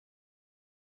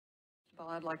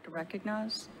people I'd like to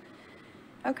recognize?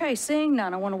 Okay, seeing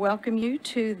none, I want to welcome you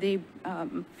to the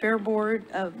Fair Board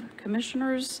of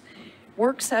Commissioners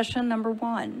work session number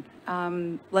 1.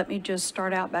 Let me just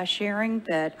start out by sharing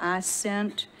that I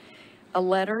sent a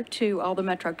letter to all the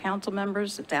Metro Council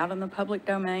members. It's out in the public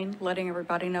domain, letting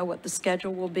everybody know what the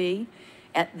schedule will be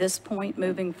at this point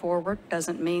moving forward.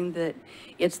 Doesn't mean that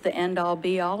it's the end-all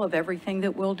be-all of everything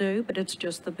that we'll do, but it's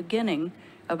just the beginning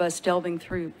of us delving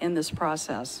through in this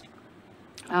process.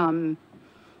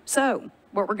 So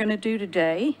what we're going to do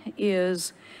today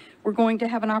is we're going to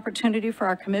have an opportunity for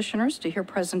our commissioners to hear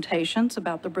presentations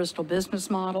about the Bristol business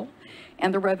model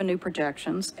and the revenue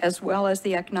projections, as well as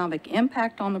the economic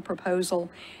impact on the proposal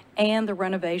and the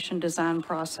renovation design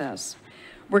process.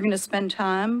 We're going to spend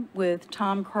time with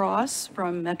Tom Cross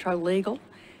from Metro Legal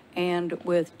and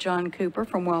with John Cooper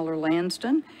from Waller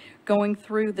Lansden, going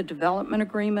through the development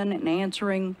agreement and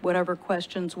answering whatever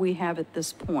questions we have at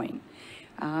this point.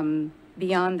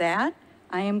 Beyond that,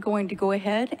 I am going to go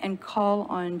ahead and call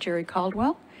on Jerry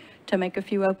Caldwell to make a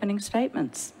few opening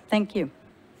statements. Thank you.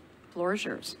 The floor is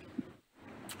yours.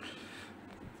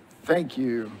 Thank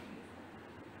you.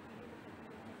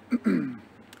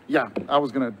 Yeah, I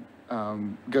was going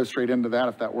to go straight into that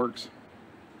if that works.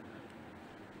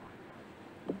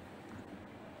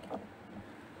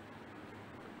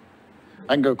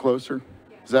 I can go closer.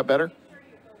 Is that better?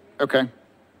 Okay.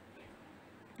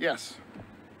 Yes.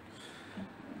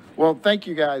 Well, thank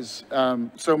you guys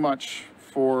so much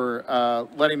for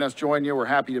letting us join you. We're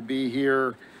happy to be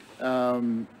here.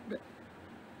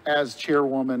 As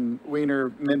Chairwoman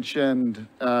Weiner mentioned,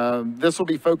 this will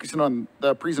be focusing on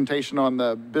the presentation on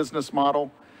the business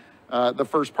model, the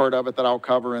first part of it that I'll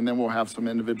cover, and then we'll have some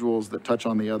individuals that touch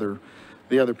on the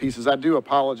other pieces. I do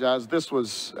apologize. This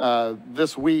was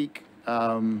this week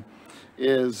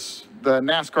is the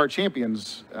NASCAR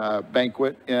Champions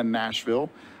banquet in Nashville.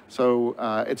 So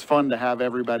it's fun to have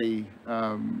everybody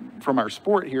from our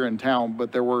sport here in town,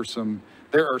 but there are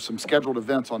some scheduled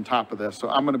events on top of this. So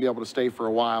I'm going to be able to stay for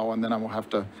a while, and then I will have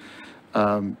to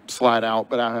slide out.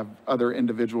 But I have other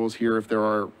individuals here if there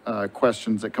are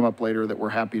questions that come up later that we're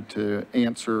happy to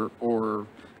answer or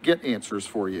get answers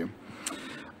for you.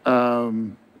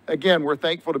 Again, we're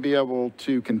thankful to be able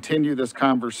to continue this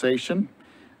conversation.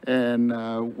 And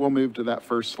we'll move to that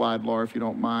first slide, Laura, if you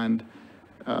don't mind.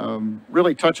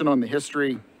 Really touching on the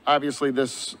history. Obviously,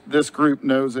 this group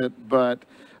knows it, but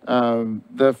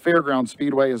the Fairground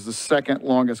Speedway is the second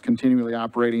longest continually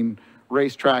operating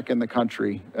racetrack in the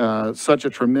country. Such a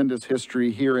tremendous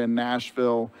history here in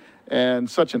Nashville and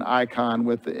such an icon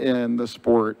within the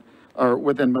sport, or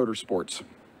within motorsports.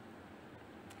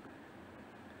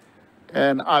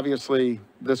 And obviously,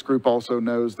 this group also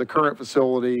knows the current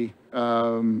facility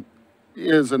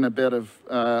is in a bit of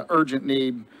urgent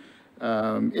need.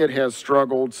 It has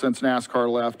struggled since NASCAR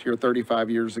left here 35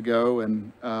 years ago,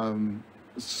 and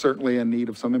certainly in need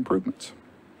of some improvements.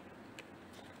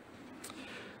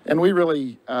 And we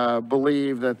really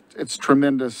believe that it's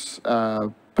tremendous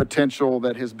potential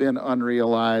that has been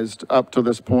unrealized up to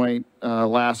this point.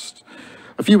 A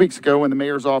few weeks ago when the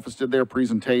mayor's office did their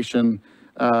presentation,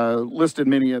 listed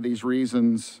many of these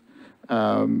reasons,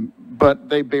 but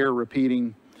they bear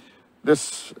repeating.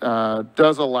 This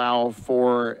does allow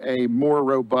for a more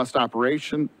robust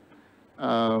operation.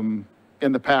 In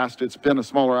the past, it's been a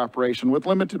smaller operation with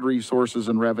limited resources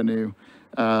and revenue.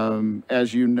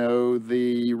 As you know,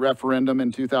 the referendum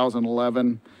in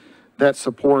 2011 that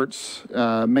supports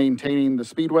maintaining the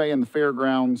Speedway and the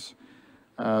fairgrounds,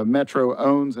 Metro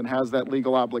owns and has that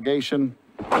legal obligation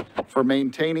for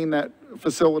maintaining that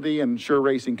facility and ensure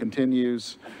racing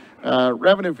continues.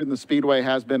 Revenue from the Speedway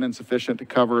has been insufficient to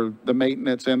cover the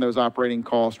maintenance and those operating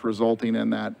costs, resulting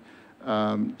in that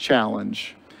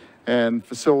challenge. And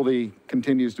facility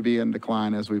continues to be in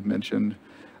decline, as we've mentioned.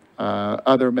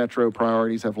 Other Metro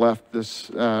priorities have left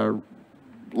no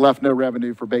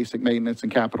revenue for basic maintenance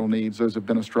and capital needs. Those have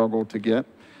been a struggle to get.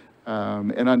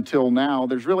 And until now,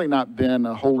 there's really not been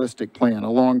a holistic plan,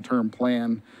 a long-term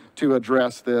plan to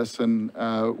address this. And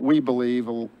we believe,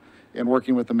 in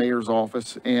working with the mayor's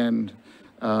office and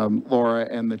Laura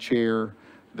and the chair,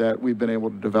 that we've been able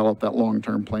to develop that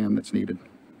long-term plan that's needed.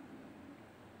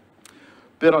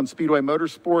 Bit on Speedway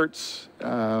Motorsports.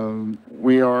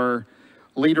 We are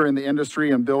leader in the industry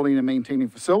in building and maintaining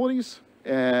facilities,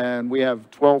 and we have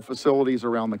 12 facilities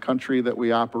around the country that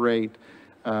we operate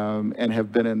and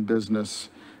have been in business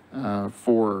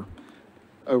for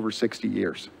over 60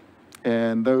 years.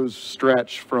 And those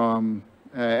stretch from,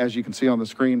 as you can see on the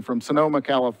screen, from Sonoma,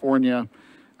 California,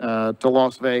 to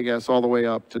Las Vegas, all the way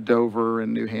up to Dover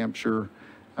and New Hampshire,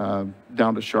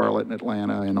 down to Charlotte and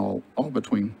Atlanta and all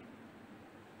between.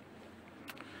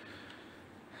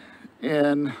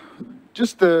 And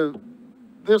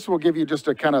this will give you just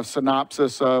a kind of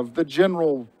synopsis of the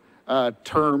general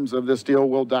terms of this deal.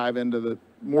 We'll dive into the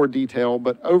more detail,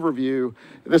 but overview,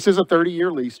 this is a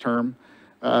 30-year lease term.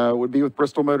 Would be with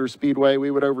Bristol Motor Speedway.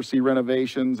 We would oversee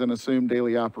renovations and assume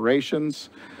daily operations.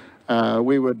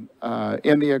 We would,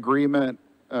 in the agreement,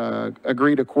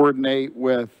 agree to coordinate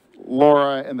with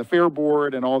Laura and the Fair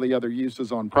Board and all the other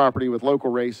uses on property with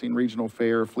local racing, regional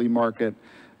fair, flea market,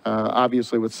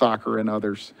 obviously with soccer and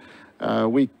others.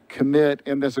 We commit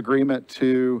in this agreement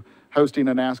to hosting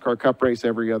a NASCAR Cup race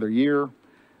every other year.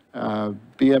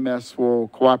 BMS will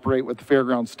cooperate with the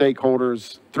fairground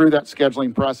stakeholders through that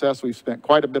scheduling process. We've spent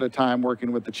quite a bit of time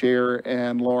working with the chair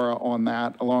and Laura on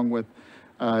that, along with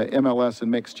MLS and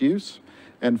mixed use,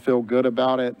 and feel good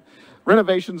about it.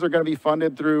 Renovations are going to be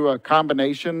funded through a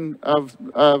combination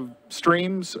of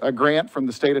streams, a grant from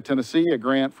the state of Tennessee, a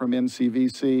grant from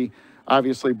NCVC,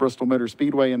 obviously Bristol Motor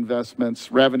Speedway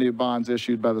investments, revenue bonds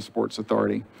issued by the Sports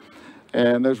Authority.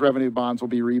 And those revenue bonds will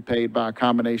be repaid by a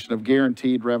combination of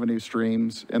guaranteed revenue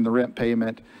streams and the rent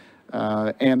payment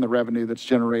and the revenue that's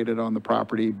generated on the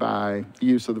property by the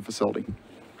use of the facility.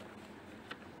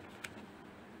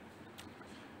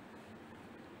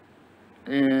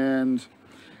 And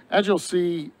as you'll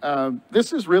see,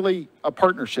 this is really a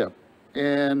partnership,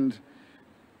 and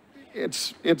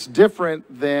it's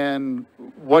different than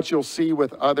what you'll see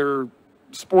with other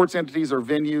sports entities or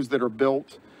venues that are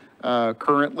built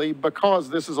currently, because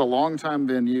this is a long-time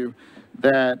venue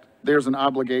that there's an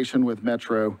obligation with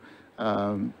Metro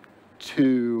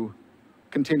to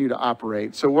continue to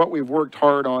operate. So what we've worked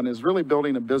hard on is really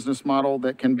building a business model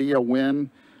that can be a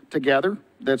win together,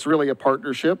 that's really a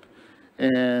partnership,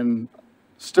 and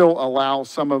still allow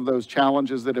some of those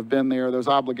challenges that have been there, those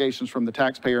obligations from the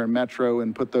taxpayer and Metro,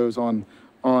 and put those on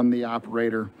the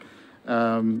operator.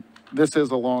 This is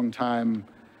a long time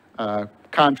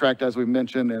contract, as we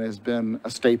mentioned, and has been a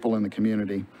staple in the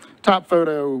community. Top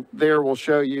photo there will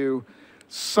show you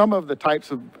some of the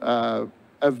types of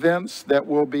events that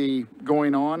will be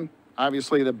going on.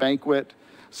 Obviously, the banquet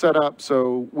setup.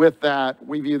 So with that,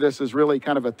 we view this as really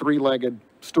kind of a three-legged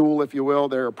stool, if you will.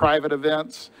 There are private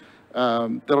events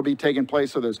that'll be taking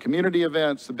place. So there's community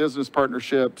events, the business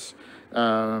partnerships,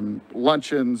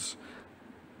 luncheons,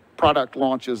 product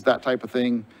launches, that type of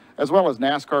thing, as well as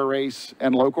NASCAR race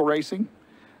and local racing.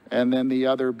 And then the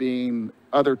other being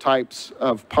other types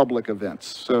of public events.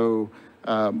 So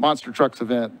monster trucks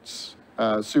events,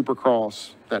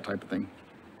 Supercross, that type of thing.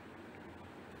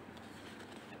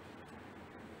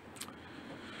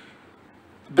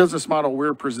 The business model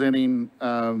we're presenting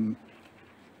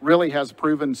really has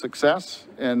proven success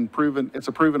and it's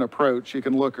a proven approach. You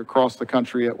can look across the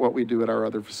country at what we do at our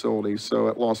other facilities. So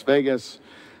at Las Vegas,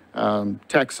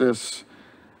 Texas,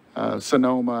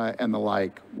 Sonoma, and the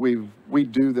like, we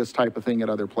do this type of thing at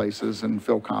other places and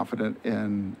feel confident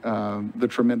in the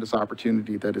tremendous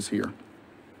opportunity that is here.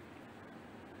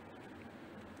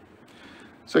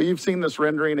 So you've seen this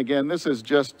rendering. Again, this is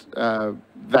just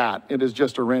that. It is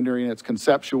just a rendering. It's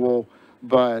conceptual,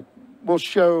 but we'll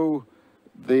show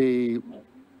the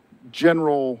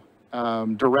general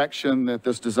direction that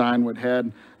this design would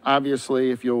head.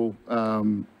 Obviously, if you'll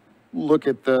look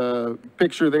at the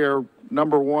picture there,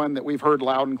 number one that we've heard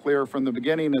loud and clear from the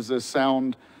beginning is this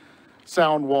sound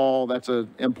wall. That's an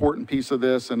important piece of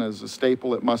this, and as a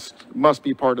staple, it must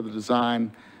be part of the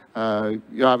design.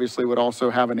 You obviously would also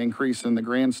have an increase in the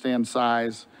grandstand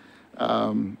size.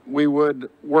 We would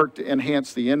work to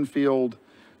enhance the infield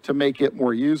to make it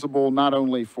more usable, not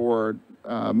only for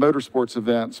motorsports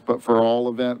events, but for all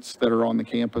events that are on the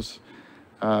campus.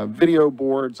 Video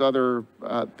boards, other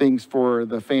things for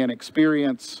the fan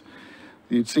experience.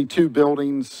 You'd see two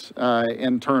buildings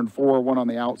in turn 4, one on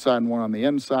the outside and one on the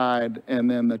inside, and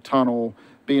then the tunnel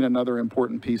being another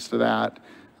important piece to that,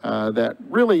 that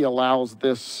really allows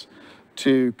this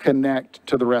to connect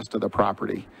to the rest of the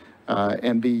property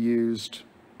and be used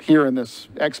here in this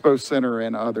expo center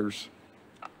and others.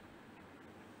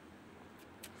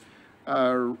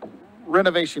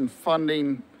 Renovation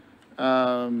funding,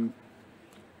 again,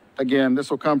 this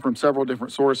will come from several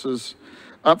different sources.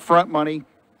 Upfront money,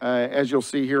 as you'll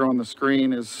see here on the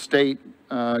screen, is state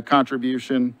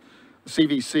contribution,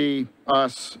 CVC,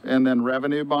 us, and then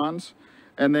revenue bonds.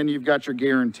 And then you've got your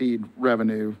guaranteed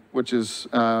revenue, which is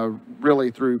really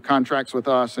through contracts with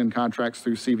us and contracts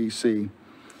through CVC.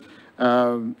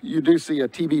 You do see a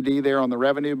TBD there on the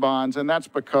revenue bonds, and that's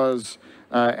because,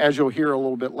 as you'll hear a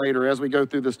little bit later, as we go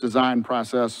through this design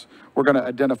process, we're going to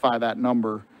identify that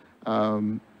number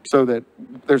so that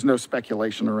there's no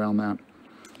speculation around that.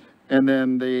 And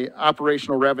then the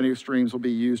operational revenue streams will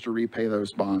be used to repay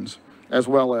those bonds. as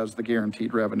well as the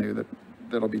guaranteed revenue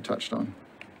that'll be touched on.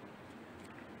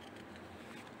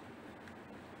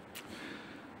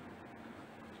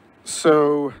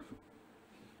 So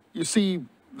you see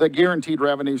the guaranteed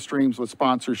revenue streams with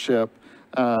sponsorship.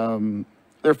 There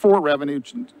are 4 revenue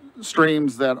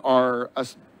streams that are,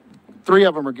 3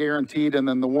 of them are guaranteed, and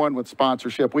then the one with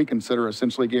sponsorship we consider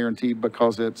essentially guaranteed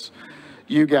because it's,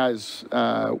 you guys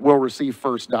will receive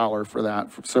first dollar for that,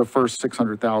 so first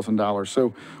 $600,000.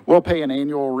 So we'll pay an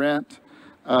annual rent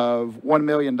of $1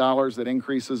 million that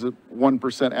increases at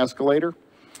 1% escalator.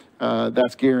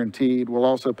 That's guaranteed. We'll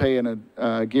also pay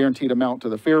a guaranteed amount to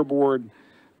the Fair Board.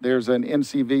 There's an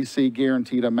NCVC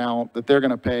guaranteed amount that they're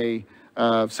going to pay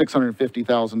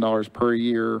 $650,000 per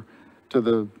year to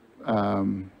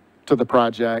the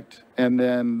project. And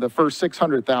then the first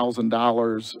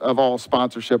 $600,000 of all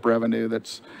sponsorship revenue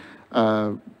that's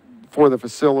for the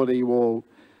facility will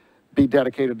be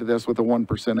dedicated to this with a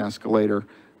 1% escalator.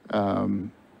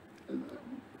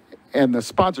 And the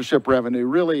sponsorship revenue,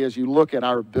 really, as you look at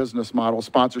our business model,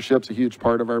 sponsorship's a huge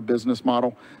part of our business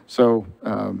model. So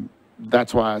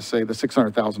that's why I say the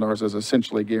 $600,000 is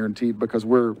essentially guaranteed, because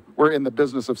we're in the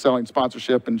business of selling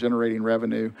sponsorship and generating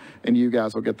revenue, and you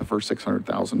guys will get the first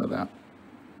 $600,000 of that.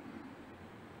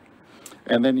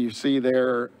 And then you see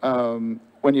there,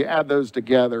 when you add those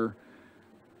together,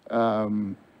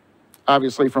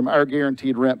 obviously from our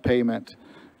guaranteed rent payment,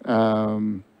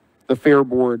 the Fair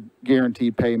Board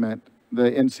guaranteed payment, the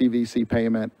NCVC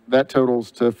payment, that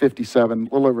totals to a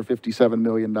little over $57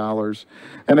 million.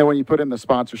 And then when you put in the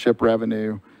sponsorship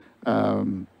revenue,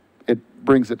 it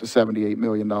brings it to $78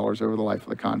 million over the life of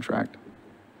the contract.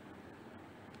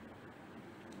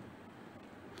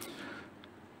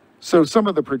 So some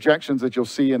of the projections that you'll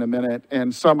see in a minute,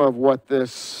 and some of what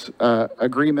this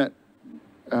agreement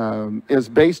is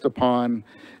based upon.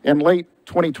 In late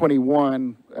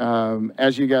 2021,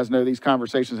 as you guys know, these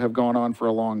conversations have gone on for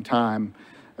a long time.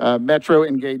 Metro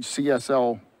engaged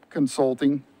CSL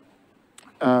Consulting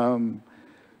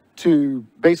to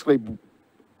basically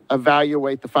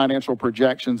evaluate the financial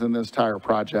projections in this entire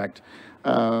project.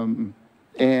 And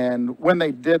when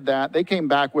they did that, they came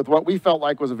back with what we felt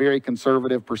like was a very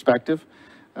conservative perspective.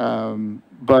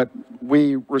 But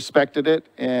we respected it,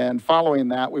 and following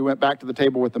that, we went back to the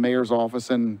table with the mayor's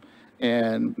office and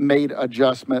made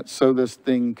adjustments so this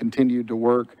thing continued to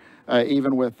work,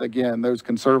 even with, again, those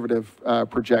conservative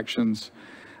projections.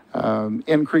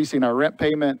 Increasing our rent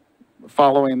payment.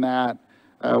 Following that,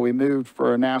 we moved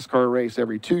for a NASCAR race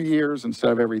every 2 years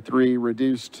instead of every 3,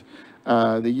 reduced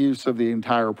the use of the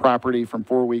entire property from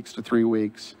 4 weeks to 3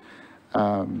 weeks.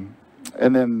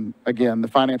 And then, again, the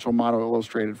financial model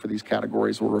illustrated for these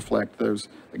categories will reflect those,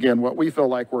 again, what we feel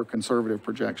like were conservative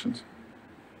projections.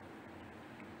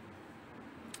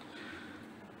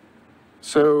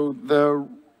 So the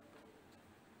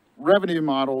revenue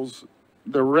models,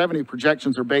 the revenue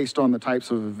projections are based on the types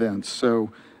of events.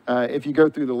 So if you go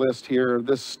through the list here,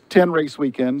 this 10 race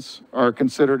weekends are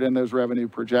considered in those revenue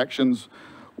projections.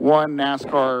 1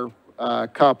 NASCAR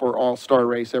Cup or All-Star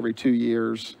race every 2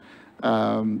 years.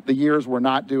 The years we're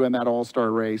not doing that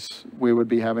All-Star race, we would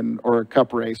be having, or a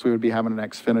Cup race, we would be having an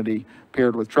Xfinity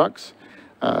paired with trucks.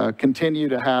 Continue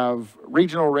to have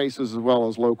regional races as well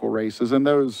as local races, and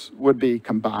those would be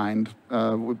combined.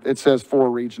 It says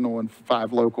 4 regional and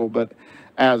 5 local, but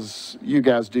as you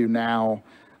guys do now,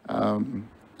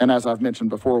 and as I've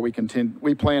mentioned before, we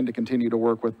plan to continue to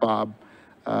work with Bob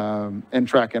and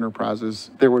Track Enterprises.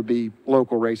 There would be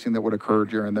local racing that would occur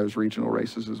during those regional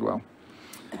races as well.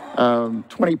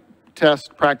 20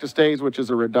 test practice days, which is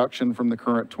a reduction from the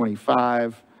current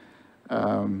 25.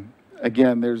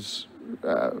 Again, there's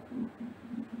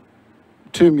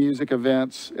 2 music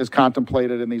events is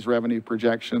contemplated in these revenue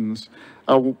projections,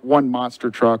 1 monster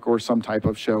truck or some type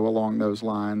of show along those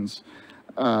lines.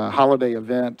 Holiday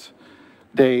event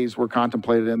days were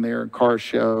contemplated in there, car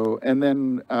show. And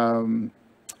then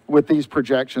with these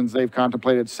projections, they've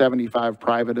contemplated 75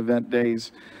 private event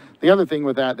days. The other thing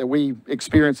with that we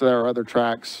experience at our other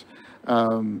tracks,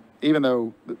 even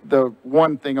though the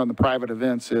one thing on the private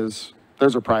events is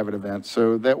those are private events,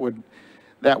 so that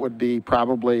would be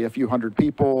probably a few hundred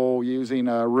people using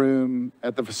a room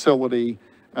at the facility,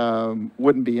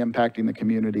 wouldn't be impacting the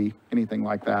community, anything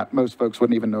like that. Most folks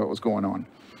wouldn't even know what was going on.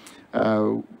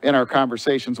 In our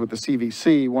conversations with the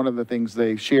CVC, one of the things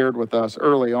they shared with us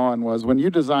early on was when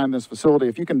you design this facility,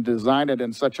 if you can design it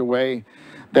in such a way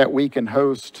that we can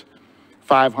host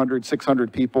 500,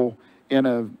 600 people in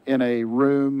a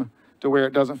room to where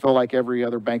it doesn't feel like every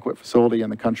other banquet facility in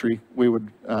the country, we would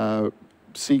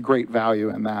see great value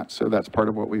in that. So that's part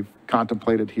of what we've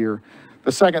contemplated here.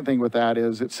 The second thing with that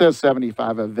is it says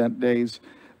 75 event days.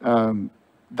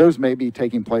 Those may be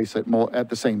taking place at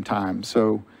the same time.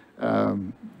 So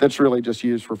that's really just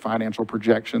used for financial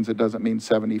projections. It doesn't mean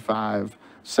 75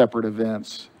 separate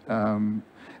events.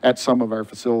 At some of our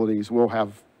facilities, we'll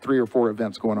have 3 or 4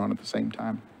 events going on at the same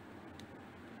time.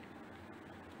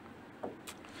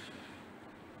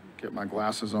 Get my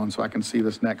glasses on so I can see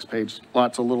this next page.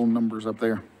 Lots of little numbers up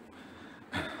there.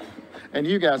 And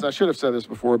you guys, I should have said this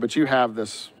before, but you have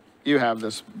this,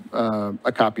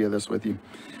 a copy of this with you.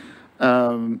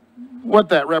 What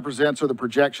that represents are the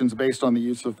projections based on the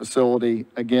use of facility.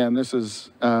 Again, this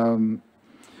is,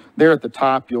 there at the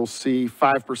top, you'll see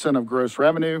 5% of gross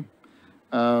revenue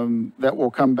that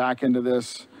will come back into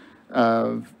this.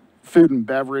 Food and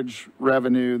beverage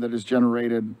revenue that is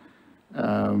generated.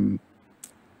 And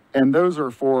those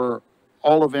are for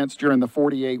all events during the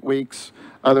 48 weeks,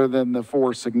 other than the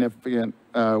 4 significant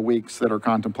weeks that are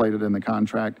contemplated in the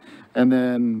contract. And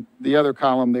then the other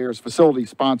column there is facility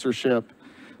sponsorship,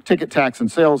 ticket tax,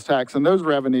 and sales tax. And those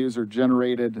revenues are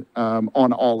generated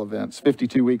on all events,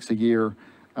 52 weeks a year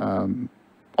on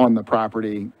the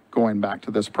property going back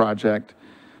to this project.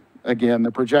 Again,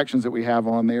 the projections that we have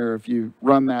on there, if you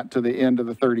run that to the end of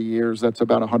the 30 years, that's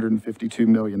about $152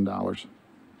 million.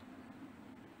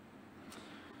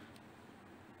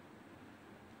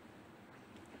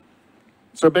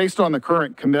 So based on the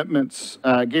current commitments,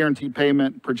 guaranteed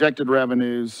payment, projected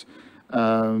revenues,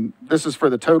 this is for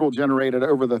the total generated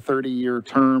over the 30-year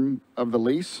term of the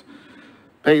lease.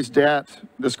 Pays debt.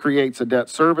 This creates a debt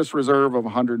service reserve of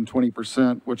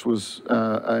 120%, which was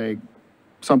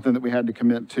something that we had to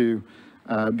commit to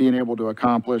being able to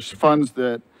accomplish. Funds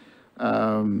that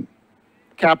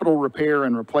capital repair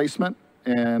and replacement,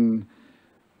 and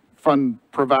fund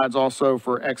provides also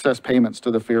for excess payments to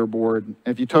the Fair Board.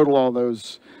 If you total all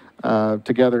those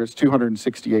together, it's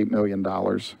 $268 million, a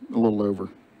little over.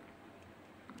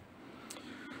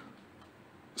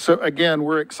 So again,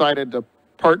 we're excited to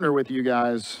partner with you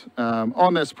guys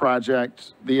on this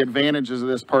project. The advantages of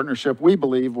this partnership, we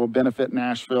believe, will benefit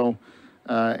Nashville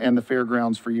and the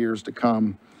fairgrounds for years to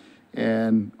come.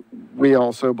 And we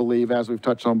also believe, as we've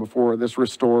touched on before, this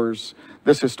restores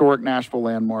this historic Nashville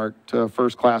landmark to a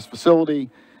first-class facility,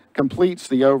 completes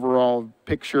the overall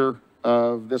picture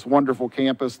of this wonderful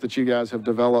campus that you guys have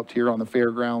developed here on the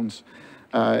fairgrounds,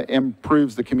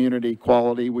 improves the community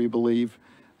quality, we believe,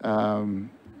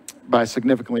 by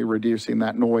significantly reducing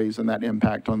that noise and that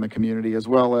impact on the community, as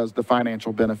well as the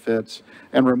financial benefits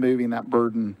and removing that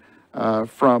burden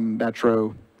from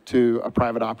Metro to a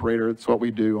private operator. It's what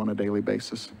we do on a daily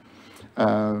basis.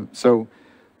 So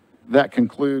that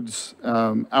concludes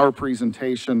our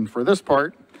presentation for this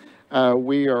part.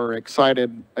 We are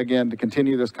excited, again, to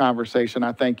continue this conversation.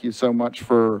 I thank you so much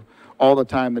for all the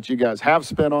time that you guys have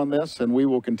spent on this, and we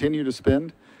will continue to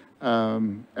spend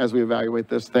as we evaluate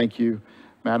this. Thank you,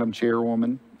 Madam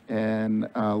Chairwoman, and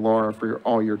Laura, for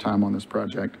all your time on this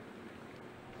project.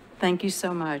 Thank you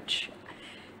so much.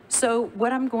 So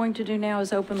what I'm going to do now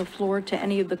is open the floor to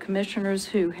any of the commissioners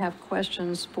who have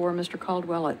questions for Mr.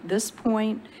 Caldwell. At this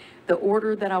point, the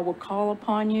order that I will call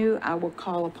upon you, I will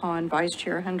call upon Vice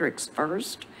Chair Hendricks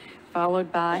first,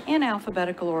 followed by, in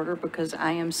alphabetical order, because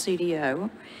I am CDO,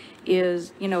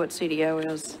 is, you know what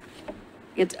CDO is?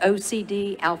 It's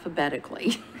OCD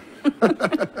alphabetically.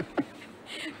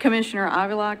 Commissioner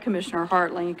Avila, Commissioner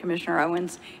Hartley, Commissioner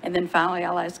Owens, and then finally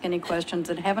I'll ask any questions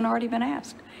that haven't already been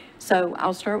asked. So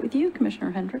I'll start with you,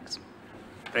 Commissioner Hendricks.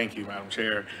 Thank you, Madam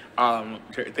Chair.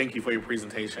 Thank you for your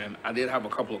presentation. I did have a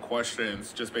couple of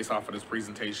questions just based off of this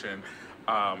presentation.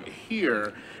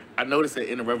 Here, I noticed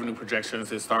that in the revenue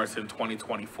projections, it starts in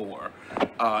 2024,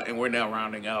 and we're now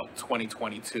rounding out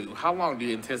 2022. How long do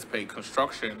you anticipate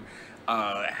construction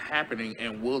happening,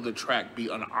 and will the track be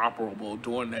unoperable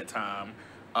during that time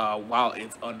while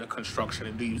it's under construction?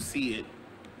 And do you see it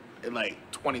in like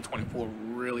 2024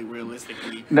 really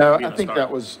realistically? No, I think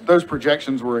those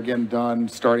projections were again done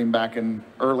starting back in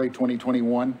early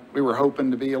 2021. We were hoping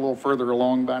to be a little further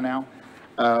along by now.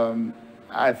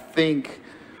 I think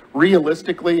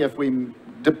realistically,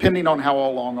 depending on how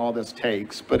long all this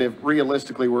takes, but if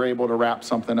realistically we're able to wrap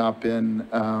something up in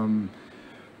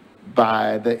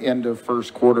by the end of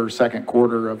first quarter, second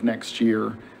quarter of next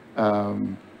year,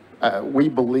 we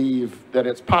believe that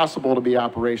it's possible to be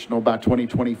operational by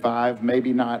 2025,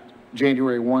 maybe not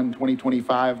January 1,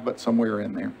 2025, but somewhere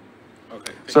in there.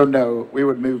 Okay. So no, we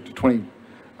would move to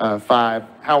 25.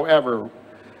 However,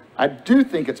 I do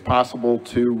think it's possible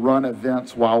to run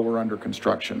events while we're under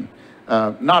construction.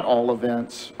 Not all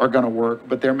events are going to work,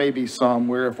 but there may be some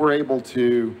where if we're able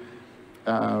to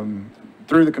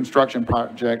through the construction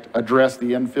project, address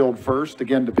the infield first,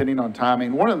 again, depending on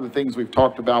timing. One of the things we've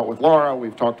talked about with Laura,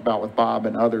 we've talked about with Bob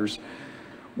and others,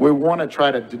 we want to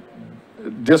try to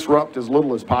disrupt as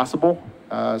little as possible,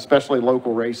 especially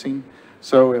local racing.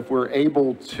 So if we're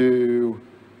able to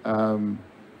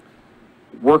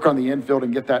work on the infield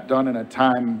and get that done in a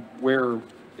time where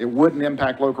it wouldn't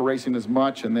impact local racing as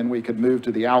much, and then we could move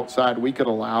to the outside, we could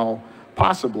allow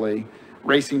possibly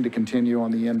racing to continue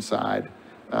on the inside.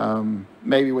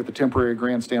 Maybe with a temporary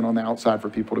grandstand on the outside for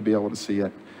people to be able to see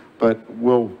it. But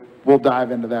we'll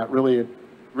dive into that. Really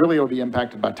it'll be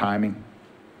impacted by timing.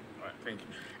 All right, thank you.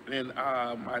 And then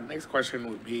my next question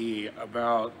would be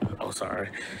about,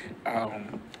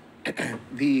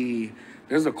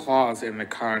 there's a clause in the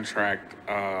contract,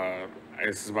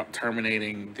 it's about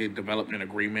terminating the development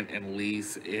agreement and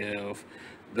lease if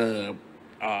the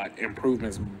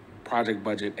improvements project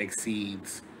budget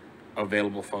exceeds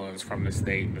available funds from the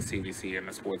state, the CVC, and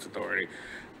the Sports Authority.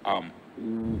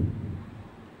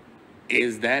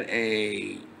 Is that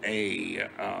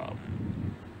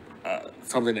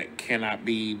something that cannot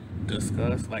be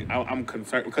discussed? Like, I'm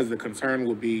concerned because the concern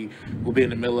will be in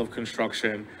the middle of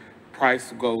construction,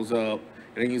 price goes up,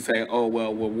 and then you say, oh,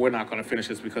 well, we're not going to finish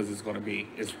this because it's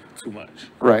too much.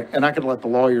 Right, and I can let the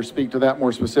lawyer speak to that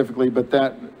more specifically, but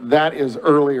that is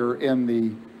earlier in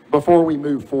the, before we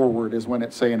move forward is when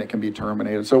it's saying it can be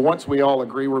terminated. So once we all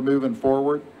agree we're moving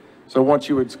forward, so once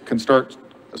you can start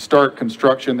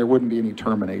construction, there wouldn't be any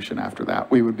termination after that.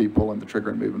 We would be pulling the trigger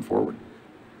and moving forward.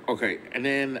 Okay, and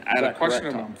then I had a question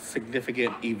correct, of Tom?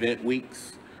 significant event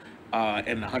weeks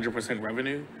and 100%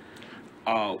 revenue.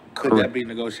 Could Correct. that be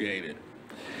negotiated?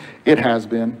 It has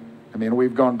been. I mean,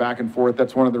 we've gone back and forth.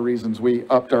 That's one of the reasons we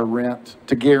upped our rent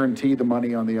to guarantee the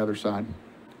money on the other side.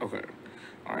 Okay.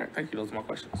 All right, thank you. Those are my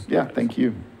questions. Yeah, thank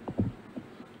you.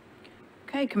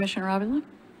 Okay, Commissioner Avila.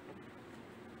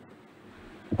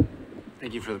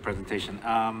 Thank you for the presentation.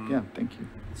 Yeah, thank you.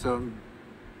 So,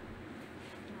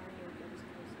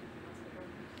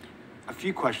 a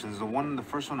few questions. The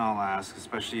first one I'll ask,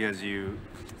 especially as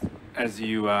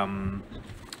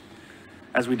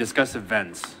we discuss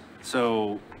events.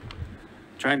 So,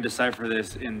 trying to decipher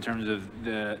this in terms of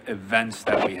the events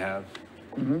that we have.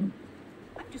 I'm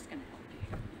just going to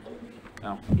help you.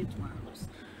 Oh. It's wireless.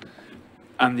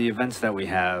 On the events that we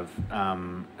have,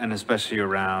 and especially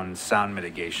around sound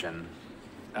mitigation,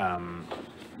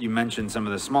 you mentioned some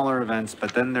of the smaller events,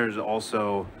 but then there's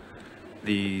also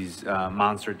these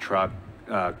monster truck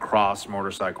cross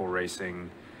motorcycle racing.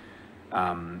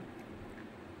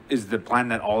 Is the plan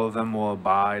that all of them will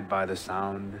abide by the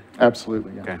sound?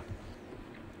 Absolutely, yeah. Okay.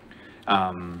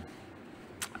 And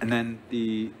then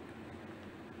the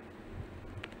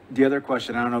other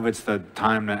question, I don't know if it's the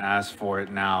time to ask for it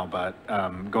now, but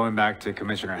going back to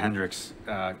Commissioner Hendrick's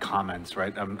comments,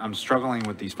 right? I'm struggling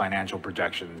with these financial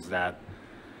projections that,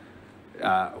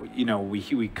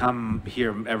 we come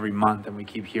here every month and we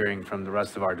keep hearing from the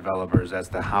rest of our developers as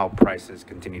to how prices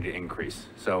continue to increase.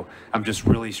 So I'm just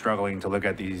really struggling to look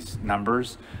at these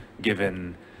numbers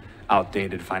given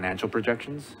outdated financial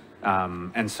projections.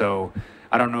 And so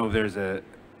I don't know if there's a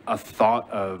thought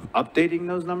of updating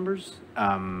those numbers,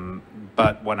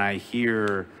 but when I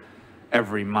hear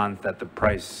every month that the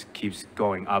price keeps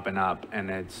going up and up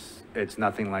and it's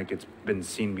nothing like it's been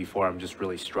seen before, I'm just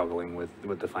really struggling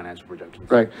with the financial projections.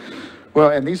 Right.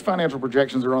 Well, and these financial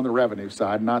projections are on the revenue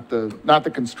side, not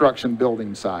the construction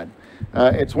building side.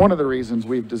 It's one of the reasons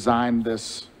we've designed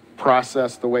this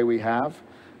process the way we have,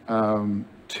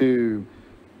 to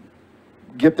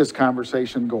get this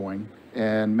conversation going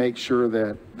and make sure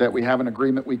that we have an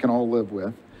agreement we can all live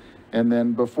with. And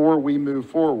then before we move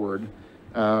forward,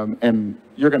 and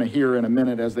you're going to hear in a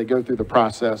minute as they go through the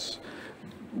process,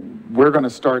 we're going to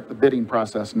start the bidding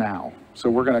process now. So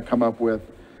we're going to come up with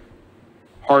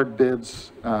hard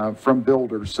bids from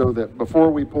builders so that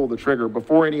before we pull the trigger,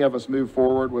 before any of us move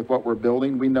forward with what we're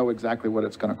building, we know exactly what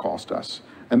it's going to cost us.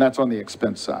 And that's on the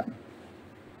expense side.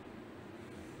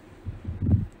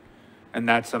 And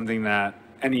that's something that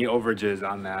any overages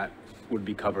on that would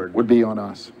be covered? Would be on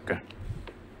us. Okay.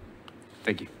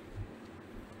 Thank you.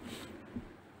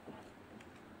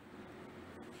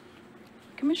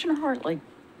 Commissioner Hartley.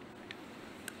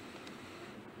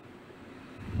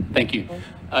 Thank you.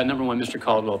 Number one, Mr.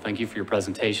 Caldwell, thank you for your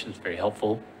presentation. It's very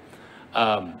helpful.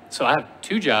 So I have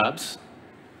two jobs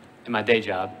in my day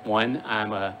job. One,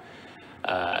 I'm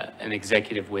an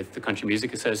executive with the Country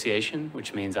Music Association,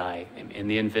 which means I am in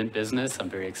the event business. I'm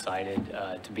very excited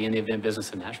to be in the event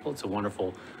business in Nashville. It's a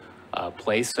wonderful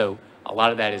place. So a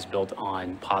lot of that is built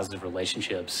on positive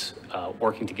relationships,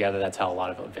 working together. That's how a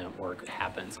lot of event work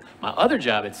happens. My other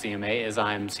job at CMA is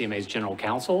I'm CMA's general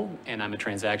counsel, and I'm a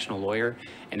transactional lawyer.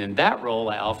 And in that role,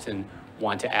 I often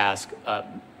want to ask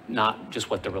not just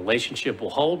what the relationship will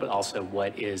hold, but also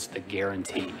what is the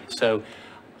guarantee. So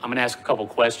I'm going to ask a couple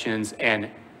questions, and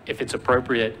if it's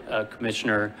appropriate,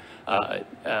 Commissioner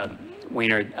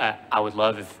Weiner, I would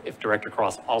love if Director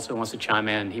Cross also wants to chime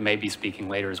in. He may be speaking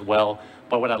later as well.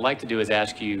 But what I'd like to do is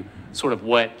ask you sort of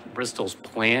what Bristol's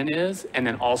plan is, and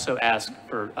then also ask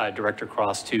for Director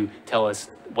Cross to tell us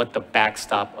what the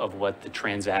backstop of what the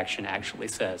transaction actually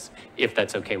says, if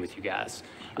that's okay with you guys.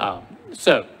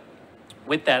 So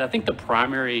with that, I think the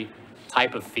primary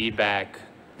type of feedback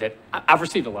that I've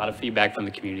received a lot of feedback from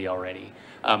the community already.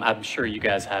 I'm sure you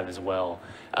guys have as well.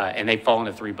 And they fall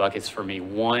into three buckets for me.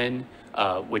 One,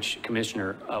 which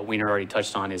Commissioner Weiner already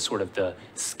touched on, is sort of the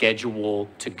schedule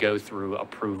to go through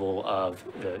approval of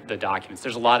the documents.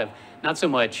 There's a lot of, not so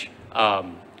much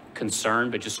concern,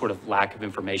 but just sort of lack of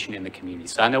information in the community.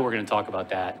 So I know we're going to talk about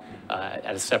that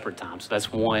at a separate time. So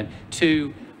that's one.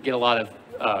 Two, get a lot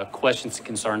of questions and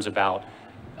concerns about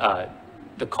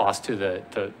the cost to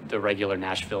the regular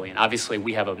Nashvilleian. Obviously,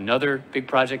 we have another big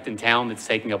project in town that's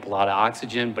taking up a lot of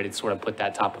oxygen, but it's sort of put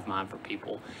that top of mind for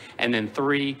people. And then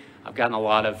three, I've gotten a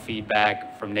lot of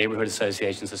feedback from neighborhood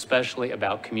associations, especially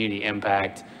about community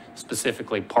impact,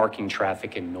 specifically parking,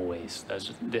 traffic, and noise.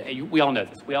 We all know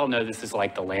this. We all know this is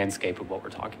like the landscape of what we're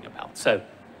talking about. So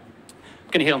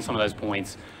I'm going to hit on some of those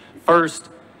points. First,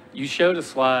 you showed a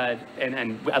slide,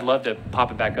 and I'd love to pop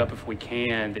it back up if we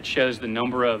can, that shows the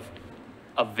number of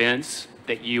events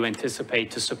that you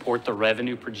anticipate to support the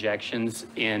revenue projections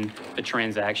in the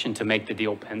transaction to make the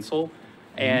deal pencil.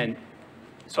 And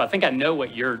so I think I know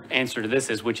what your answer to this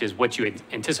is, which is what you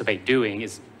anticipate doing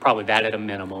is probably that at a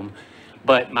minimum.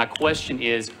 But my question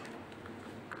is,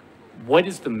 what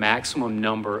is the maximum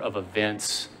number of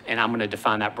events, and I'm going to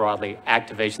define that broadly,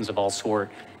 activations of all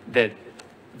sort, that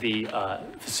the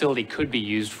facility could be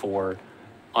used for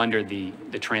under the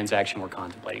transaction we're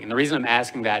contemplating? And the reason I'm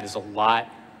asking that is a lot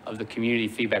of the community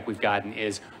feedback we've gotten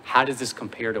is, how does this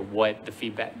compare to what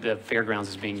the fairgrounds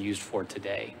is being used for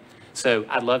today? So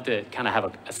I'd love to kind of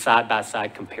have a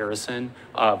side-by-side comparison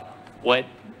of what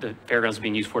the fairgrounds are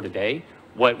being used for today,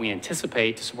 what we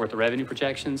anticipate to support the revenue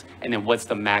projections, and then what's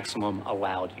the maximum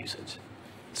allowed usage.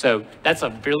 So that's a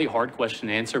really hard question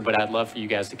to answer, but I'd love for you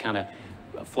guys to kind of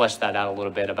flesh that out a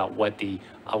little bit about what the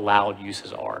allowed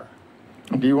uses are.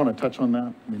 Do you want to touch on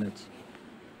that? I mean, it's...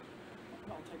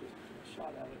 I'll take a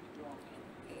shot at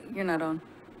it. You're not on.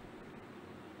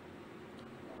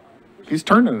 He's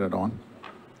turning it on.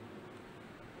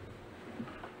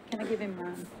 Can I give him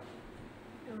mine?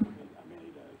 Do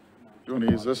you want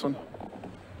to use this one?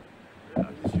 Yeah,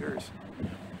 just yours.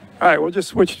 All right, we'll just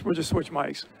switch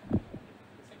mics.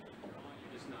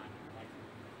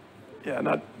 Yeah,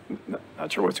 not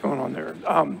sure what's going on there.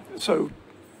 So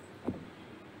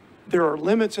there are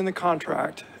limits in the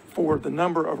contract for the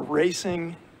number of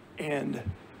racing and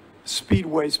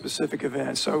speedway specific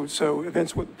events. So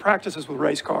events with practices with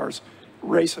race cars,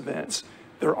 race events.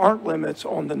 There aren't limits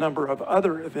on the number of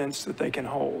other events that they can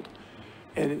hold.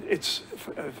 And it's,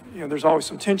 there's always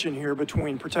some tension here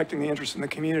between protecting the interest in the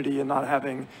community and not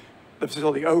having the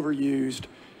facility overused.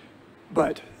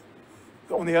 But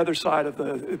on the other side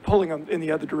of pulling them in the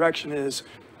other direction is,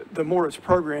 the more it's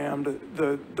programmed,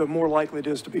 the more likely it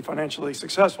is to be financially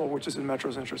successful, which is in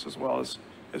Metro's interest as well as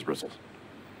Bristol's.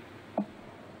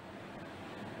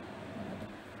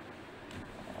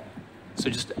 So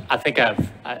just, I think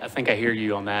I hear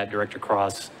you on that, Director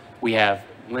Cross. We have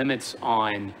limits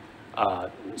on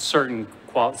certain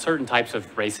types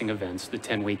of racing events, the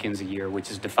 10 weekends a year, which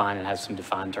is defined and has some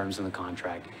defined terms in the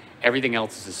contract. Everything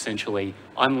else is essentially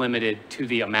unlimited to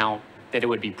the amount that it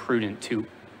would be prudent to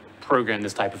program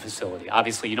this type of facility.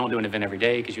 Obviously, you don't do an event every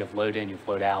day because you have load in, you have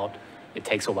load out. It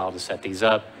takes a while to set these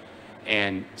up.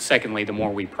 And secondly, the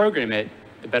more we program it,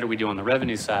 the better we do on the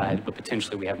revenue side, but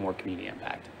potentially we have more community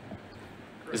impact.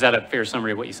 Is that a fair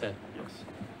summary of what you said? Yes.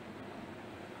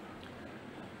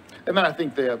 And then I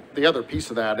think the other piece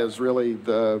of that is really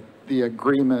the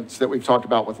agreements that we've talked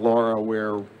about with Laura,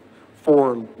 where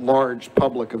for large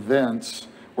public events,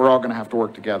 we're all going to have to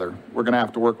work together. We're going to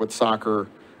have to work with soccer,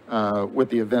 with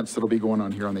the events that'll be going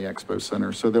on here on the Expo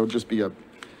Center. So there'll just be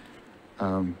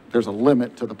there's a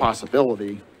limit to the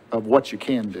possibility of what you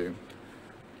can do.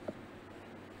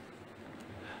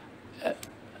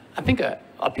 I think a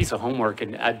piece of homework,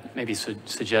 and I'd maybe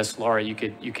suggest, Laura, you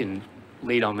can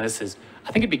lead on this, is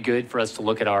I think it'd be good for us to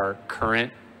look at our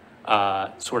current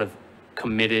sort of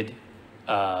committed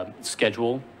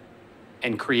schedule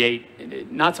and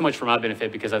create, not so much for my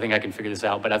benefit because I think I can figure this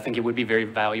out, but I think it would be very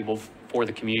valuable for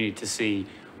the community to see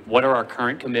what are our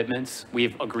current commitments.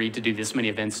 We've agreed to do this many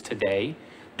events today.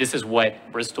 This is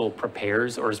what Bristol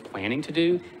prepares or is planning to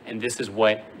do, and this is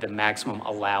what the maximum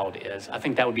allowed is. I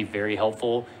think that would be very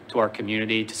helpful to our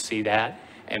community to see that,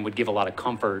 and would give a lot of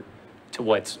comfort to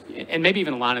what's, and maybe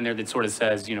even a line in there that sort of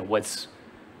says, you know, what's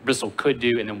Bristol could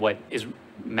do and then what is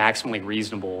maximally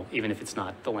reasonable, even if it's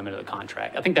not the limit of the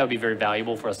contract. I think that would be very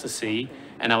valuable for us to see,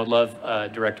 and I would love,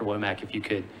 Director Womack, if you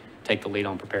could take the lead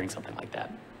on preparing something like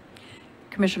that.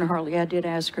 Commissioner Hartley, I did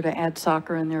ask her to add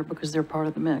soccer in there because they're part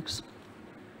of the mix.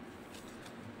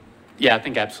 Yeah, I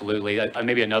think absolutely.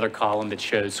 Maybe another column that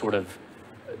shows sort of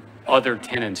other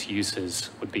tenants' uses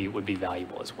would be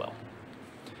valuable as well.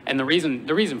 And the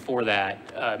reason for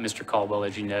that, Mr. Caldwell,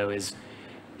 as you know, is,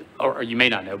 or you may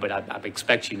not know, but I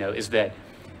expect you know, is that,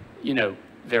 you know,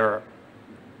 there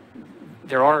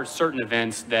are certain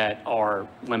events that are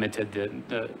limited,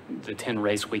 the 10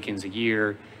 race weekends a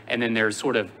year, and then there's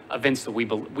sort of events that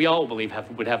we all believe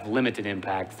would have limited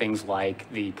impact, things like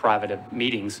the private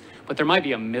meetings, but there might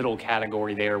be a middle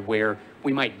category there where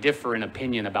we might differ in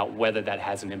opinion about whether that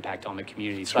has an impact on the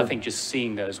community. So I think just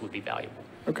seeing those would be valuable.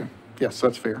 Okay, yes,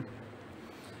 that's fair.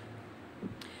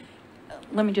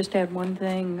 Let me just add one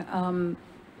thing.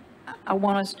 I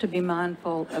want us to be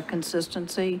mindful of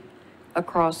consistency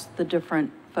across the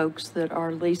different folks that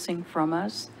are leasing from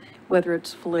us, whether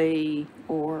it's Flea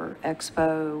or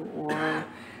Expo or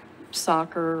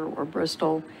soccer or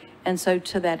Bristol. And so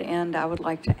to that end, I would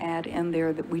like to add in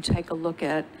there that we take a look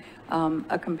at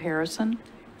a comparison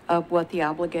of what the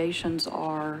obligations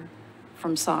are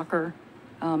from soccer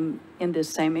in this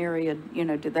same area. You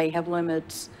know, do they have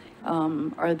limits?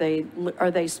 Are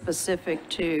they specific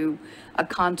to a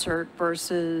concert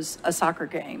versus a soccer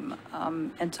game?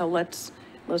 And so let's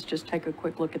just take a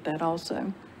quick look at that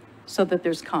also, so that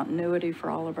there's continuity for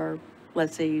all of our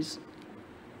lessees.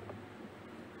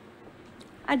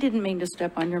 I didn't mean to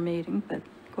step on your meeting, but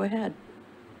go ahead.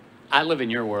 I live in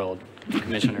your world,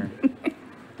 Commissioner.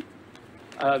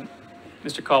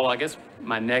 Mr. Caldwell, I guess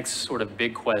my next sort of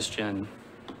big question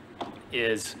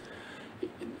is,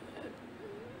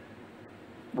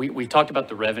 we talked about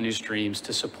the revenue streams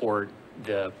to support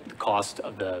the cost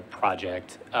of the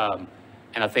project. And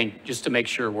I think just to make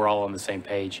sure we're all on the same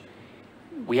page,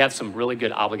 we have some really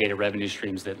good obligated revenue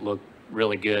streams that look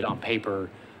really good on paper.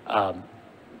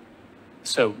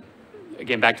 So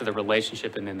again, back to the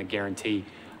relationship and then the guarantee,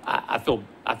 I feel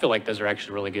like those are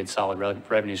actually really good, solid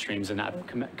revenue streams, and I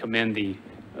commend the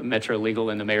Metro Legal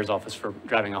and the Mayor's Office for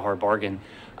driving a hard bargain.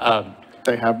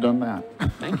 They have done that.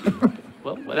 Thank you.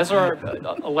 Well, that's our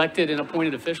elected and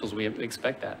appointed officials. We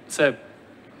expect that. So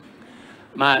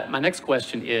my next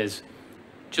question is,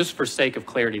 just for sake of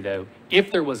clarity though,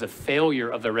 if there was a failure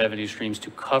of the revenue streams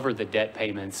to cover the debt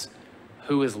payments,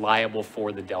 who is liable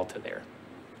for the delta there?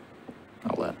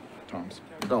 I'll let Tom's.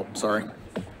 Oh, sorry.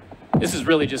 This is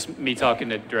really just me talking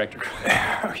to Director.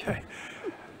 Okay.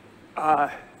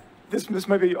 This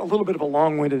may be a little bit of a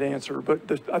long-winded answer, but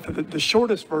the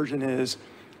shortest version is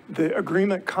the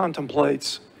agreement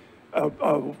contemplates a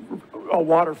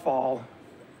waterfall.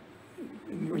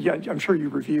 Yeah, I'm sure you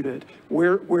reviewed it,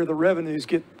 where the revenues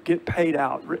get paid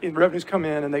out. Revenues come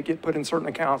in and they get put in certain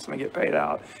accounts and they get paid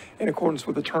out in accordance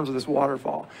with the terms of this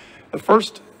waterfall. The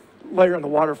first layer in the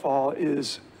waterfall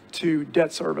is to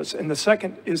debt service, and the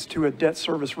second is to a debt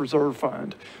service reserve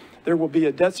fund. There will be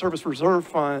a debt service reserve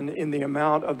fund in the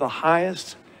amount of the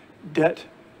highest debt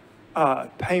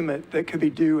payment that could be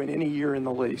due in any year in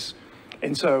the lease.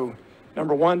 And so,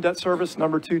 number one, debt service.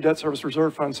 Number two, debt service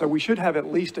reserve fund. So we should have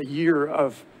at least a year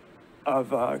of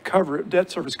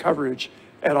debt service coverage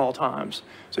at all times.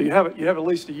 So you have at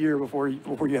least a year before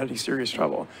you had any serious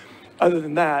trouble. Other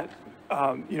than that,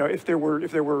 you know, if there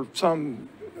were some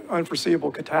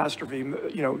unforeseeable catastrophe,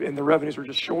 you know, and the revenues were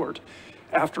just short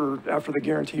after the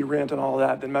guarantee rent and all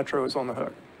that, then Metro is on the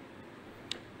hook.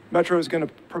 Metro is going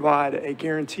to provide a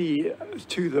guarantee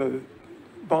to the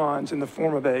bonds in the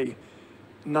form of a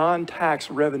non-tax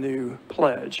revenue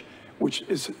pledge, which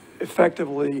is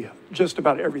effectively just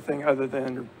about everything other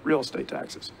than real estate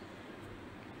taxes.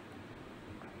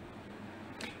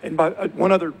 And by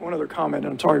one other comment,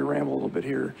 and I'm sorry to ramble a little bit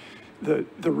here,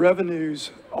 the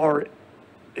revenues are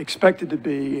expected to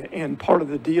be, and part of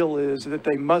the deal is that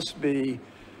they must be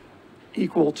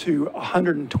equal to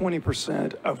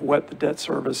 120% of what the debt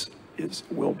service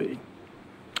will be.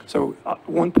 So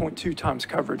 1.2 times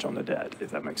coverage on the debt,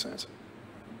 if that makes sense.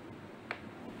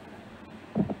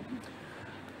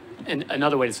 And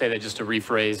another way to say that, just to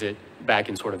rephrase it back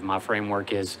in sort of my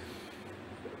framework, is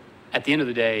at the end of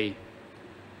the day,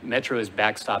 Metro is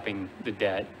backstopping the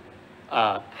debt.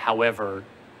 However,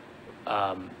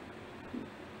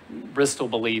 Bristol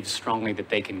believes strongly that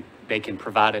they can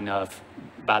provide enough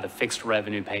by the fixed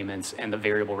revenue payments and the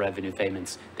variable revenue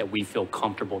payments that we feel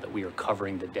comfortable that we are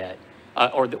covering the debt,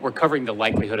 or that we're covering the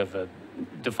likelihood of a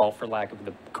default, for lack of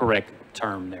the correct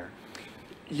term there.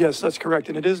 Yes, that's correct.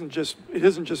 And it isn't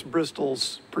just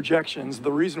Bristol's projections.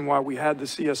 The reason why we had the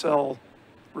CSL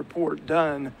report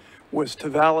done was to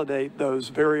validate those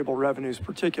variable revenues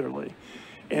particularly.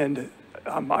 And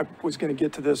I was going to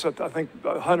get to this. I think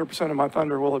 100% of my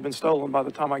thunder will have been stolen by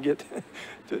the time I get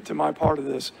to my part of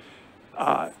this.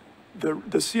 The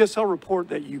CSL report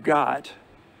that you got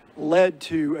led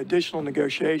to additional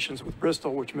negotiations with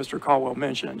Bristol, which Mr. Caldwell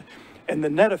mentioned. And the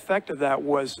net effect of that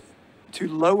was to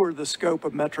lower the scope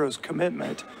of Metro's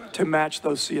commitment to match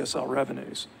those CSL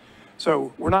revenues.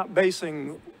 So we're not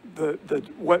basing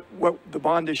what the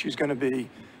bond issue is going to be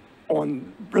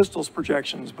on Bristol's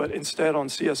projections, but instead on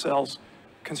CSL's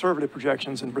conservative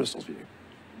projections in Bristol's view.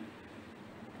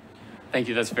 Thank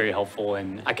you. That's very helpful,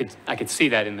 and I could see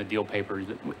that in the deal paper,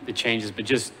 the changes. But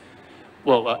just,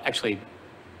 actually,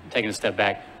 taking a step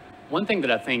back, one thing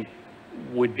that I think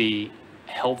would be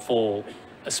helpful,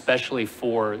 especially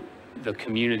for the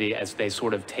community as they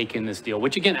sort of take in this deal,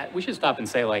 which again, we should stop and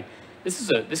say, like,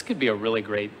 this could be a really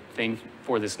great thing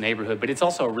for this neighborhood, but it's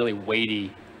also a really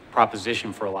weighty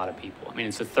proposition for a lot of people. I mean,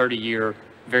 it's a 30-year,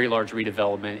 very large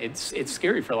redevelopment. It's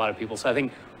scary for a lot of people. So I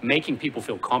think making people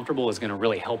feel comfortable is going to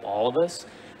really help all of us.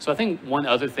 So I think one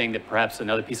other thing that perhaps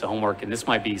another piece of homework, and this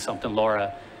might be something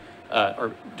Laura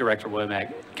or Director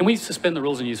Womack, can we suspend the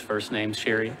rules and use first names,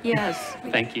 Sherry? Yes.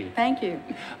 Thank you. Thank you.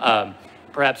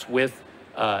 Perhaps with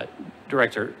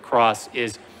Director Cross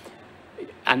is,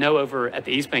 I know over at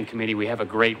the East Bank Committee, we have a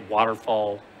great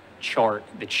waterfall chart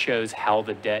that shows how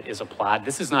the debt is applied.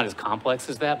 This is not as complex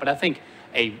as that, but I think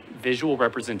a visual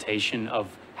representation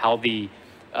of how the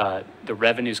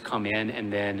revenues come in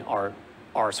and then are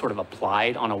sort of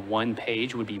applied on a one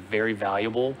page would be very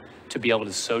valuable to be able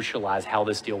to socialize how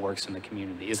this deal works in the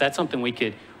community. Is that something we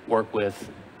could work with?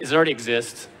 Does it already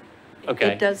exist?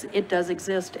 Okay. It does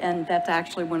exist, and that's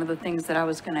actually one of the things that I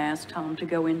was going to ask Tom to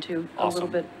go into a little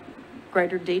bit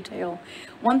greater detail.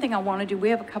 One thing I want to do, we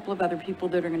have a couple of other people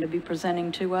that are going to be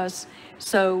presenting to us.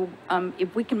 So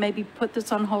if we can maybe put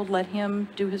this on hold, let him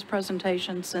do his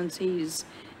presentation since he's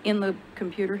in the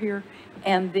computer here,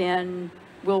 and then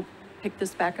we'll pick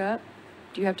this back up.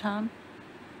 Do you have time?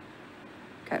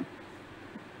 Okay.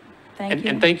 Thank you.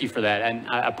 And thank you for that. And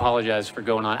I apologize for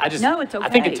going on. No, it's okay. I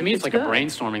think to me, it's like good. A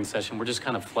brainstorming session. We're just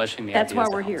kind of fleshing the ideas That's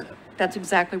why we're out. here. That's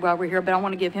exactly why we're here. But I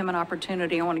want to give him an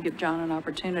opportunity. I want to give John an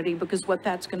opportunity, because what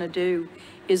that's going to do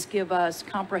is give us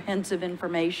comprehensive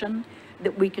information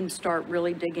that we can start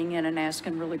really digging in and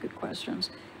asking really good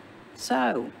questions.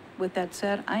 So with that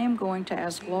said, I am going to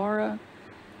ask Laura.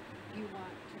 You want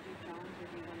to do John's,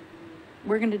 or do you want to do?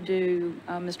 We're going to do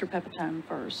Mr. Pepitone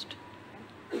first.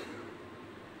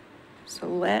 So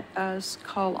let us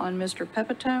call on Mr.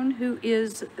 Pepitone, who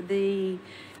is the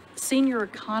senior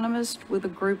economist with a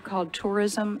group called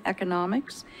Tourism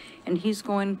Economics, and he's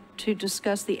going to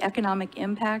discuss the economic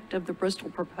impact of the Bristol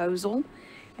proposal.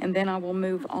 And then I will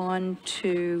move on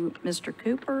to Mr.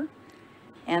 Cooper,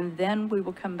 and then we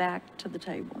will come back to the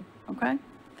table. Okay?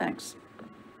 Thanks.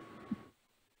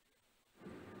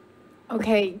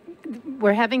 Okay,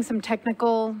 we're having some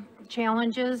technical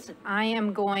challenges. I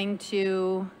am going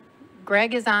to,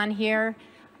 Greg is on here.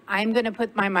 I'm going to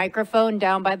put my microphone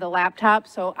down by the laptop,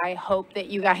 so I hope that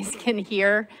you guys can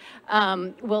hear.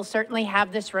 We'll certainly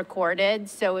have this recorded,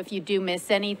 so if you do miss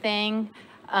anything,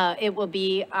 it will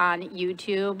be on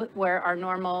YouTube where our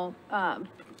normal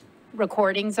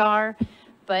recordings are.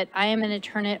 But I am going to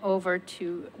turn it over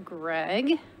to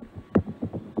Greg.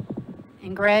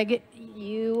 And Greg,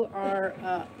 you are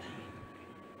up.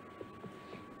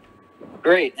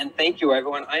 Great, and thank you,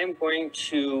 everyone. I am going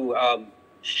to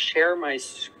share my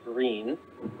screen.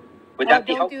 Would that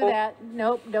be helpful? Don't do that.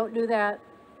 Nope, don't do that.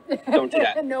 Don't do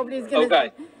that. Nobody's gonna.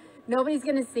 Okay. Nobody's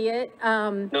gonna see it.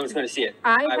 No one's going to see it.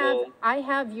 I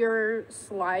have your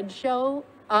slideshow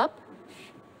up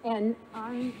and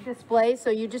on display.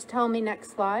 So you just tell me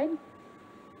next slide.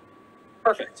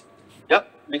 Perfect.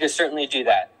 Yep, we can certainly do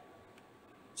that.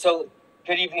 So,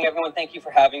 good evening, everyone. Thank you for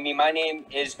having me. My name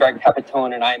is Greg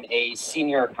Pepitone, and I'm a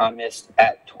senior economist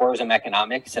at Tourism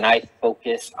Economics, and I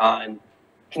focus on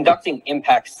conducting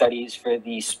impact studies for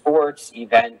the sports,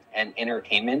 event, and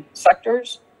entertainment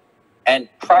sectors. And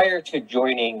prior to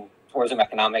joining Tourism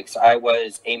Economics, I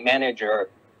was a manager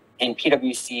in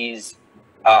PwC's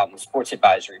sports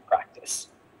advisory practice.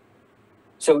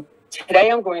 So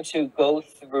today I'm going to go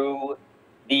through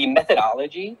The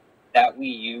methodology that we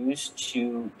use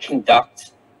to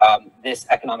conduct this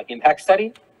economic impact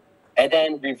study and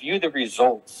then review the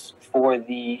results for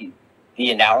the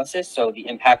analysis, so the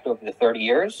impact over the 30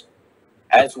 years,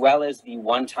 as well as the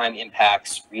one-time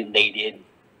impacts related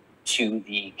to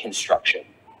the construction.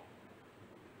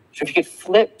 So if you could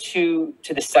flip to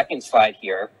the second slide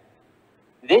here,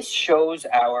 this shows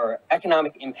our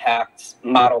economic impact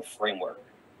model framework.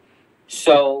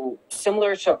 So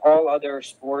similar to all other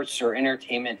sports or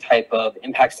entertainment type of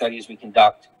impact studies we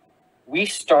conduct, we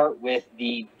start with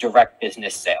the direct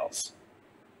business sales.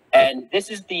 And this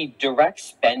is the direct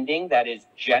spending that is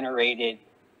generated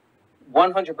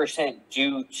 100%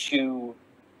 due to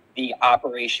the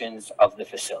operations of the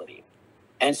facility.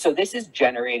 And so this is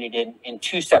generated in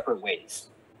two separate ways.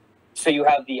 So you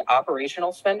have the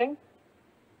operational spending.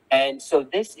 And so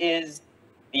this is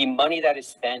the money that is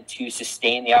spent to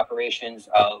sustain the operations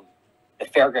of the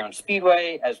Fairground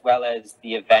Speedway, as well as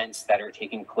the events that are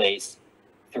taking place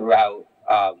throughout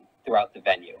the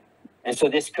venue. And so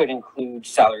this could include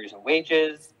salaries and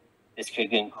wages. This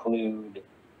could include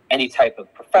any type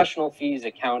of professional fees,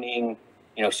 accounting,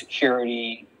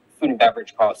 security, food and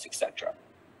beverage costs, etc.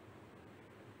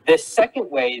 The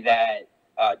second way that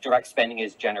direct spending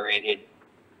is generated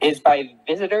is by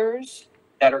visitors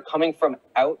that are coming from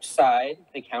outside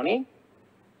the county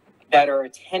that are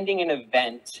attending an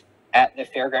event at the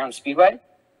Fairground Speedway.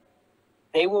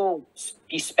 They will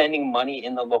be spending money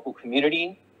in the local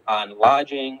community on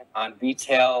lodging, on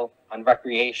retail, on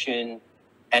recreation,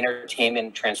 entertainment,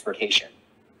 and transportation.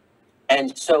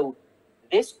 And so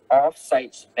this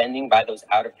off-site spending by those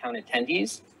out-of-town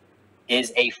attendees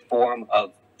is a form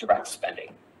of direct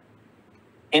spending.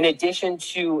 In addition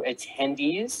to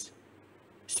attendees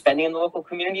spending in the local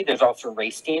community, there's also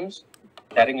race teams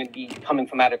that are going to be coming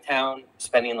from out of town,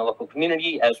 spending in the local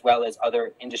community, as well as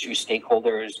other industry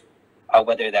stakeholders,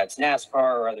 whether that's NASCAR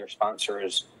or other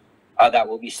sponsors that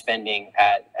will be spending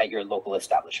at your local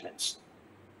establishments.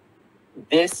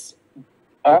 This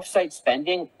off-site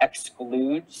spending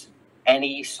excludes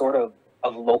any sort of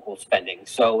local spending.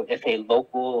 So if a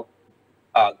local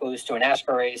goes to a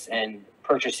NASCAR race and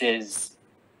purchases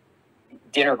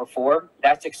dinner before,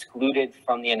 that's excluded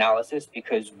from the analysis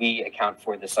because we account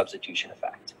for the substitution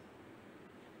effect.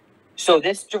 So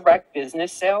this direct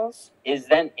business sales is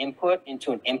then input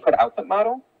into an input-output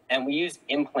model, and we use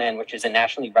IMPLAN, which is a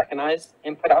nationally recognized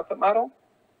input-output model,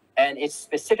 and it's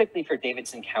specifically for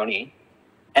Davidson County.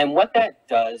 And what that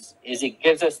does is it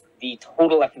gives us the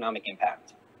total economic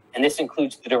impact. And this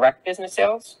includes the direct business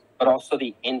sales, but also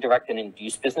the indirect and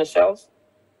induced business sales.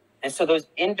 And so those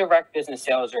indirect business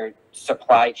sales are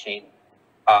supply chain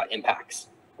impacts.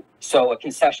 So a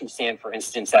concession stand, for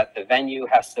instance, at the venue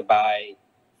has to buy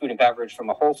food and beverage from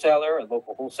a wholesaler, a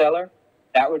local wholesaler.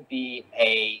 That would be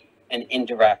an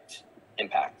indirect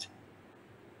impact.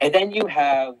 And then you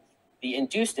have the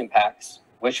induced impacts,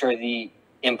 which are the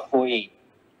employee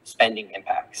spending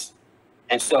impacts.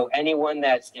 And so anyone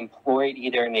that's employed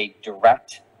either in a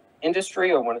direct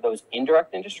industry or one of those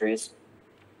indirect industries,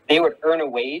 they would earn a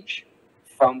wage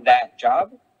from that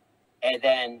job and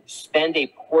then spend a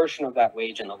portion of that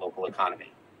wage in the local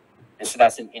economy. And so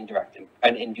that's an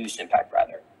induced impact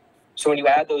rather. So when you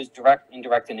add those direct,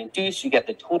 indirect, and induced, you get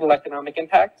the total economic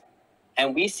impact.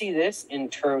 And we see this in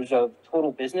terms of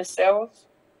total business sales,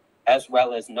 as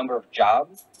well as number of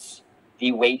jobs,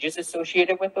 the wages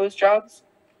associated with those jobs,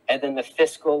 and then the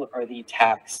fiscal or the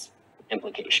tax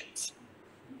implications.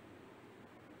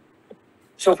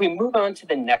 So if we move on to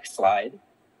the next slide,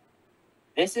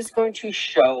 this is going to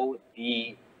show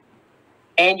the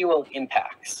annual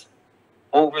impacts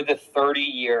over the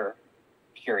 30-year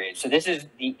period. So this is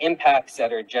the impacts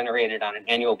that are generated on an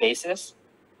annual basis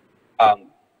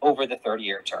over the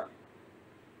 30-year term.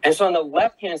 And so on the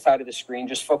left-hand side of the screen,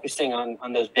 just focusing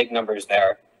on those big numbers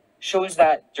there, shows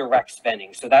that direct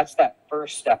spending. So that's that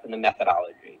first step in the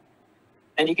methodology.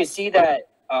 And you can see that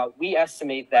we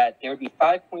estimate that there would be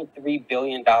 $5.3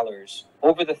 billion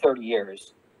over the 30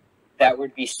 years that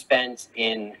would be spent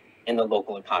in the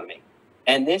local economy.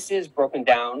 And this is broken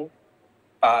down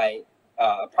by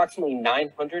approximately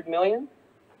 $900 million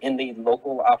in the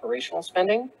local operational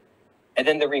spending. And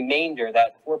then the remainder,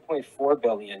 that $4.4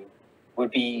 billion,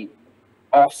 would be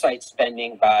off-site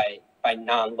spending by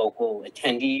non-local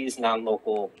attendees,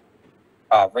 non-local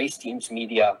race teams,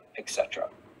 media, etc.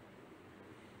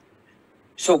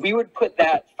 So we would put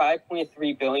that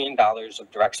 $5.3 billion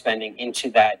of direct spending into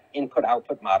that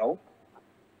input-output model,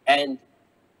 and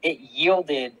it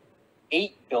yielded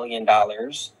 $8 billion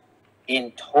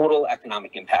in total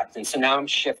economic impact. And so now I'm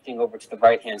shifting over to the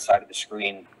right-hand side of the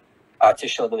screen to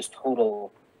show those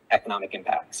total economic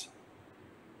impacts.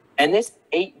 And this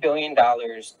 $8 billion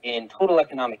in total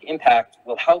economic impact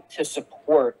will help to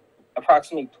support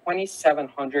approximately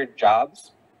 2,700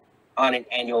 jobs on an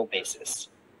annual basis.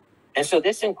 And so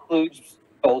this includes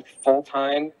both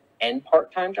full-time and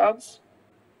part-time jobs.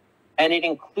 And it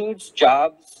includes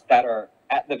jobs that are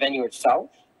at the venue itself,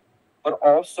 but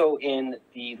also in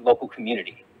the local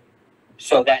community.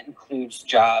 So that includes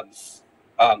jobs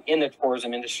in the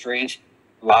tourism industry,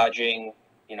 lodging,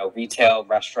 retail,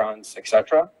 restaurants,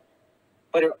 etc.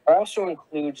 But it also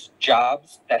includes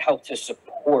jobs that help to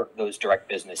support those direct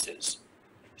businesses.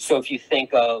 So if you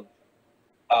think of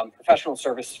professional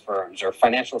service firms or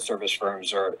financial service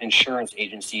firms or insurance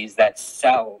agencies that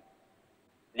sell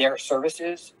their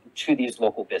services to these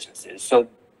local businesses. So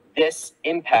this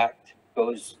impact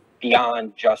goes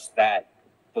beyond just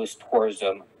those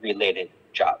tourism related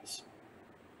jobs.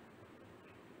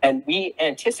 And we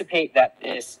anticipate that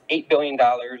this $8 billion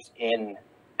in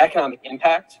economic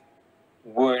impact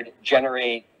would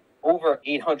generate over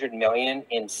 $800 million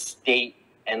in state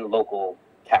and local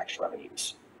tax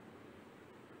revenues.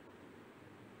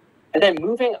 And then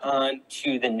moving on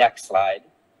to the next slide,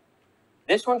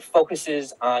 this one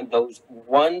focuses on those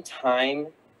one-time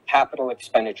capital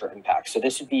expenditure impacts. So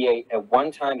this would be a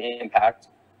one-time impact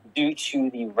due to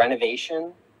the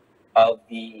renovation of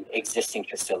the existing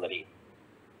facility.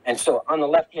 And so on the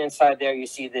left-hand side there, you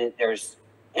see that there's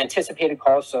anticipated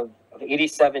costs of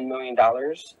 $87 million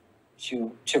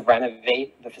to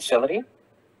renovate the facility.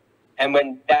 And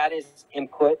when that is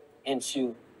input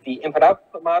into the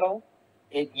input-output model,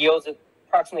 it yields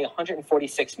approximately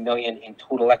 $146 million in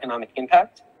total economic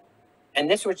impact. And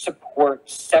this would support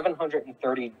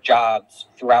 730 jobs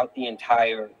throughout the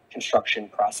entire construction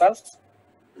process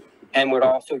and would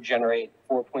also generate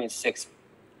 $4.6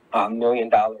 million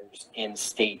in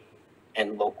state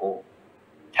and local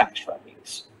tax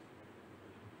revenues.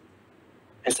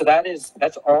 And so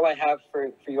that's all I have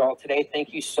for you all today.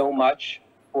 Thank you so much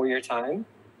for your time.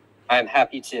 I'm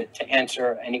happy to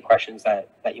answer any questions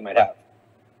that you might have.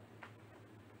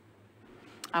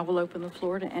 I will open the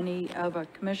floor to any of our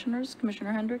commissioners.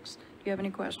 Commissioner Hendricks, do you have any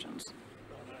questions?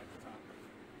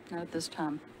 Not at this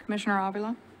time. Commissioner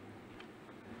Avila?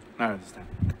 Not at this time.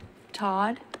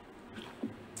 Todd?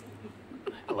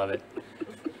 I love it.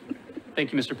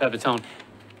 Thank you, Mr. Pepitone.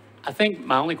 I think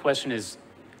my only question is,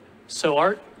 so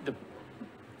Art,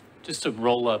 just to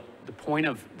roll up, the point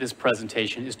of this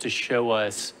presentation is to show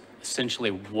us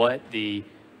essentially what the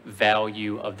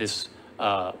value of this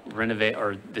renovate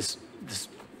or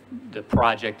the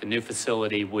project, the new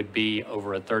facility would be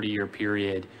over a 30-year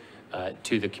period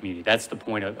to the community. That's the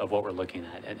point of what we're looking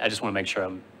at. And I just want to make sure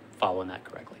I'm following that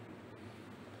correctly.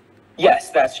 Yes,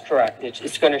 that's correct.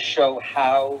 It's going to show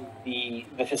how the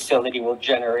facility will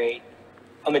generate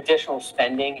additional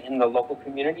spending in the local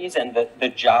communities and the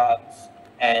jobs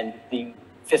and the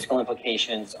fiscal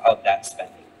implications of that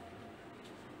spending.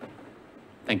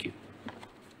 Thank you.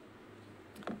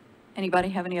 Anybody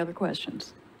have any other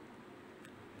questions?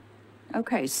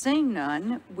 Okay, seeing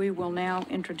none, we will now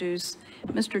introduce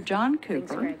Mr. John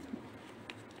Cooper.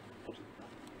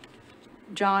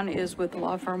 John is with the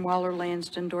law firm Waller,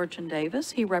 Lansden, Dorch &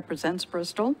 Davis. He represents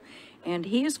Bristol, and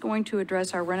he is going to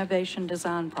address our renovation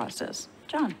design process.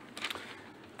 John.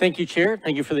 Thank you, Chair.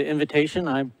 Thank you for the invitation.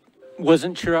 I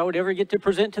wasn't sure I would ever get to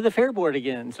present to the Fair Board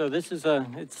again, so this is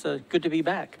it's good to be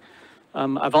back.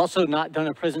 I've also not done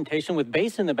a presentation with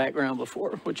bass in the background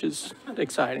before, which is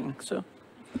exciting. So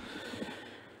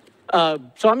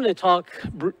I'm going to talk.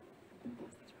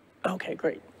 Okay,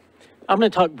 great. I'm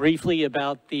going to talk briefly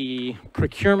about the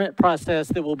procurement process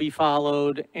that will be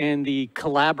followed and the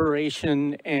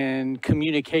collaboration and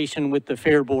communication with the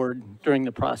Fair Board during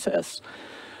the process.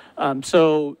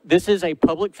 So this is a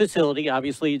public facility.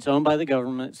 Obviously, it's owned by the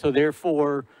government. So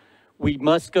therefore, we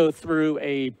must go through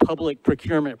a public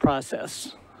procurement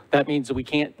process. That means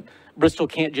that Bristol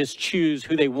can't just choose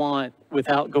who they want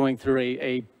without going through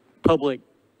a public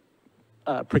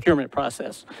procurement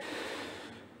process.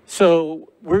 So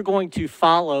we're going to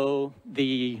follow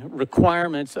the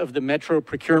requirements of the Metro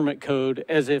Procurement Code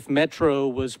as if Metro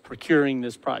was procuring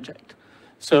this project.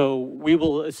 So we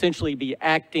will essentially be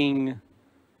acting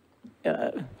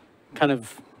kind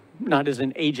of not as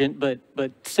an agent, but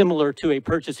similar to a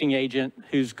purchasing agent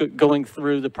who's going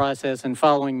through the process and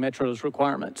following Metro's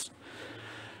requirements.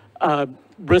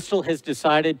 Bristol has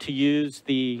decided to use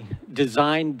the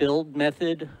design build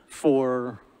method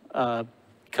for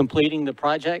completing the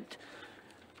project.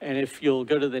 And if you'll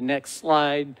go to the next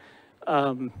slide,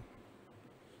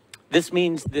 this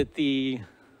means that the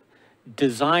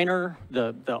designer,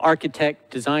 the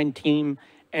architect, design team,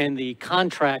 and the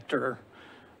contractor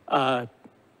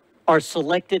are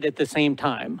selected at the same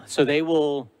time. So they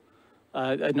will,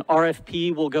 an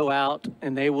RFP will go out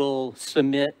and they will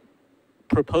submit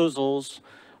proposals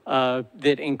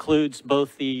that includes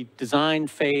both the design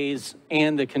phase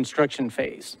and the construction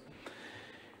phase.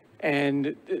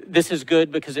 And this is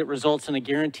good because it results in a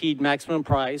guaranteed maximum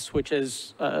price, which,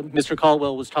 as Mr.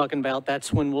 Caldwell was talking about,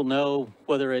 that's when we'll know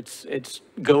whether it's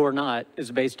go or not,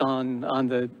 is based on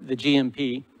the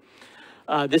GMP.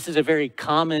 This is a very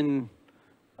common,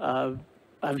 I've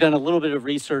done a little bit of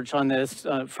research on this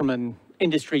from an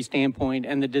industry standpoint,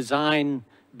 and the design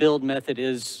build method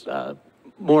is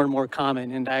more and more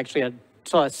common. And actually, I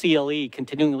saw a CLE,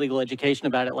 continuing legal education,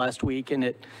 about it last week, and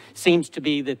it seems to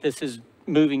be that this is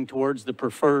moving towards the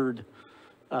preferred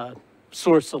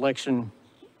source selection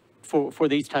for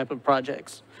these type of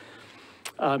projects.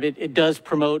 It does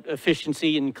promote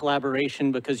efficiency and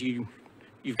collaboration because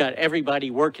you've got everybody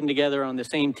working together on the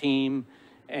same team,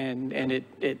 and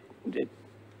it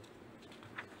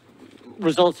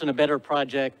results in a better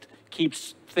project,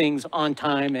 keeps things on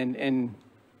time and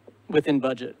within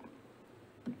budget.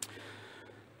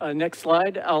 Next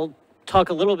slide, I'll talk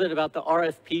a little bit about the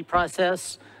RFP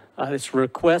process. This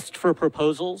request for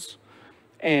proposals,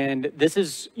 and this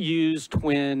is used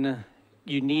when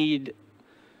you need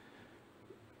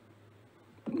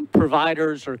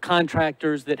providers or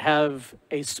contractors that have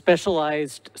a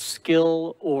specialized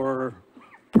skill or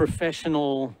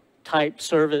professional type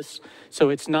service.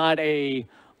 So it's not a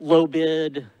low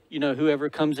bid, you know, whoever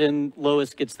comes in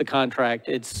lowest gets the contract.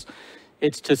 It's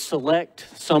to select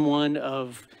someone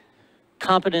of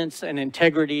competence and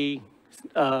integrity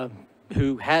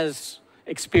who has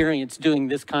experience doing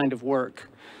this kind of work.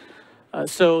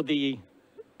 So the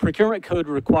procurement code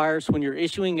requires when you're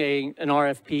issuing an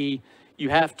RFP, you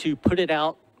have to put it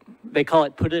out, they call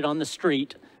it put it on the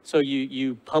street. So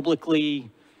you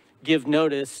publicly give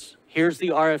notice, here's the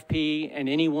RFP, and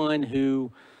anyone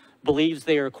who believes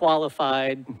they are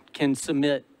qualified can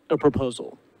submit a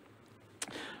proposal.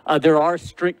 There are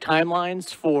strict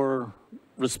timelines for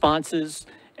responses,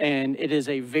 and it is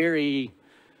a very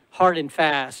hard and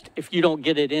fast. If you don't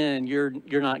get it in,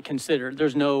 you're not considered.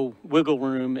 There's no wiggle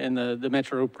room in the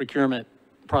Metro procurement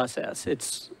process.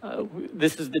 It's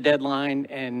this is the deadline,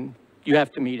 and you have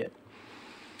to meet it.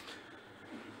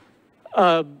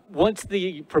 Once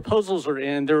the proposals are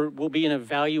in, there will be an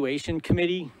evaluation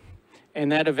committee, and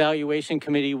that evaluation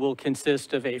committee will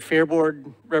consist of a Fair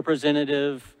Board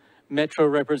representative, Metro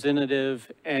representative,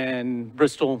 and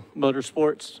Bristol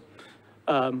Motorsports.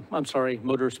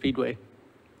 Motor Speedway.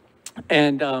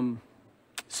 And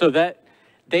so that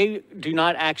they do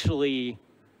not actually,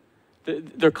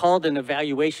 they're called an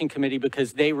evaluation committee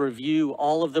because they review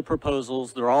all of the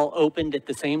proposals. They're all opened at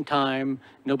the same time.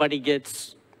 Nobody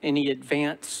gets any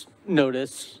advance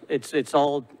notice. It's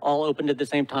all opened at the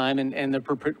same time, and the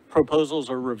proposals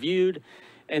are reviewed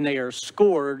and they are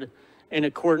scored in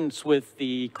accordance with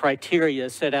the criteria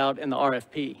set out in the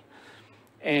RFP.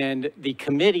 And the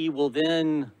committee will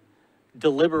then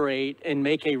deliberate and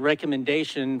make a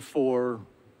recommendation for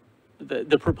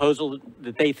the proposal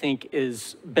that they think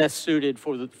is best suited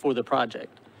for the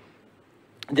project.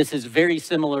 This is very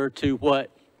similar to what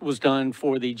was done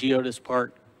for the Geodis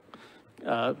Park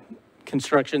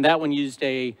construction. That one used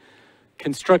a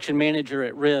construction manager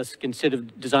at risk instead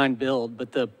of design build,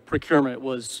 but the procurement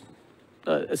was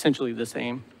essentially the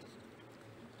same.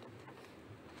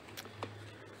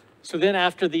 So then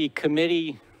after the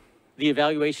committee, the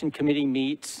evaluation committee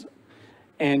meets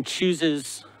and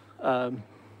chooses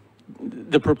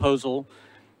the proposal,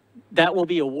 that will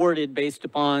be awarded based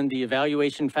upon the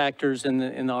evaluation factors in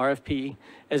the RFP.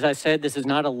 As I said, this is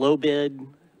not a low bid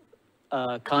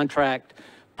contract.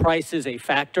 Price is a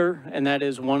factor, and that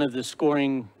is one of the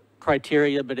scoring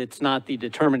criteria, but it's not the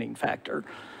determining factor.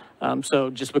 So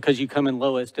just because you come in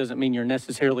lowest doesn't mean you're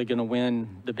necessarily going to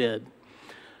win the bid.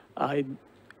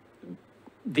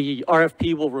 The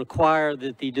RFP will require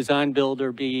that the design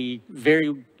builder be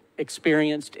very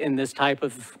experienced in this type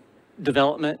of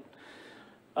development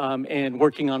and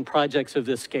working on projects of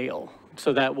this scale.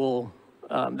 So that will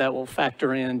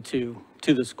factor into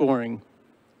the scoring.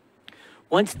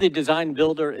 Once the design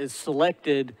builder is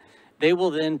selected, they will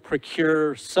then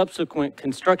procure subsequent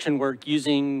construction work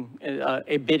using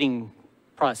a bidding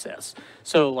process.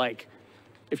 So like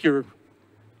if you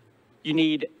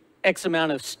need X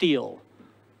amount of steel,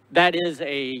 that is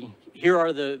here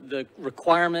are the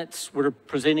requirements, we're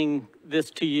presenting this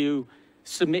to you,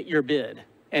 submit your bid.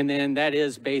 And then that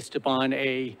is based upon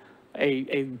a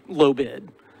low bid.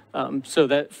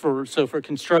 So for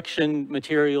construction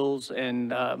materials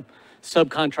and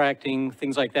subcontracting,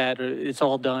 things like that, it's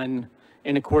all done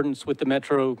in accordance with the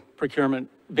Metro procurement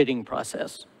bidding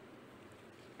process.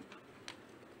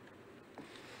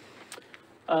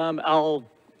 I'll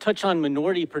touch on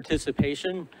minority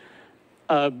participation.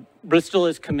 Bristol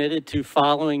is committed to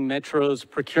following Metro's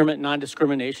procurement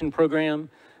non-discrimination program.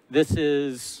 This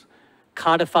is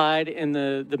codified in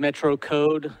the Metro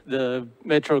Code. The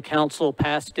Metro Council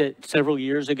passed it several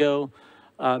years ago.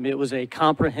 It was a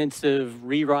comprehensive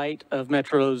rewrite of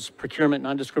Metro's procurement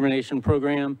non-discrimination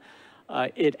program.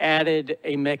 It added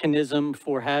a mechanism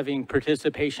for having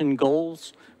participation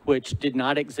goals, which did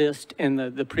not exist in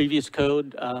the previous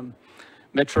code.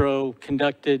 Metro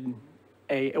conducted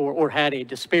had a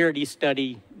disparity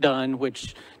study done,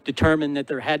 which determined that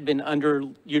there had been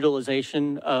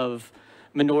underutilization of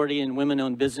minority and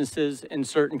women-owned businesses in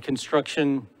certain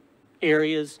construction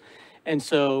areas. And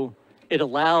so it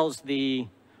allows the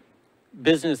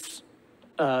business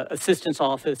assistance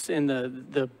office in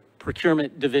the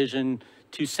procurement division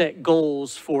to set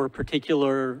goals for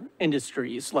particular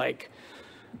industries like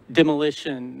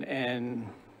demolition and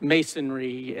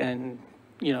masonry and,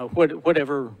 you know,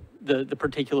 whatever the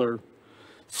particular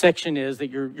section is that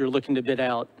you're looking to bid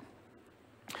out.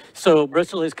 So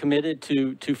Bristol is committed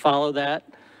to follow that.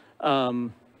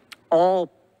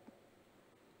 All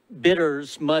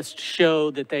bidders must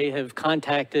show that they have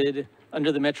contacted,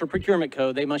 under the Metro Procurement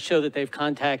Code, they must show that they've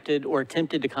contacted or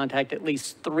attempted to contact at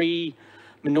least 3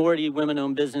 minority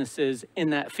women-owned businesses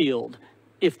in that field,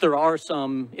 if there are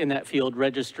some in that field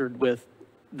registered with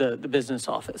the business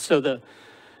office. So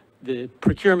the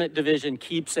procurement division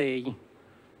keeps a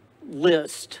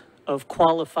list of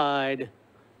qualified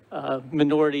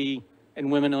minority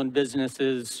and women-owned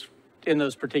businesses in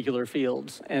those particular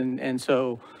fields. And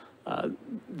so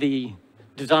the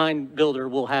design builder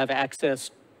will have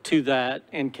access to that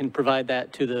and can provide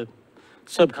that to the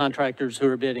subcontractors who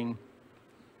are bidding.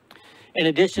 In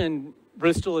addition,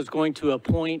 Bristol is going to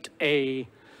appoint a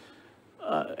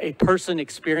person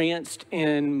experienced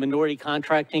in minority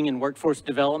contracting and workforce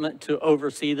development to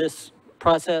oversee this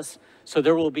process. So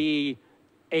there will be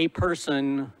a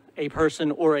person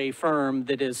or a firm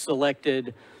that is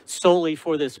selected solely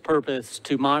for this purpose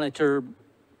to monitor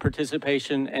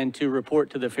participation and to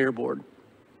report to the Fair Board.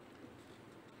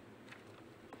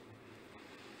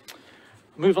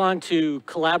 Move on to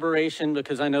collaboration,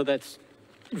 because I know that's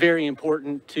very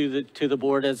important to the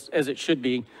board, as it should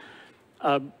be.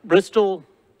 Bristol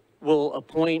will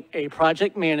appoint a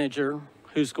project manager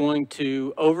who's going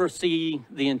to oversee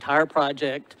the entire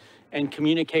project and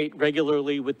communicate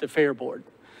regularly with the Fair Board.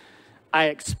 I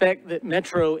expect that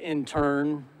Metro in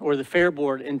turn, or the Fair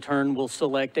Board in turn, will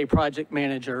select a project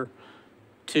manager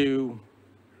to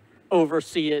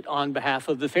oversee it on behalf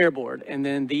of the Fair Board. And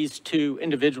then these 2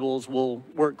 individuals will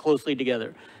work closely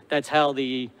together. That's how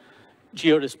the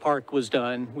Geodis Park was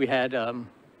done. We had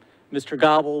Mr.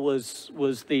 Gobble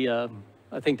was the,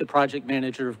 I think, the project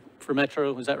manager for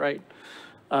Metro, is that right?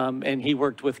 And he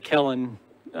worked with Kellen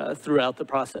throughout the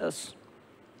process.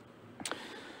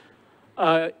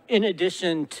 In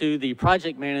addition to the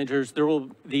project managers,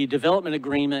 the development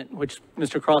agreement, which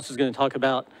Mr. Cross is going to talk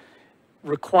about,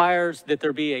 requires that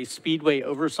there be a Speedway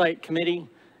Oversight Committee,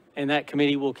 and that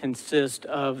committee will consist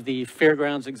of the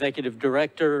Fairgrounds Executive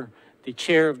Director, the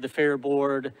Chair of the Fair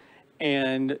Board,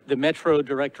 and the Metro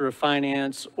Director of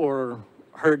Finance or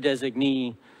her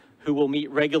designee, who will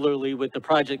meet regularly with the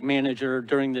project manager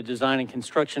during the design and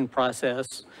construction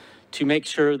process to make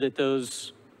sure that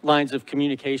those lines of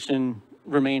communication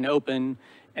remain open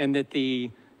and that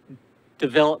the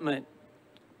development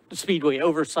Speedway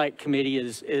Oversight Committee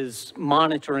is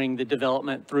monitoring the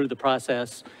development through the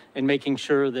process and making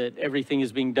sure that everything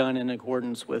is being done in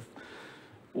accordance with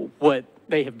what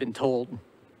they have been told.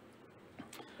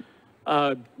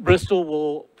 Bristol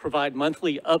will provide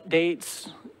monthly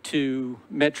updates to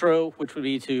Metro, which would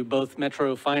be to both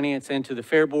Metro Finance and to the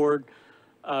Fair Board,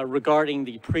 regarding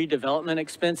the pre-development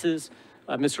expenses.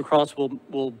 Mr. Cross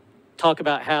will talk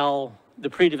about how the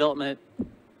pre-development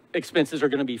expenses are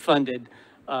going to be funded,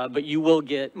 but you will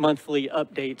get monthly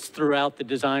updates throughout the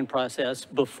design process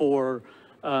before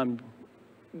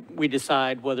we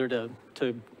decide whether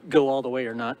to go all the way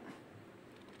or not.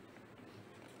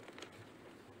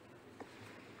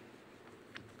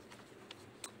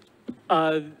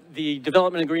 The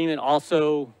development agreement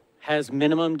also has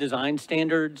minimum design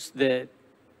standards that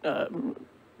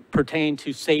pertain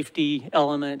to safety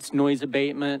elements, noise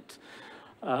abatement,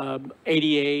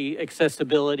 ADA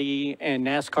accessibility, and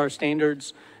NASCAR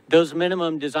standards. Those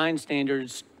minimum design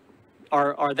standards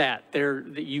are that.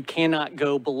 You cannot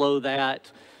go below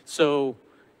that. So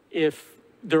if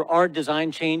there are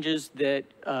design changes that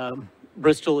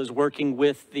Bristol is working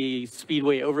with the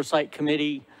Speedway Oversight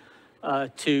Committee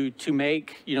to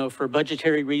make, for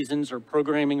budgetary reasons or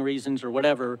programming reasons or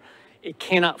whatever, it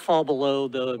cannot fall below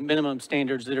the minimum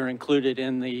standards that are included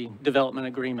in the development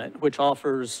agreement, which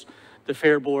offers the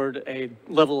Fair Board a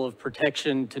level of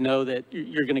protection to know that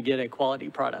you're going to get a quality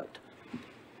product.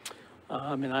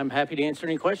 And I'm happy to answer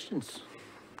any questions.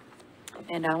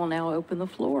 And I will now open the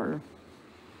floor.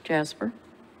 Jasper?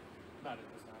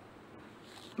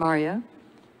 Mario?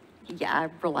 Yeah,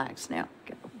 relax now.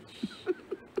 Go.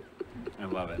 I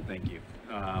love it. Thank you.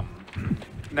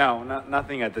 No,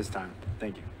 nothing at this time.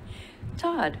 Thank you.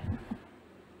 Todd?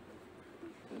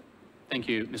 Thank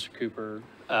you, Mr. Cooper,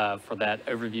 for that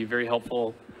overview. Very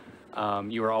helpful.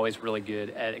 You are always really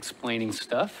good at explaining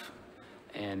stuff,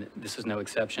 and this is no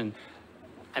exception.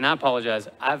 And I apologize.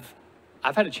 I've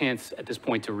had a chance at this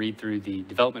point to read through the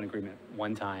development agreement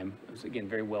one time. It was, again,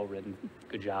 very well written.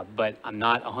 Good job. But I'm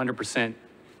not 100%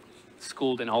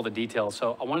 schooled in all the details.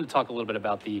 So I wanted to talk a little bit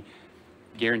about the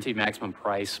guaranteed maximum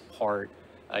price part,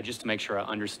 just to make sure I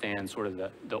understand sort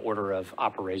of the order of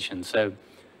operation. So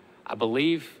I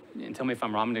believe, and tell me if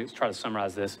I'm wrong, I'm going to try to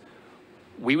summarize this.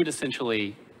 We would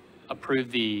essentially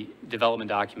approve the development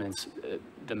documents.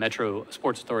 The Metro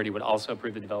Sports Authority would also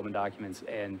approve the development documents,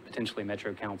 and potentially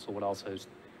Metro Council would also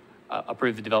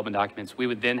approve the development documents. We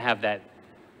would then have that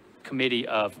committee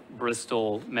of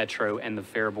Bristol, Metro, and the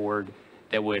Fair Board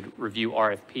that would review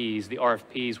RFPs. The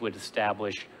RFPs would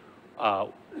establish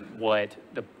what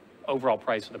the overall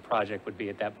price of the project would be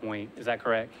at that point. Is that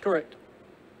correct? Correct.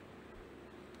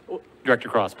 Director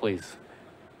Cross, please.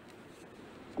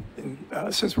 And,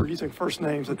 since we're using first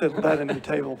names at that end of the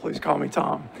table, please call me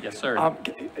Tom. Yes, sir.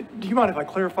 Do you mind if I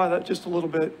clarify that just a little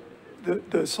bit?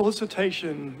 The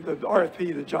solicitation, the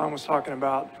RFP that John was talking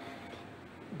about,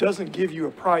 doesn't give you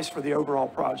a price for the overall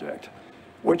project.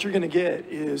 What you're going to get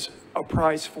is a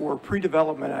price for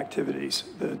pre-development activities,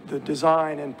 the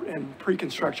design and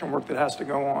pre-construction work that has to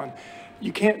go on.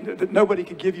 You can't, nobody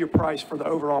could give you a price for the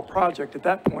overall project at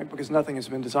that point because nothing has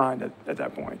been designed at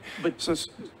that point. But so,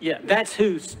 yeah, that's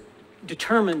who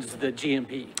determines the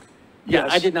GMP. Yeah,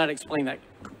 yes. I did not explain that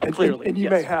clearly. And you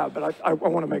yes. may have, but I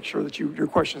want to make sure that your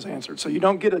question is answered. So you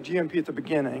don't get a GMP at the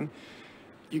beginning.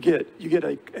 You get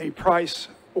a price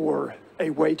or a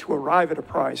way to arrive at a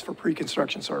price for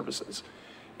pre-construction services.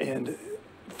 And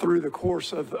through the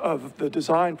course of the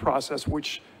design process,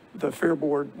 which the Fair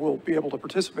Board will be able to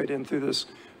participate in through this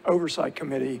oversight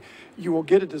committee, you will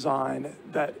get a design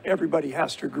that everybody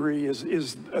has to agree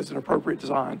is an appropriate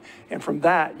design. And from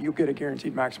that, you'll get a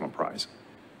guaranteed maximum price.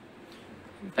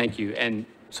 Thank you. And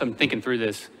so I'm thinking through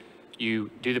this.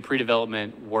 You do the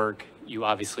pre-development work. You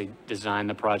obviously design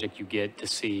the project. You get to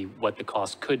see what the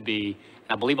cost could be.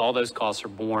 And I believe all those costs are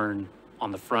borne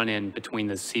on the front end between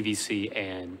the CVC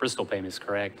and Bristol payments,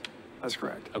 correct? That's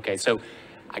correct. Okay, so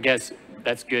I guess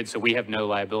that's good. So we have no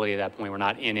liability at that point. We're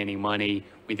not in any money.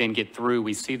 We then get through,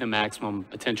 we see the maximum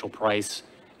potential price.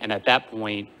 And at that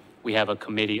point, we have a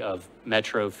committee of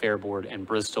Metro, Fair Board, and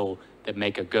Bristol that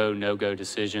make a go, no-go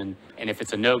decision. And if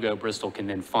it's a no-go, Bristol can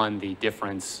then fund the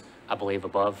difference, I believe,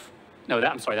 above. No,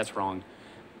 I'm sorry, that's wrong.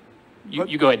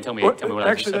 You go ahead and tell me what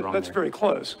I just said wrong. That's very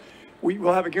close. We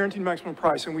will have a guaranteed maximum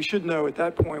price, and we should know at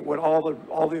that point what all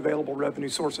the available revenue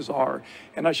sources are.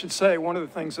 And I should say, one of the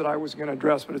things that I was going to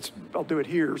address, but I'll do it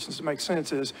here since it makes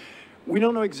sense, is we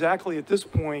don't know exactly at this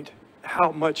point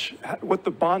what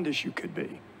the bond issue could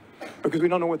be, because we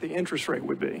don't know what the interest rate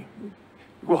would be.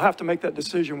 We'll have to make that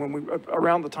decision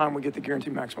around the time we get the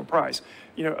guaranteed maximum price.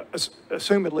 You know,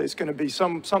 assumedly it's going to be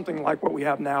something like what we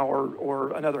have now,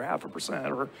 or another 0.5%,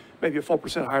 or maybe a full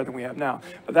percent higher than we have now.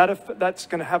 But that's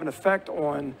going to have an effect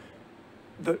on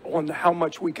how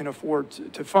much we can afford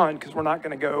to fund, because we're not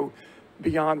going to go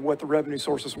beyond what the revenue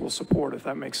sources will support, if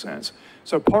that makes sense.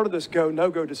 So part of this go,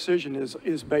 no-go decision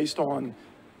is based on,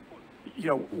 you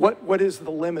know, what is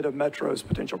the limit of Metro's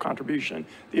potential contribution.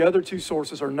 The other two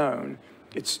sources are known.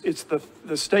 It's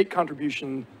the state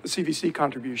contribution, the CVC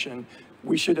contribution.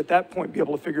 We should at that point be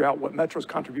able to figure out what Metro's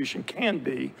contribution can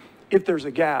be. If there's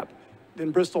a gap,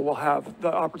 then Bristol will have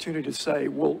the opportunity to say,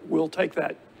 we'll take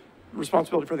that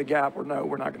responsibility for the gap, or no,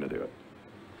 we're not going to do it.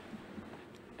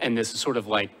 And this is sort of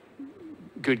like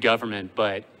good government,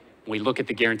 but we look at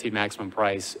the guaranteed maximum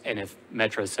price, and if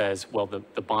Metro says, well,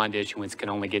 the bond issuance can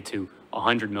only get to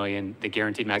 100 million, the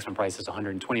guaranteed maximum price is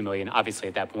 120 million. Obviously,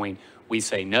 at that point, we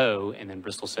say no, and then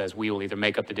Bristol says we will either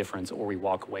make up the difference or we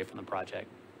walk away from the project.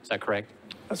 Is that correct?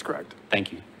 That's correct.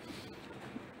 Thank you.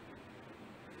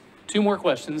 Two more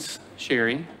questions,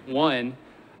 Sherry. One,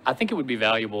 I think it would be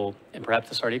valuable, and perhaps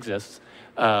this already exists,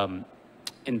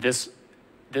 in this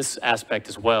aspect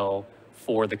as well,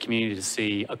 for the community to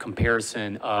see a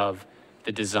comparison of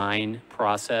the design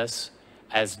process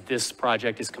as this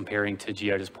project is comparing to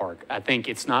Geodis Park. I think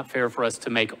it's not fair for us to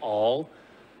make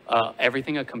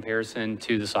everything a comparison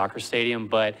to the soccer stadium,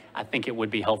 but I think it would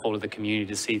be helpful to the community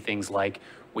to see things like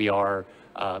we are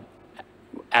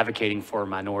advocating for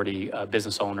minority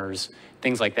business owners,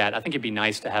 things like that. I think it'd be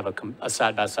nice to have a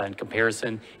side-by-side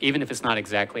comparison, even if it's not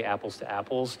exactly apples to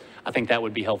apples. I think that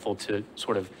would be helpful to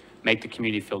sort of make the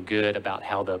community feel good about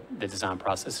how the design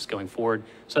process is going forward.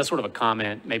 So that's sort of a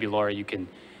comment. Maybe Laura, you can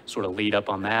sort of lead up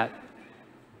on that.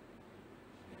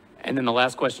 And then the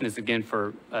last question is again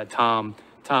for Tom.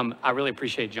 Tom, I really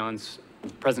appreciate John's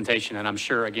presentation, and I'm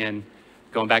sure, again,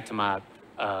 going back to my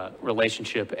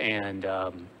relationship and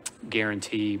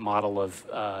guarantee model of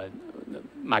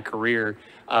my career,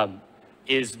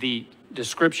 is the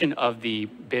description of the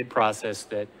bid process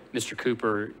that Mr.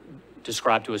 Cooper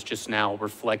described to us just now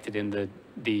reflected in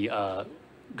the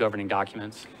governing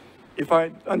documents? If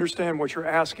I understand what you're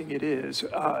asking, it is.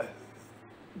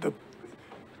 The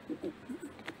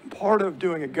part of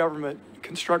doing a government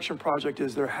construction project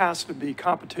is there has to be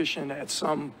competition at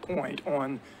some point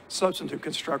on substantive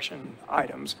construction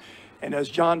items. And as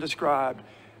John described,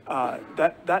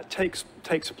 that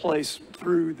takes place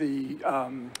through the,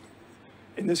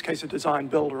 in this case, a design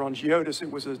builder. On Geodis,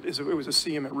 it was a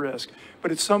CM at risk.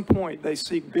 But at some point, they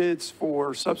seek bids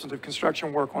for substantive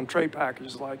construction work on trade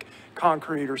packages like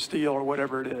concrete or steel or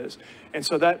whatever it is. And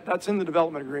so that's in the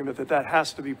development agreement that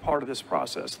has to be part of this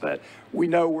process, that we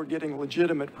know we're getting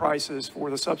legitimate prices for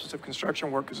the substantive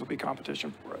construction work because there'll be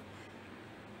competition for it.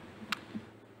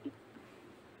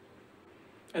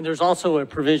 And there's also a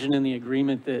provision in the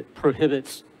agreement that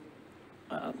prohibits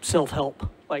self-help.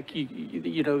 Like,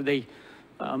 you know,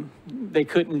 they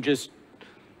couldn't just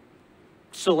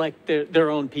select their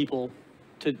own people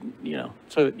to, you know,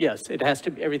 so yes,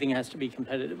 everything has to be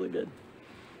competitively bid.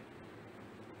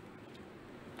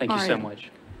 Thank you so much.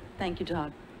 Thank you,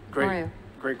 Todd. Great, Mario.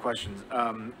 great questions.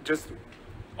 Just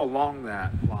along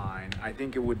that line, I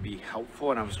think it would be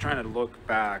helpful, and I was trying to look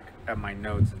back at my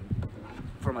notes, and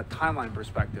from a timeline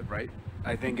perspective, right?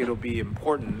 I think it'll be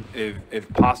important if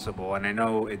possible, and I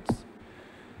know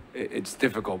it's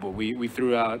difficult, but we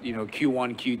threw out, you know,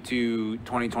 Q1, Q2,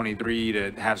 2023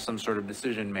 to have some sort of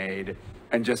decision made,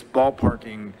 and just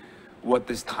ballparking what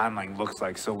this timeline looks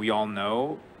like, so we all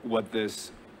know what the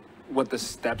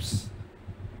steps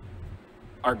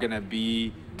are going to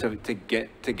be to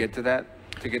get to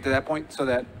that point, so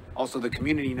that also the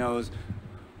community knows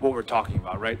what we're talking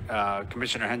about, right?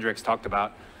 Commissioner Hendricks talked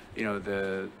about, you know,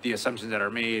 the assumptions that are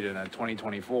made in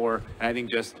 2024, and I think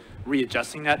just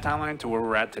readjusting that timeline to where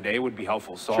we're at today would be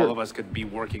helpful, so Sure. all of us could be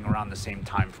working around the same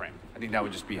time frame. I think that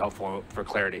would just be helpful for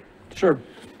clarity. Sure.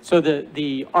 So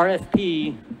the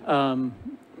RFP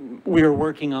we are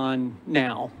working on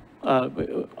now,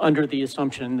 under the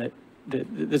assumption that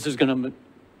this is going to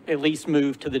at least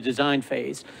move to the design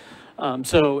phase.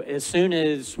 So as soon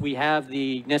as we have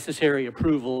the necessary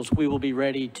approvals, we will be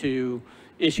ready to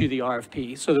issue the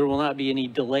RFP. So there will not be any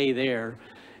delay there.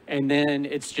 And then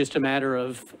it's just a matter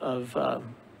of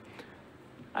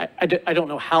I don't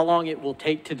know how long it will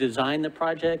take to design the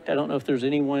project. I don't know if there's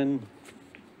anyone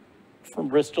from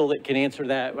Bristol that can answer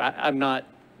that. I'm not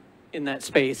in that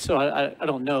space, so I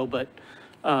don't know, but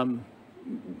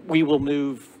we will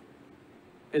move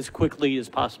as quickly as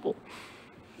possible.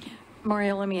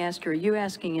 Mario, let me ask you, are you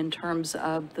asking in terms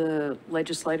of the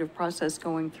legislative process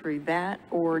going through that,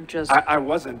 or just? I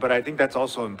wasn't, but I think that's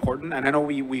also important. And I know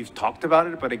we've talked about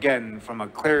it, but again, from a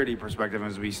clarity perspective,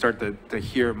 as we start to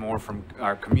hear more from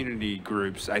our community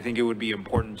groups, I think it would be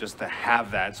important just to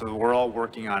have that, so that we're all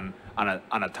working on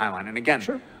a timeline. And again,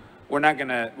 Sure. we're not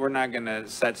gonna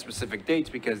set specific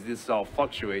dates because this all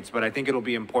fluctuates, but I think it'll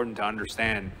be important to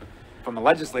understand from a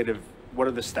legislative, what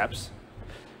are the steps,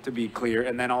 to be clear,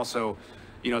 and then also,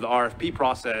 you know, the RFP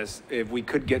process, if we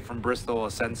could get from Bristol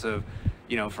a sense of,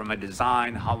 you know, from a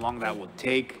design, how long that will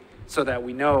take, so that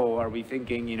we know, are we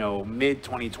thinking, you know,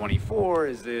 mid-2024,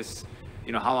 is this,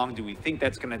 you know, how long do we think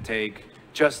that's gonna take,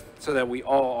 just so that we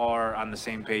all are on the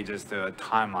same page as to a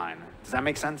timeline. Does that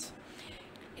make sense?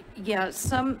 Yeah,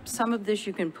 some of this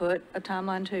you can put a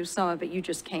timeline to, some of it you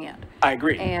just can't. I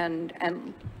agree. And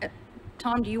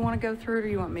Tom, do you want to go through it, or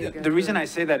you want me to go through it? The reason I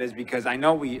say that is because I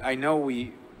know we,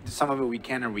 some of it we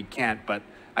can or we can't, but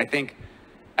I think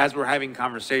as we're having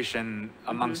conversation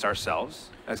amongst ourselves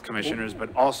as commissioners,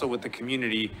 but also with the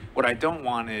community, what I don't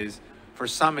want is, for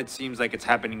some, it seems like it's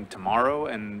happening tomorrow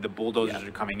and the bulldozers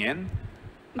are coming in,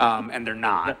 and they're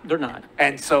not. They're not.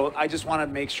 And so I just want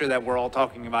to make sure that we're all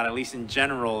talking about, at least in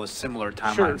general, a similar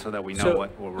timeline, Sure. so that we know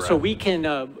what we're at. So we can,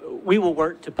 we will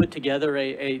work to put together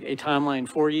a timeline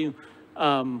for you.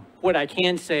 What I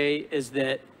can say is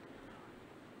that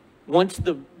once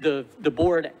the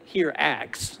board here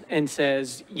acts and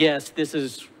says, yes, this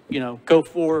is, go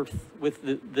forth with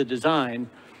the design,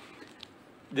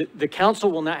 the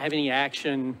council will not have any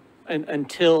action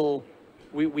until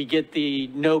we get the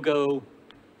no-go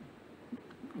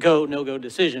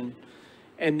decision.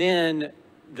 And then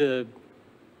the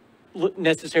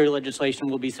necessary legislation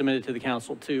will be submitted to the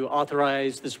council to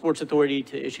authorize the sports authority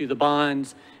to issue the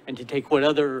bonds and to take what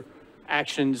other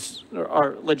actions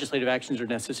or legislative actions are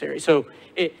necessary. So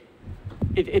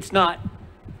it's not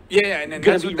and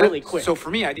going to be really quick. So for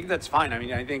me, I think that's fine. I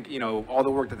mean, I think, all the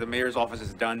work that the mayor's office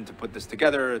has done to put this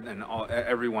together and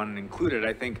everyone included,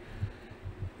 I think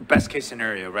best case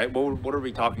scenario, right? What are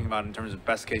we talking about in terms of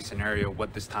best case scenario,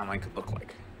 what this timeline could look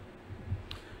like?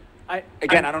 I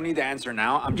don't need the answer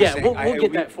now. I'm just saying, we'll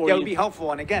get that for you. It would be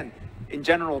helpful. And again, in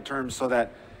general terms, so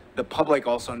that the public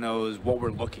also knows what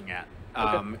we're looking at.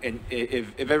 Okay. And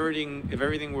if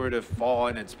everything were to fall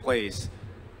in its place,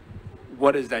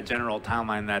 what is that general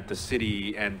timeline that the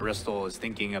city and Bristol is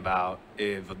thinking about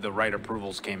if the right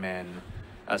approvals came in,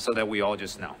 so that we all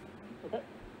just know? Okay.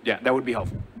 Yeah, that would be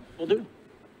helpful. Will do.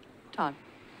 Todd.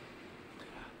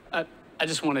 I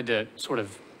just wanted to sort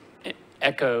of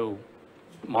echo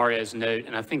Mario's note,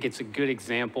 and I think it's a good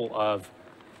example of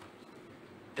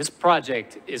this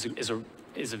project is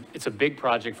a big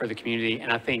project for the community,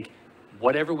 and I think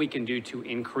whatever we can do to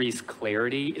increase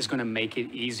clarity is going to make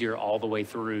it easier all the way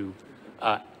through.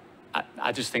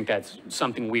 I just think that's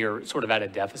something we are sort of at a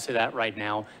deficit at right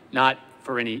now, not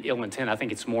for any ill intent. I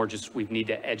think it's more just we need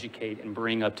to educate and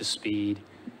bring up to speed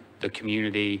the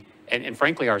community and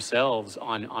frankly ourselves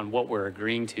on what we're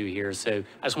agreeing to here. So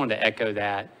I just wanted to echo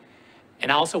that.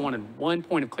 And I also wanted one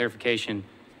point of clarification.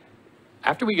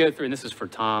 After we go through, and this is for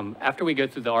Tom, after we go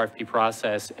through the RFP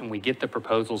process and we get the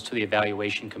proposals to the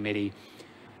evaluation committee,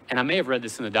 and I may have read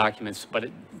this in the documents, but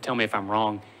tell me if I'm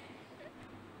wrong,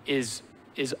 is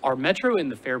our Metro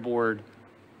and the Fair Board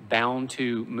bound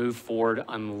to move forward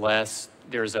unless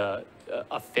there's a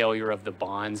failure of the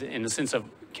bonds, in the sense of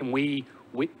can we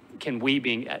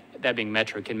being, that being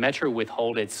Metro, can Metro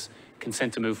withhold its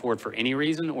consent to move forward for any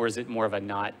reason, or is it more of a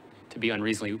not to be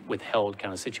unreasonably withheld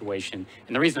kind of situation?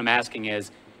 And the reason I'm asking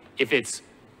is, if it's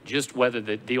just whether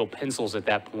the deal pencils at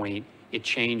that point, it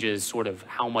changes sort of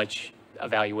how much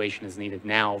evaluation is needed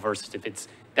now versus if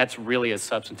that's really a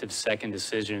substantive second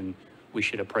decision, we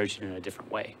should approach it in a different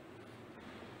way.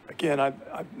 Again,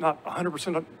 I'm not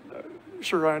 100%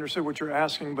 sure I understood what you're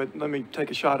asking, but let me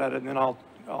take a shot at it and then I'll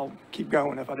keep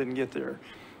going if I didn't get there.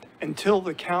 Until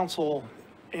the council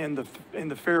and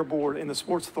the Fair Board and the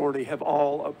Sports Authority have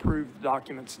all approved the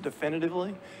documents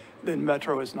definitively, then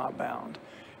Metro is not bound.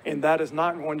 And that is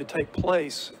not going to take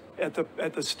place at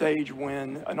the stage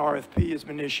when an RFP has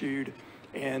been issued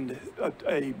and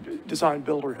a design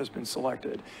builder has been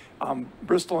selected.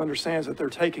 Bristol understands that they're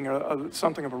taking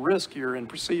something of a risk here in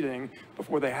proceeding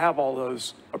before they have all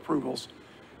those approvals,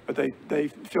 but they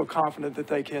feel confident that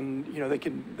they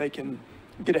can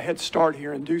get a head start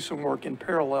here and do some work in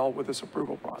parallel with this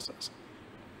approval process.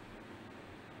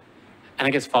 And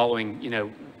I guess following,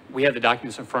 we have the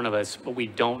documents in front of us, but we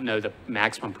don't know the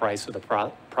maximum price of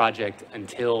the project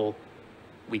until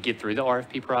we get through the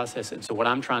RFP process. And so what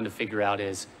I'm trying to figure out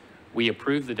is, we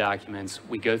approve the documents,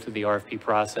 we go through the RFP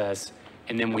process,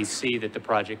 and then we see that the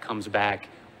project comes back.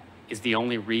 Is the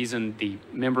only reason the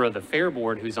member of the Fair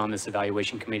Board who's on this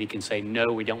evaluation committee can say,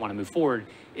 no, we don't want to move forward,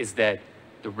 is that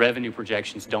the revenue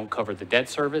projections don't cover the debt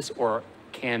service, or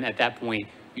can, at that point,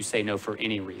 you say no for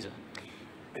any reason?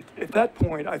 At that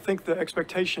point, I think the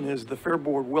expectation is the Fair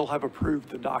Board will have approved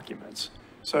the documents.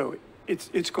 So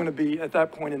it's going to be, at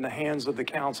that point, in the hands of the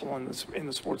council and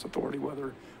the Sports Authority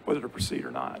whether to proceed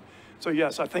or not. So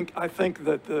yes, I think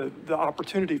that the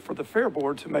opportunity for the Fair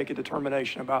Board to make a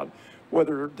determination about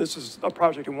whether this is a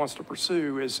project it wants to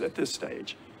pursue is at this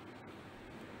stage.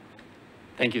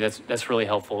 Thank you. That's really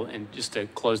helpful. And just to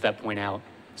close that point out,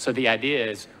 so the idea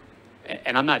is,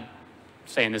 and I'm not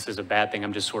saying this is a bad thing,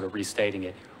 I'm just sort of restating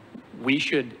it. We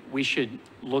should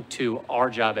look to our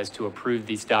job as to approve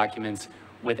these documents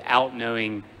without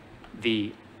knowing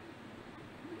the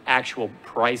actual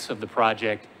price of the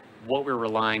project. What we're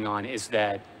relying on is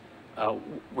that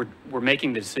we're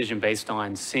making the decision based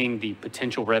on seeing the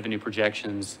potential revenue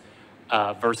projections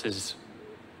versus,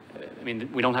 I mean,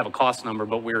 we don't have a cost number,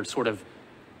 but we're sort of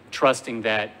trusting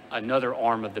that another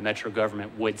arm of the Metro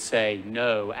government would say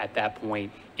no at that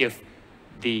point if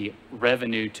the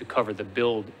revenue to cover the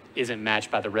build isn't matched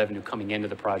by the revenue coming into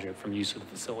the project from use of the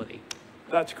facility.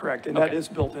 That's correct, and okay. That is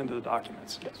built into the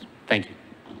documents, yes. Thank you.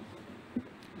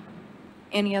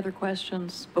 Any other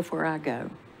questions before I go?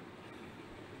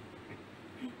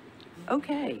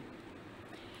 Okay.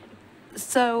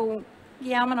 So,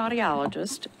 yeah, I'm an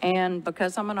audiologist, and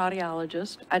because I'm an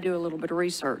audiologist, I do a little bit of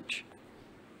research.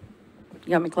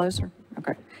 You got me closer?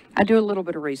 Okay. I do a little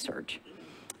bit of research.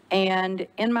 And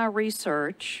in my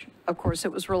research, of course,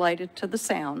 it was related to the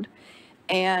sound.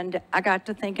 And I got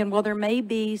to thinking, well, there may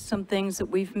be some things that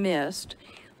we've missed.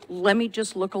 Let me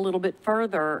just look a little bit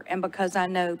further. And because I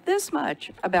know this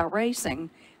much about racing,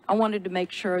 I wanted to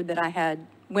make sure that I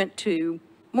went to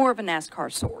more of a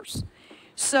NASCAR source.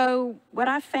 So what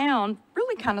I found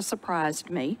really kind of surprised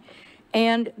me.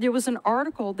 And there was an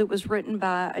article that was written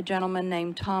by a gentleman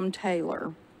named Tom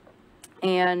Taylor.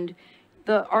 And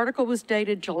the article was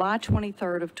dated July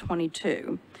 23rd of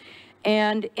 22.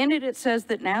 And in it, it says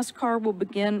that NASCAR will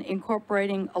begin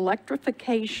incorporating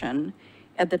electrification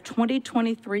at the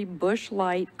 2023 Busch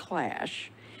Light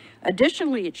Clash.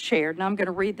 Additionally, it shared, and I'm going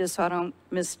to read this so I don't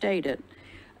misstate it.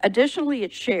 Additionally,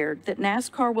 it shared that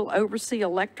NASCAR will oversee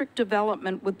electric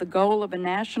development with the goal of a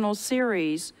national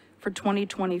series for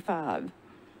 2025.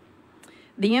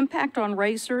 The impact on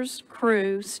racers,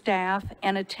 crew, staff,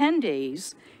 and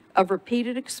attendees of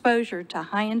repeated exposure to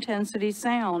high-intensity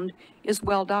sound is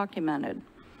well documented.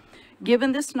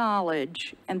 Given this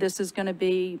knowledge, and this is going to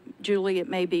be, Julie, it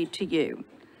may be to you,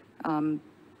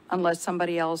 unless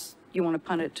somebody else you want to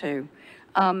punt it to.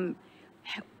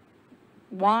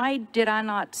 Why did I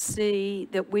not see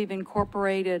that we've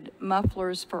incorporated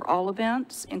mufflers for all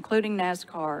events, including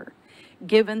NASCAR,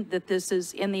 given that this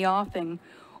is in the offing,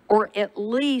 or at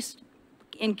least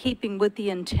in keeping with the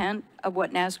intent of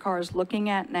what NASCAR is looking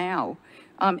at now,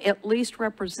 at least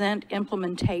represent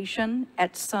implementation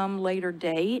at some later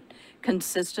date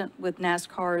consistent with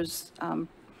NASCAR's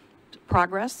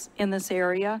progress in this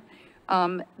area,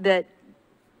 that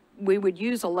we would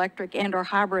use electric and or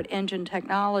hybrid engine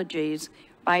technologies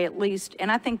by at least,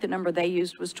 and I think the number they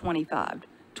used was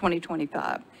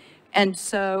 2025. And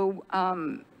so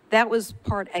that was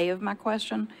part A of my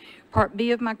question. Part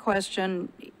B of my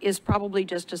question is probably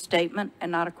just a statement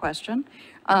and not a question,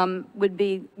 would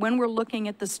be when we're looking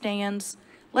at the stands,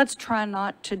 let's try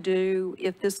not to do,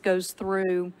 if this goes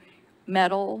through,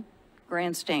 metal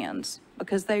grandstands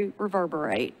because they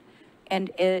reverberate and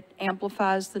it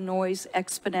amplifies the noise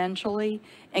exponentially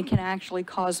and can actually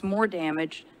cause more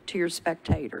damage to your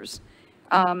spectators.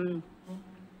 You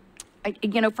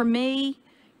know, for me,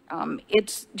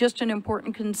 it's just an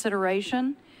important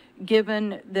consideration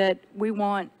given that we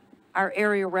want our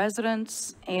area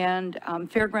residents and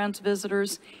fairgrounds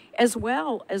visitors, as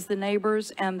well as the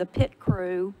neighbors and the pit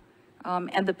crew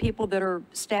and the people that are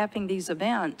staffing these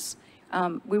events,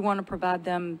 we want to provide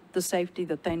them the safety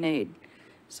that they need.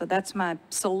 So that's my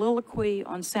soliloquy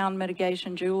on sound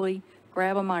mitigation. Julie,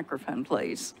 grab a microphone,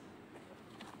 please.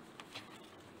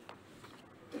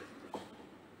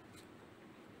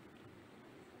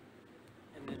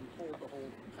 And then hold the whole.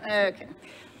 Okay.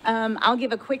 I'll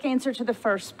give a quick answer to the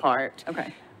first part.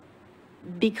 Okay.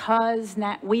 Because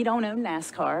we don't own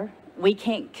NASCAR, we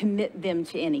can't commit them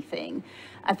to anything.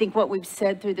 I think what we've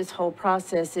said through this whole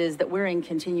process is that we're in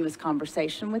continuous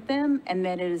conversation with them and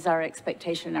that it is our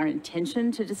expectation, our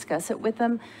intention to discuss it with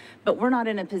them, but we're not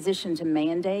in a position to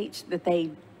mandate that they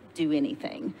do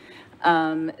anything.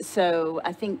 So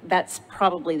I think that's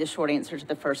probably the short answer to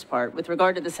the first part. With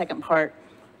regard to the second part,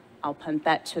 I'll punt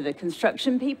that to the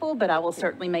construction people, but I will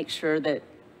certainly make sure that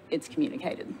it's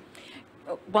communicated.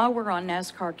 While we're on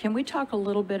NASCAR, can we talk a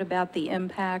little bit about the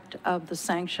impact of the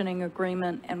sanctioning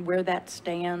agreement and where that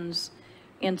stands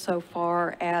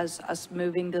insofar as us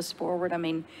moving this forward? I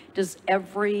mean, does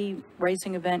every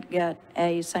racing event get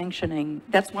a sanctioning?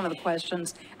 That's one of the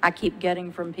questions I keep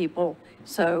getting from people.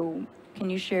 So can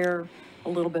you share a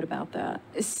little bit about that?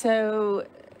 So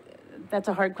that's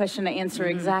a hard question to answer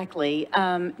exactly.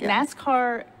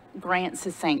 NASCAR grants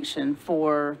a sanction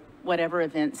for whatever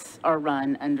events are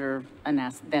run under the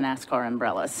NASCAR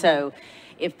umbrella. So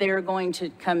if they're going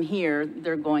to come here,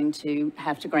 they're going to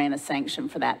have to grant a sanction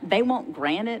for that. They won't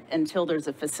grant it until there's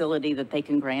a facility that they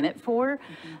can grant it for.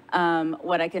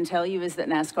 What I can tell you is that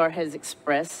NASCAR has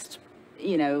expressed,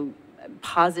 you know,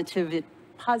 positivity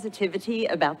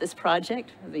about this project.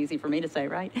 It's easy for me to say,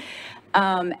 right?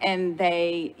 And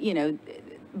they, you know,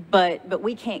 but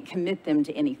we can't commit them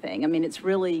to anything. I mean, it's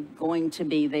really going to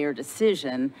be their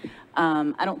decision.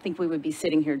 I don't think we would be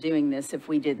sitting here doing this if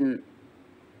we didn't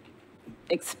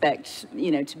expect,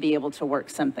 you know, to be able to work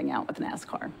something out with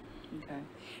NASCAR. Okay.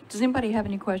 Does anybody have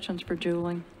any questions for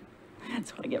Julie?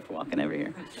 That's what I get for walking over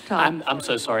here. I'm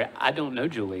so sorry. I don't know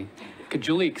Julie. Could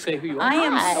Julie say who you are? I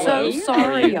am so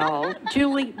sorry, y'all.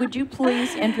 Julie, would you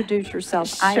please introduce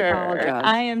yourself? I apologize.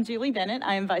 I am Julie Bennett.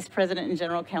 I am Vice President and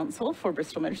General Counsel for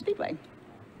Bristol Motor Speedway.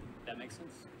 That makes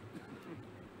sense.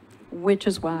 Which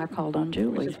is why I called on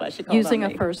Julie. Which is why she called using on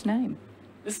a me. first name.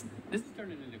 This is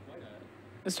turning into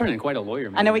quite a lawyer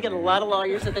meeting. I know we get a lot of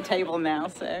lawyers at the table now,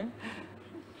 so.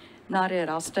 Not it.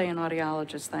 I'll stay an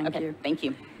audiologist. Thank Okay, you. thank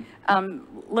you.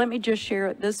 Let me just share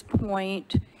at this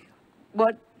point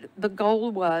what the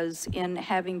goal was in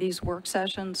having these work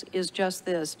sessions is just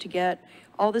this, to get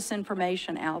all this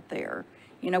information out there.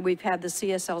 You know, we've had the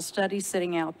CSL study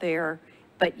sitting out there,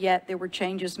 but yet there were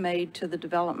changes made to the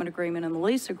development agreement and the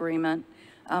lease agreement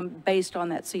based on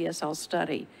that CSL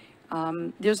study.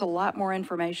 There's a lot more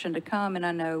information to come, and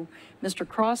I know Mr.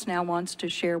 Cross now wants to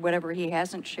share whatever he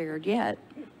hasn't shared yet.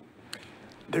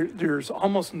 There's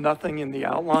almost nothing in the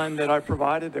outline that I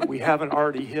provided that we haven't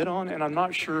already hit on, and I'm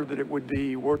not sure that it would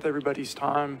be worth everybody's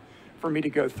time for me to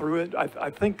go through it. I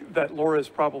think that Laura has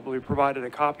probably provided a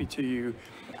copy to you,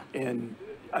 and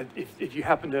if you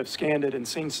happen to have scanned it and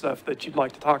seen stuff that you'd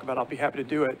like to talk about, I'll be happy to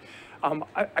do it.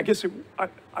 I guess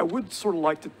I would sort of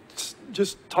like to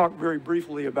just talk very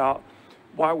briefly about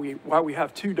why we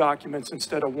have two documents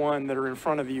instead of one that are in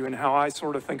front of you, and how I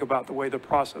sort of think about the way the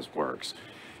process works.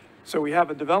 So we have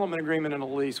a development agreement and a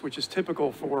lease, which is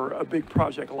typical for a big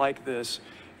project like this.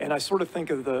 And I sort of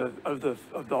think of the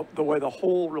way the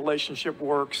whole relationship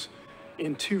works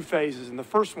in two phases. And the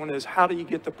first one is, how do you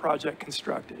get the project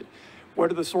constructed?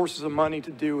 What are the sources of money to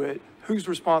do it? Who's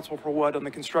responsible for what on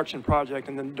the construction project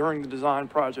and then during the design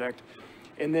project?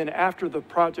 And then after the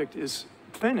project is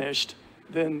finished,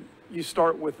 then you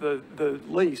start with the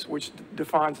lease, which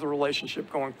defines the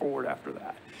relationship going forward after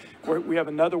that. We have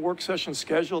another work session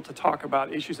scheduled to talk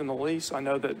about issues in the lease. I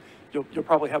know that you'll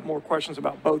probably have more questions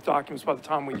about both documents by the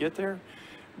time we get there,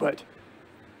 but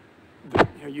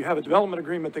you have a development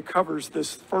agreement that covers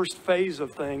this first phase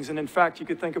of things. And in fact, you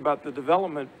could think about the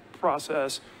development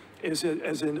process as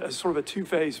sort of a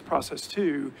two-phase process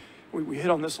too. We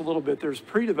hit on this a little bit. There's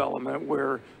pre-development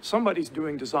where somebody's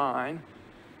doing design,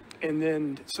 and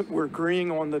then we're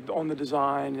agreeing on the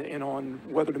design and on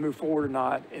whether to move forward or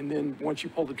not. And then once you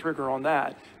pull the trigger on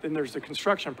that, then there's the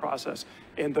construction process.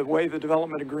 And the way the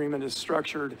development agreement is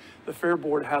structured, the Fair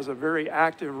Board has a very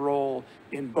active role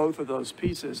in both of those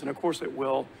pieces. And of course it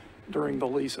will during the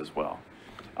lease as well.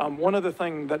 One other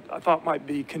thing that I thought might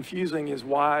be confusing is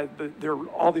why there are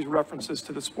all these references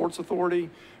to the Sports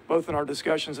Authority, both in our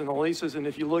discussions and the leases. And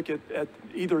if you look at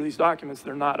either of these documents,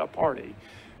 they're not a party.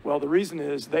 Well, the reason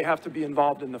is they have to be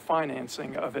involved in the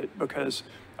financing of it, because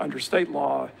under state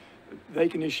law, they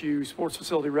can issue sports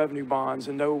facility revenue bonds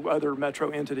and no other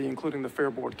metro entity, including the Fair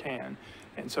Board, can.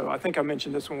 And so I think I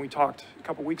mentioned this when we talked a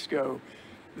couple weeks ago,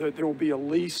 that there will be a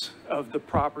lease of the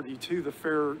property to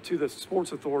the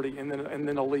Sports Authority, and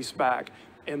then a lease back.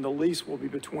 And the lease will be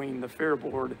between the Fair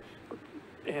Board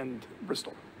and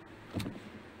Bristol.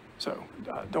 So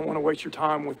don't want to waste your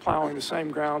time with plowing the same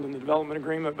ground in the development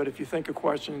agreement, but if you think of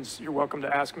questions, you're welcome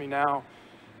to ask me now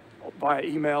via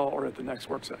email or at the next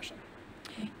work session.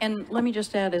 And let me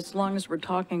just add, as long as we're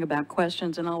talking about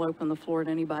questions, and I'll open the floor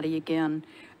to anybody again,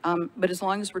 but as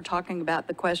long as we're talking about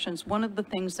the questions, one of the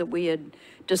things that we had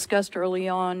discussed early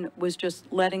on was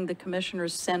just letting the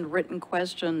commissioners send written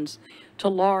questions to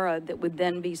Laura that would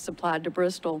then be supplied to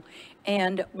Bristol.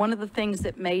 And one of the things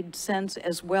that made sense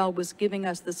as well was giving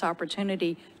us this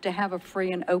opportunity to have a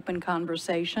free and open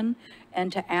conversation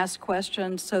and to ask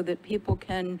questions so that people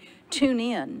can tune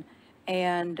in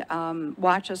and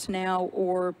watch us now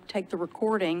or take the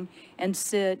recording and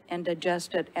sit and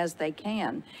digest it as they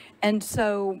can. And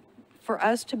so for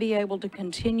us to be able to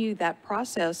continue that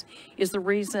process is the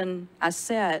reason I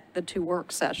set the 2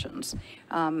 work sessions.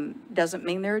 Doesn't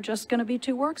mean there are just going to be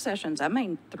 2 work sessions. I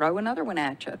mean, throw another one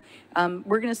at you.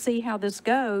 We're going to see how this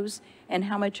goes and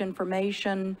how much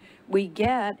information we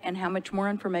get and how much more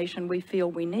information we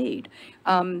feel we need.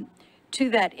 To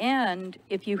that end,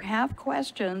 if you have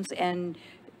questions, and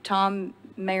Tom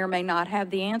may or may not have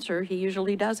the answer, he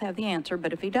usually does have the answer,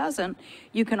 but if he doesn't,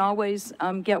 you can always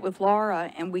get with Laura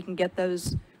and we can get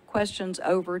those questions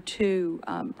over to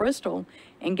Bristol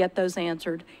and get those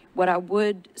answered. What I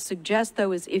would suggest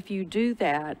though is if you do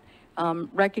that,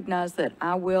 recognize that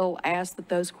I will ask that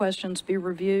those questions be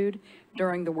reviewed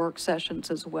during the work sessions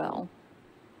as well.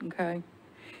 Okay?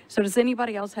 So does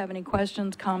anybody else have any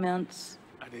questions, comments?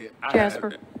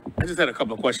 Jasper? I just had a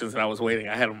couple of questions and I was waiting.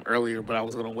 I had them earlier, but I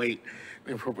was going to wait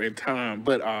the appropriate time.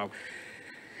 But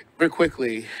very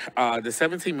quickly, the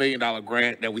 $17 million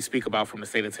grant that we speak about from the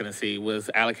state of Tennessee was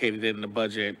allocated in the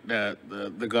budget that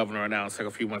the governor announced like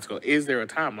a few months ago. Is there a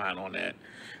timeline on that?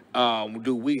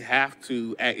 do we have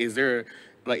to act, is there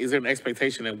an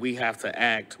expectation that we have to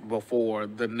act before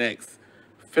the next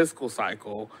fiscal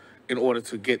cycle in order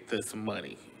to get this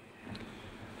money?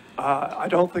 I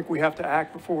don't think we have to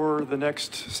act before the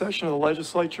next session of the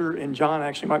legislature, and John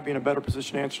actually might be in a better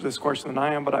position to answer this question than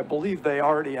I am, but I believe they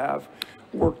already have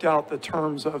worked out the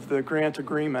terms of the grant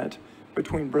agreement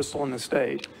between Bristol and the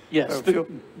state. Yes, So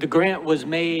the grant was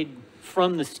made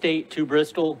from the state to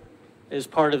Bristol as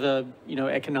part of the,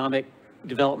 economic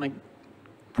development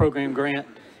program grant.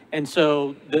 And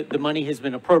so the money has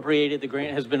been appropriated, the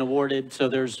grant has been awarded, so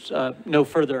there's no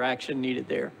further action needed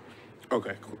there.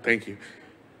 Okay, cool, thank you.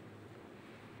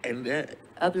 And then,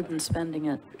 Other than spending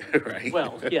it. right?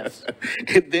 Well, yes.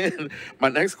 And then my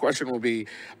next question will be,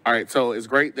 all right, so it's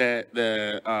great that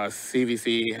the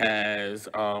CVC has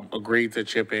agreed to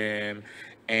chip in,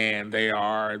 and they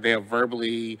have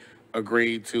verbally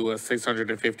agreed to a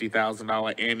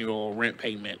 $650,000 annual rent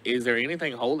payment. Is there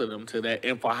anything holding them to that,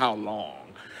 and for how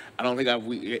long? I don't think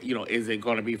is it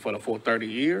going to be for the full 30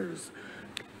 years?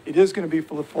 It is going to be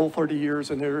for the full 30 years,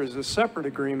 and there is a separate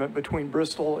agreement between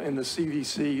Bristol and the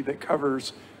CVC that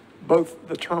covers both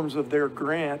the terms of their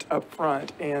grant up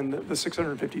front and the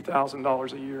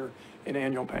 $650,000 a year in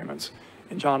annual payments.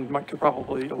 And John could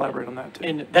probably elaborate on that too.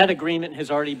 And that agreement has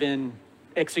already been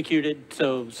executed,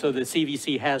 so the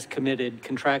CVC has committed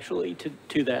contractually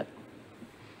to that.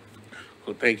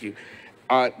 Well, thank you.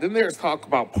 Then there's talk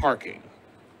about parking.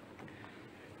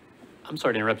 I'm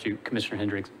sorry to interrupt you, Commissioner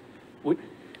Hendricks.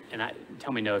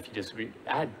 Tell me no if you disagree.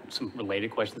 I had some related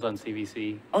questions on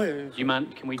CVC. Oh, yeah. Do you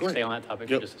mind, can we stay on that topic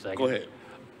for just a second? Go ahead.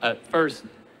 First,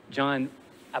 John,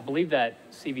 I believe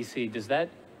that CVC, does that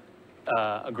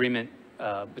agreement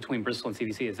between Bristol and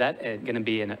CVC, is that going to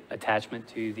be an attachment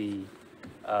to the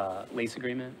lease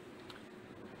agreement?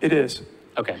 It is.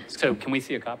 Okay, so can we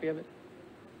see a copy of it?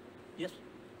 Yes.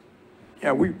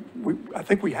 Yeah, I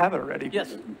think we have it already.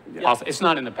 Yes. Awesome. It's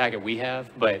not in the packet we have,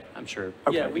 but I'm sure.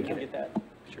 Okay, Yeah, we can get that.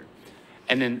 Sure.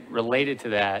 And then related to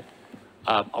that,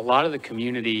 a lot of the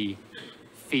community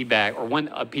feedback, or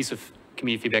a piece of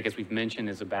community feedback, as we've mentioned,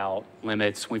 is about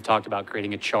limits. We've talked about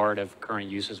creating a chart of current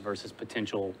uses versus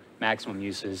potential maximum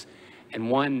uses. And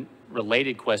one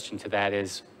related question to that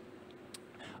is,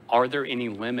 are there any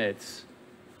limits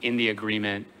in the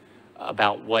agreement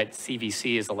about what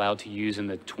CVC is allowed to use in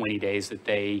the 20 days that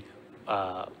they,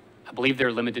 I believe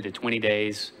they're limited to 20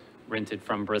 days rented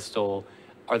from Bristol.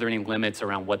 Are there any limits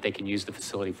around what they can use the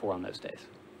facility for on those days?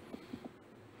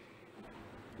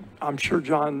 I'm sure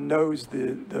John knows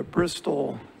the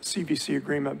Bristol CVC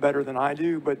agreement better than I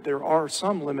do, but there are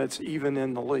some limits even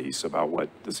in the lease about what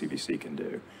the CVC can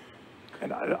do.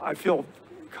 And I feel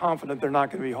confident they're not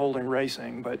going to be holding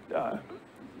racing, but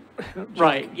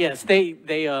Right, yes,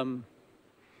 there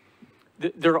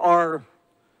are,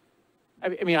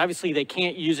 I mean, obviously they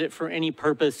can't use it for any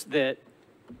purpose that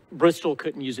Bristol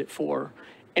couldn't use it for.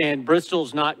 And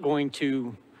Bristol's not going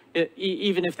to,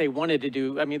 even if they wanted to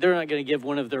do, I mean, they're not going to give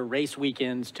one of their race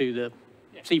weekends to the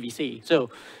CVC. So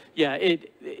yeah,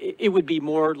 it would be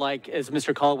more like, as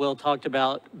Mr. Caldwell talked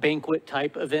about, banquet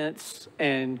type events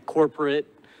and corporate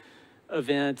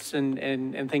events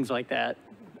and things like that.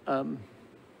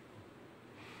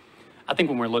 I think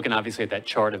when we're looking obviously at that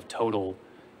chart of total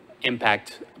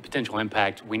impact, potential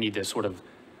impact, we need to sort of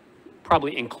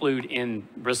probably include in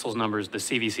Bristol's numbers the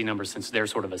CVC numbers, since they're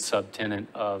sort of a subtenant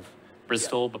of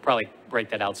Bristol, but probably break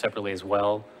that out separately as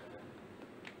well.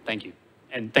 Thank you.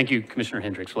 And thank you, Commissioner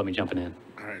Hendricks, for letting me jump in.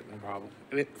 All right, no problem.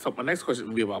 So my next question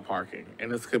will be about parking, and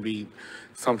this could be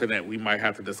something that we might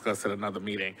have to discuss at another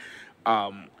meeting.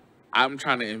 I'm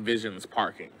trying to envision this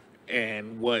parking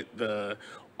and what the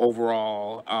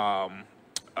overall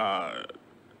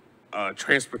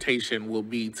transportation will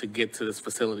be to get to this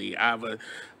facility. I've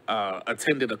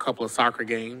attended a couple of soccer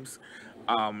games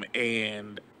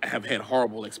and have had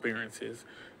horrible experiences,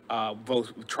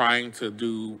 both trying to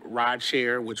do ride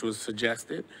share, which was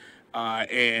suggested,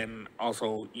 and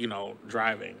also,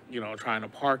 driving, trying to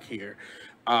park here.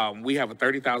 We have a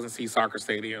 30,000 seat soccer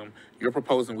stadium. You're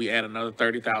proposing we add another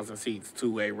 30,000 seats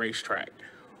to a racetrack.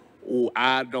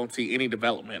 I don't see any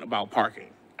development about parking.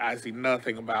 I see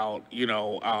nothing about,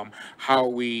 how are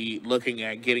we looking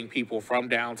at getting people from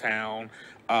downtown,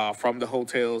 from the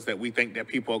hotels that we think that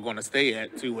people are going to stay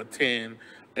at to attend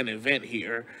an event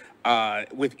here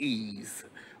with ease.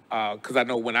 Because I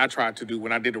know when I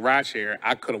did the ride share,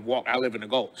 I could have walked. I live in the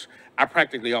Gulch. I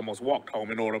practically almost walked home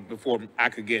before I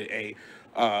could get a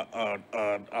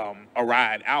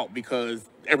ride out, because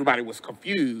everybody was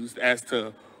confused as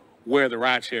to where the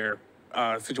rideshare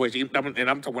situation.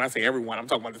 And when I say everyone, I'm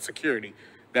talking about the security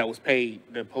that was paid,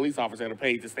 the police officer that was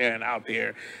paid to stand out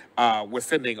there, was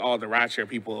sending all the rideshare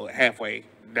people halfway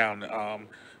down,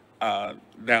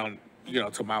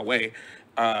 to my way.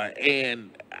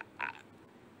 And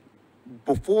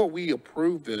before we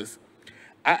approve this,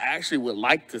 I actually would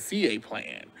like to see a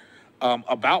plan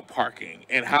about parking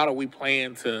and how do we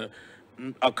plan to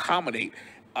accommodate.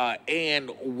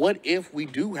 And what if we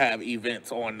do have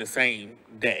events on the same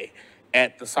day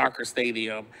at the soccer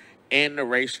stadium and the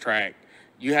racetrack?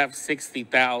 You have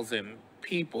 60,000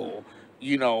 people,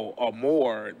 or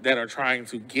more that are trying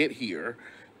to get here.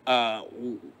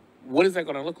 What is that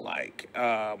going to look like?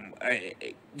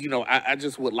 I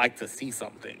just would like to see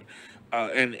something.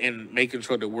 And making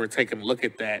sure that we're taking a look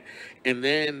at that. And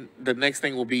then the next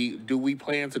thing will be, do we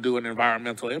plan to do an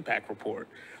environmental impact report?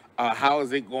 How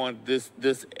is it going,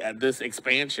 this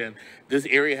expansion? This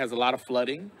area has a lot of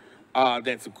flooding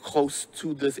that's close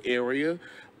to this area.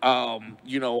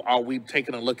 Are we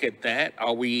taking a look at that?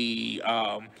 Are we,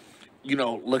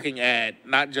 looking at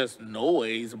not just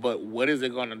noise, but what is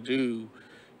it going to do,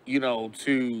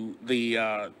 to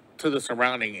the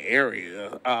surrounding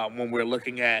area when we're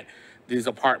looking at this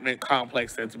apartment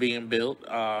complex that's being built,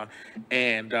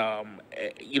 and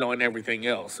everything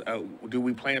else. Do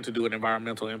we plan to do an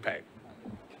environmental impact?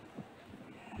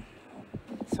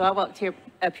 So I walked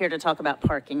up here to talk about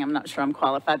parking. I'm not sure I'm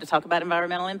qualified to talk about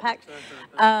environmental impact.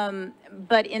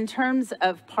 But in terms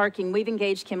of parking, we've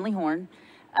engaged Kimley Horn,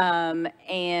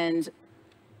 and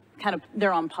kind of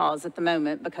they're on pause at the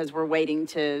moment because we're waiting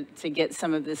to get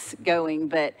some of this going.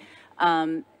 But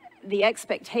the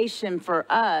expectation for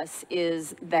us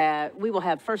is that we will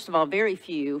have, first of all, very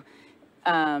few,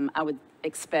 I would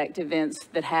expect, events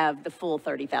that have the full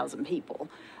 30,000 people.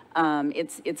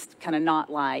 It's kind of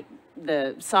not like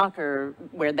the soccer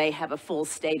where they have a full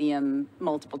stadium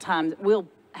multiple times. We'll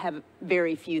have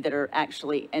very few that are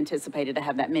actually anticipated to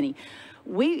have that many.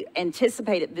 We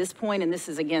anticipate at this point, and this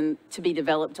is again to be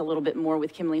developed a little bit more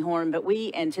with Kimley Horn, but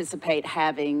we anticipate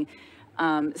having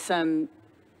some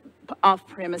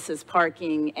off-premises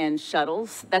parking and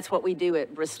shuttles. That's what we do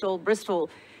at Bristol. Bristol,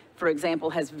 for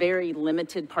example, has very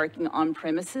limited parking on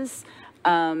premises.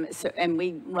 And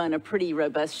we run a pretty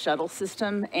robust shuttle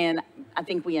system, and I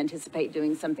think we anticipate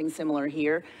doing something similar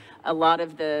here. A lot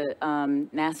of the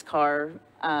NASCAR,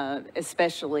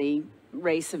 especially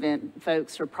race event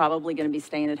folks, are probably going to be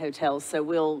staying at hotels, so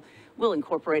we'll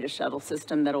incorporate a shuttle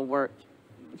system that'll work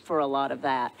for a lot of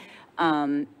that.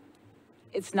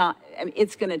 It's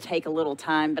going to take a little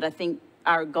time, but I think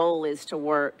our goal is to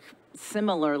work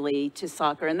similarly to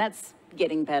soccer, and that's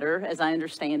getting better as I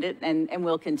understand it, and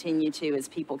we'll continue to as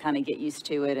people kind of get used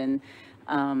to it and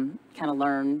kind of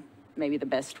learn maybe the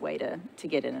best way to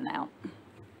get in and out.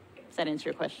 Does that answer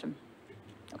your question?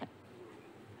 Okay.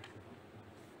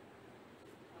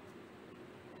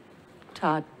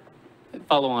 Todd.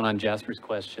 Follow on Jasper's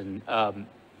question.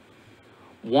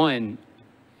 One,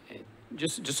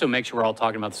 just so make sure we're all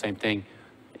talking about the same thing,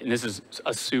 and this is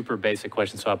a super basic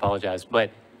question, so I apologize,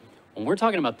 but when we're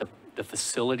talking about the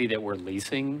facility that we're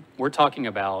leasing, we're talking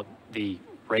about the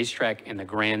racetrack and the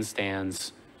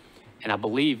grandstands, and I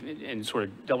believe, and sort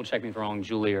of double check me if I'm wrong,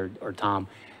 Julie or Tom,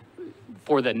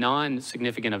 for the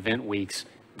non-significant event weeks,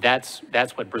 that's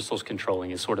what Bristol's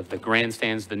controlling, is sort of the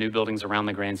grandstands, the new buildings around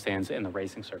the grandstands, and the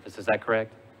racing surface. Is that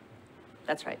correct?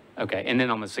 That's right. Okay, and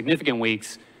then on the significant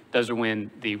weeks, those are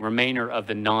when the remainder of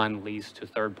the non-leased to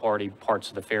third-party parts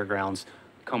of the fairgrounds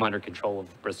come under control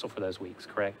of Bristol for those weeks,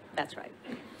 correct? That's right.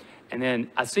 And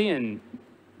then I see in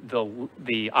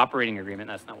the operating agreement,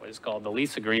 that's not what it's called, the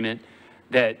lease agreement,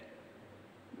 that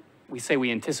we say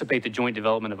we anticipate the joint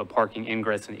development of a parking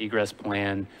ingress and egress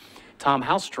plan. Tom,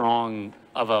 how strong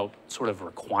of a sort of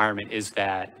requirement is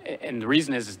that? And the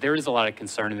reason is there is a lot of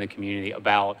concern in the community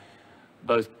about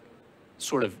both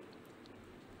sort of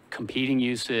competing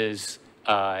uses,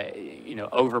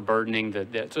 overburdening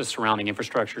the surrounding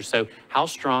infrastructure. So how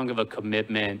strong of a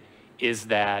commitment is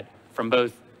that from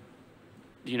both,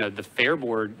 the Fair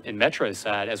Board and Metro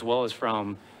side, as well as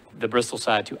from the Bristol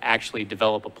side, to actually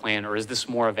develop a plan? Or is this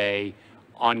more of a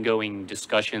ongoing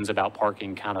discussions about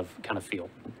parking kind of feel?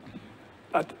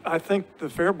 I think the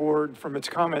Fair Board, from its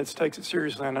comments, takes it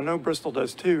seriously, and I know Bristol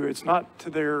does too. It's not to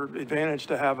their advantage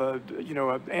to have an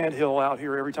anthill out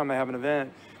here every time they have an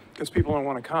event, because people don't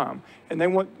want to come, and they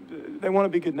want to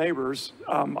be good neighbors.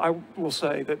 I will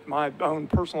say that my own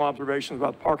personal observations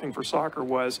about parking for soccer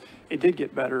was it did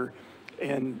get better,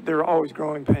 and there are always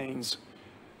growing pains.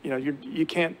 You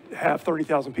can't have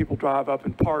 30,000 people drive up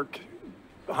and park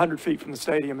 100 feet from the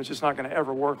stadium. It's just not going to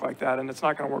ever work like that, and it's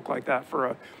not going to work like that for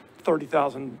a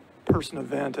 30,000 person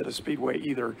event at a speedway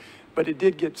either. But it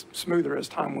did get smoother as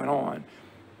time went on.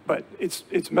 But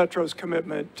it's Metro's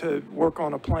commitment to work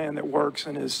on a plan that works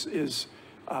and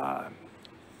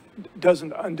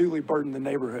doesn't unduly burden the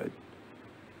neighborhood.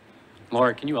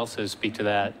 Laura, can you also speak to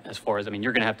that as far as, I mean,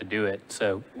 you're going to have to do it.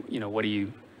 So, you know, what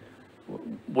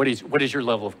is your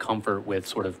level of comfort with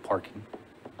sort of parking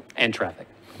and traffic?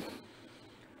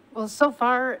 Well, so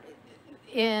far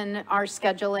in our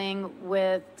scheduling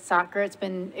with soccer, it's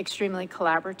been extremely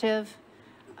collaborative.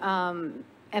 And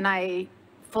I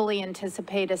fully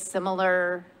anticipate a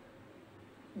similar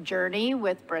journey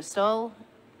with Bristol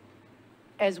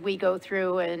as we go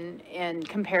through and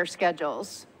compare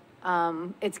schedules.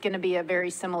 It's going to be a very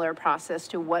similar process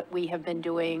to what we have been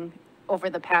doing over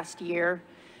the past year.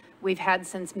 We've had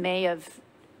since May of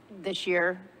this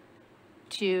year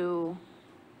to,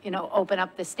 you know, open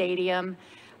up the stadium.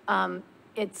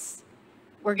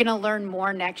 We're going to learn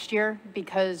more next year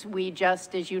because we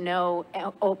just, as you know,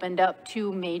 opened up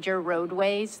 2 major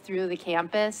roadways through the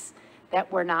campus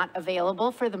that were not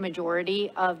available for the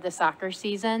majority of the soccer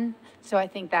season. So I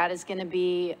think that is going to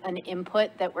be an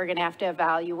input that we're going to have to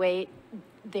evaluate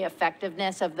the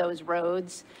effectiveness of those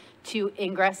roads to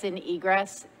ingress and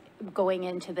egress going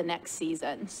into the next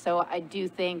season. So I do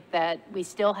think that we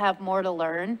still have more to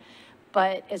learn,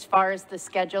 but as far as the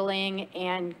scheduling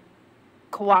and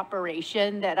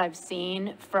cooperation that I've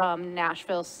seen from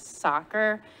Nashville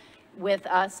soccer with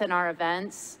us and our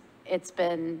events, it's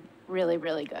been really,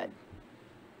 really good.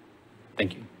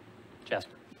 Thank you.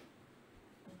 Jasper.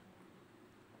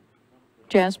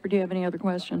 Jasper, do you have any other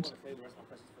questions?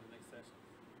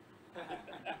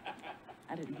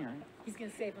 I didn't hear it. He's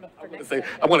going to save them for next session.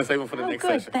 I want to save them for the next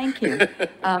good, session. thank you.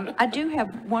 I do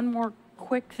have one more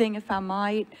quick thing, if I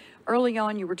might. Early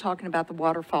on, you were talking about the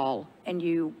waterfall, and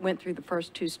you went through the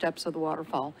first 2 steps of the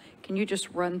waterfall. Can you just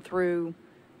run through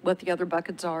what the other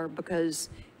buckets are? Because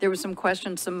there was some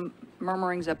questions, some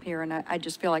murmurings up here, and I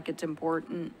just feel like it's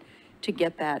important to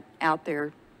get that out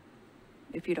there,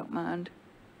 if you don't mind.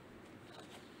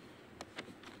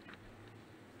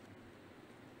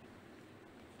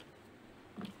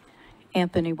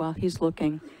 Anthony, while he's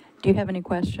looking, do you have any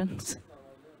questions?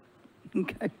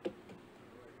 Okay.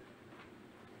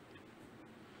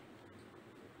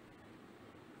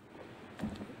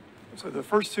 So the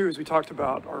first 2, as we talked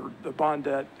about, are the bond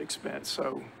debt expense.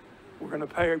 So we're going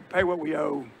to pay what we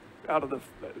owe out of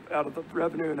the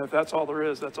revenue, and if that's all there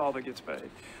is, that's all that gets paid.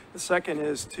 The second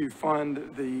is to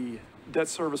fund the debt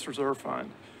service reserve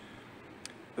fund.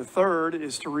 The third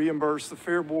is to reimburse the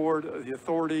Fair Board, the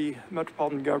authority,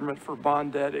 metropolitan government for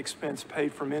bond debt expense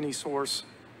paid from any source.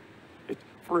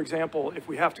 For example, if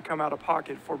we have to come out of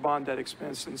pocket for bond debt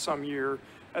expense in some year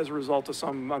as a result of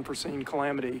some unforeseen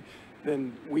calamity,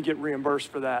 then we get reimbursed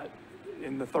for that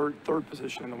in the third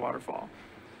position in the waterfall.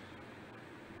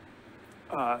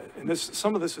 And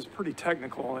some of this is pretty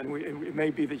technical, and it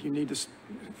may be that you need to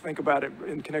think about it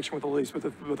in connection with the lease. But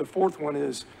the fourth one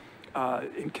is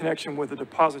in connection with the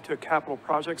deposit to a capital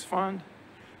projects fund,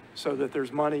 so that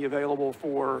there's money available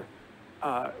for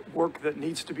work that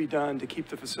needs to be done to keep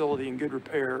the facility in good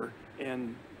repair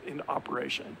and in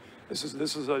operation. This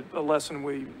is a lesson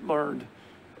we learned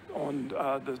on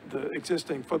the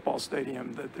existing football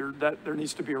stadium, that there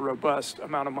needs to be a robust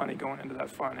amount of money going into that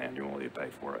fund annually to pay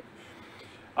for it.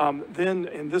 Then,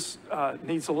 and this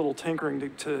needs a little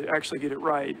tinkering to actually get it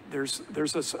right, there's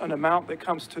an amount that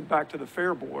comes back to the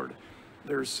Fair Board.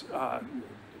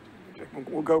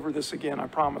 We'll go over this again, I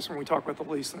promise, when we talk about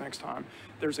the lease the next time.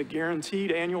 There's a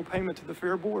guaranteed annual payment to the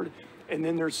Fair Board, and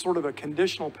then there's sort of a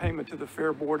conditional payment to the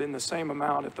Fair Board in the same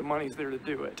amount if the money's there to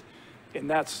do it. And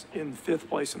that's in 5th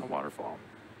place in the waterfall.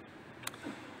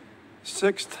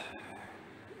 6th,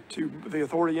 to the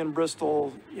authority in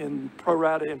Bristol in pro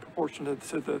rata in proportion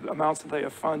to the amounts that they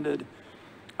have funded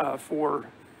for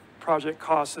project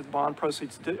costs that bond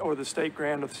proceeds or the state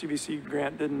grant or the CVC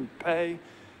grant didn't pay.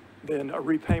 Then a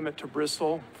repayment to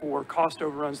Bristol for cost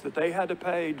overruns that they had to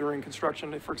pay during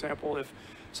construction. For example, if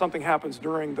something happens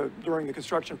during the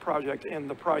construction project and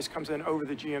the price comes in over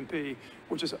the GMP,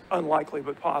 which is unlikely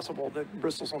but possible, that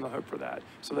Bristol's on the hook for that.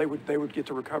 So they would get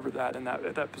to recover that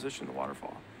at that position in the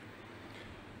waterfall.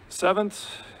 7th,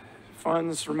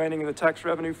 funds remaining in the tax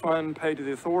revenue fund paid to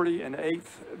the authority. And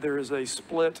 8th, there is a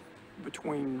split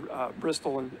between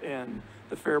Bristol and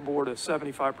the Fair Board of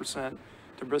 75%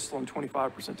 to Bristol and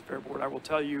 25% to Fair Board. I will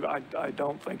tell you, I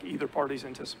don't think either party's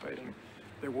anticipating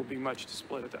there will be much to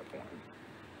split at that point.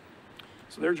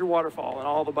 So there's your waterfall and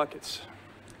all the buckets.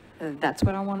 That's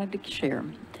what I wanted to share.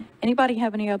 Anybody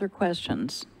have any other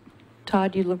questions?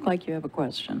 Todd, you look like you have a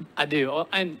question. I do.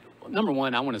 And number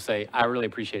one, I want to say I really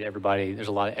appreciate everybody. There's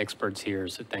a lot of experts here,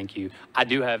 so thank you. I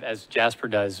do have, as Jasper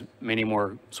does, many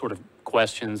more sort of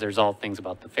questions. There's all things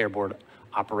about the Fair Board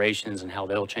operations and how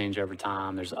they'll change over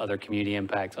time. There's other community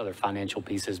impacts, other financial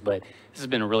pieces, but this has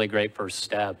been a really great first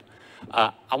step.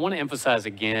 I want to emphasize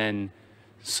again,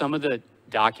 some of the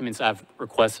documents I've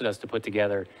requested us to put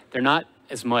together, they're not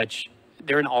as much,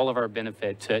 they're in all of our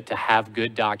benefit to have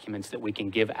good documents that we can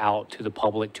give out to the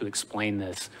public to explain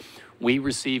this. We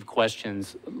receive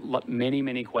questions,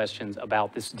 many questions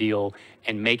about this deal,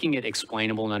 and making it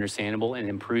explainable and understandable and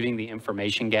improving the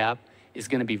information gap is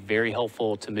going to be very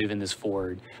helpful to moving this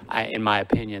forward, in my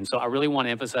opinion. So I really want to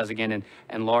emphasize again,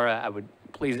 and Laura, I would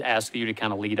please ask you to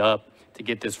kind of lead up to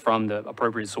get this from the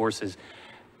appropriate sources.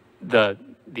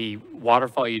 The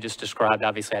waterfall you just described,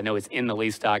 obviously, I know it's in the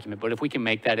lease document, but if we can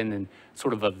make that in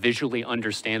sort of a visually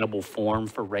understandable form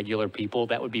for regular people,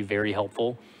 that would be very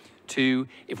helpful. Two,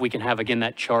 if we can have, again,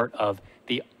 that chart of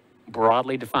the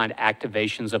broadly defined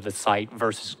activations of the site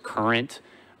versus current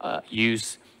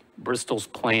use, Bristol's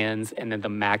plans, and then the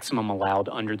maximum allowed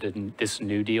under this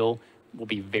new deal will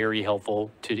be very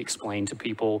helpful to explain to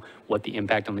people what the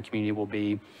impact on the community will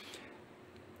be.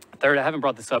 Third, I haven't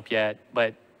brought this up yet,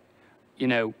 but you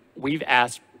know, we've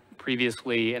asked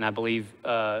previously, and I believe,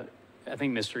 I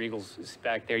think Mr. Eagles is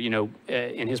back there, you know,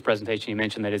 in his presentation, he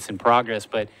mentioned that it's in progress,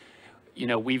 but, you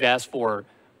know, we've asked for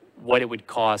what it would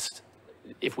cost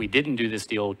if we didn't do this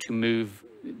deal to move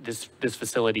this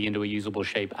facility into a usable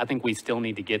shape. I think we still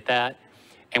need to get that,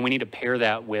 and we need to pair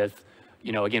that with,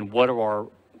 you know, again, what are our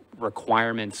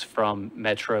requirements from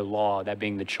Metro law, that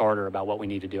being the charter about what we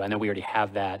need to do. I know we already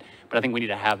have that, but I think we need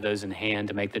to have those in hand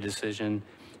to make the decision.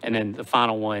 And then the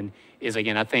final one is,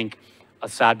 again, I think a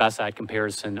side-by-side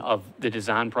comparison of the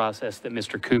design process that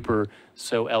Mr. Cooper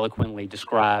so eloquently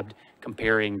described,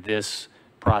 comparing this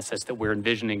process that we're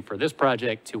envisioning for this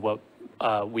project to what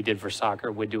we did for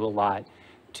soccer would do a lot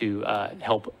to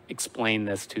help explain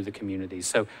this to the community.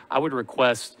 So I would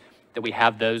request that we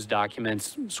have those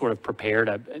documents sort of prepared.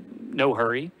 No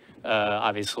hurry,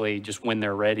 obviously, just when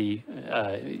they're ready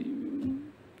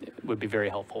would be very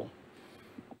helpful.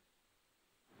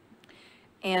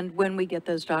 And when we get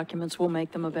those documents, we'll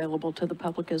make them available to the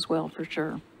public as well, for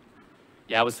sure.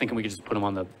 Yeah, I was thinking we could just put them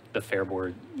on the Fair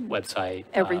Board website.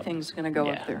 Everything's going to go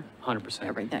up there. 100%.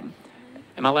 Everything.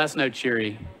 And my last note,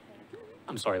 Sherry,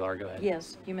 I'm sorry, Laura, go ahead.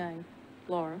 Yes, you may.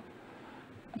 Laura?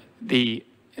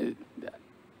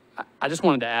 I just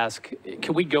wanted to ask,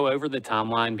 can we go over the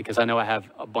timeline? Because I know I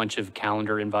have a bunch of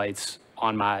calendar invites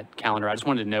on my calendar. I just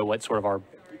wanted to know what sort of our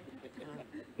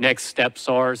next steps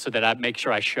are so that I make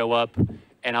sure I show up.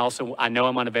 And also, I know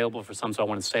I'm unavailable for some, so I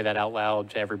want to say that out loud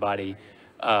to everybody.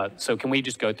 So can we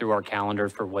just go through our calendar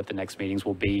for what the next meetings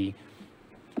will be?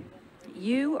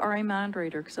 You are a mind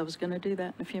reader, because I was going to do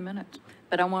that in a few minutes.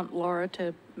 But I want Laura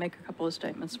to make a couple of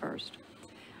statements first.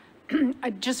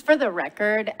 Just for the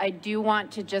record, I do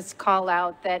want to just call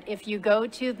out that if you go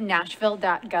to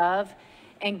nashville.gov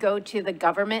and go to the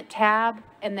government tab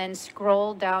and then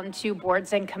scroll down to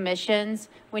boards and commissions,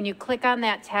 when you click on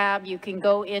that tab, you can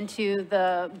go into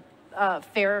the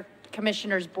Fair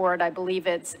Commissioners Board. I believe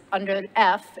it's under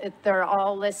F. They're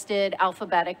all listed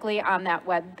alphabetically on that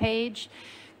web page.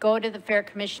 Go to the Fair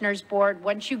Commissioners Board.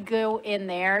 Once you go in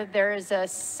there, there is a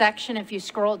section, if you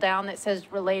scroll down, that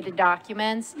says related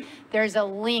documents. There's a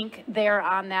link there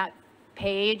on that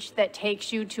page that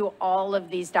takes you to all of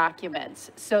these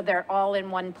documents. So they're all in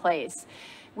one place.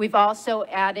 We've also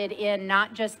added in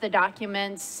not just the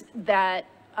documents that,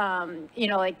 you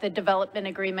know, like the development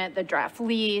agreement, the draft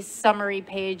lease, summary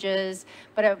pages,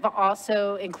 but I've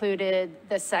also included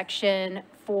the section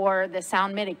for the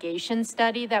sound mitigation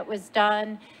study that was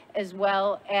done, as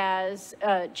well as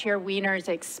Chair Wiener's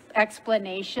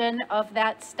explanation of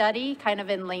that study, kind of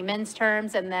in layman's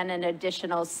terms, and then an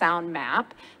additional sound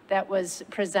map that was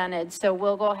presented. So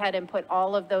we'll go ahead and put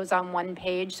all of those on one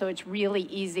page, so it's really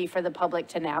easy for the public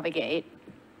to navigate.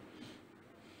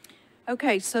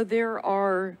 Okay, so there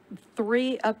are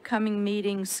 3 upcoming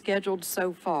meetings scheduled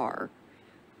so far.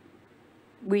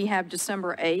 We have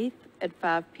December 8th at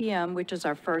 5 p.m., which is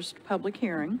our first public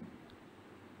hearing.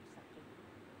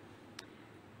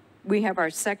 We have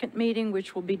our second meeting,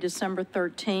 which will be December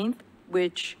 13th,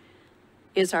 which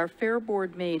is our Fair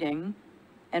Board meeting.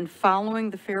 And following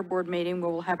the Fair Board meeting, we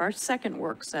will have our second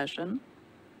work session.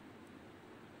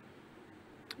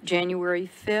 January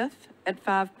 5th at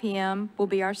 5 p.m. will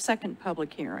be our second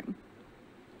public hearing.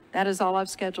 That is all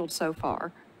I've scheduled so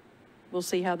far. We'll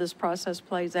see how this process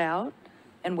plays out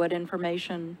and what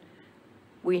information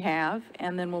we have,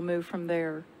 and then we'll move from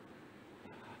there.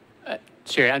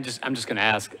 Sherry, I'm just going to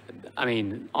ask, I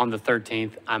mean, on the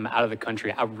 13th, I'm out of the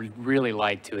country. I would really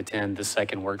like to attend the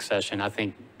second work session. I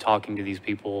think talking to these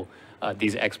people,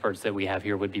 these experts that we have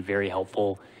here would be very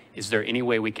helpful. Is there any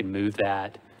way we can move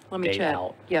that Let me date check.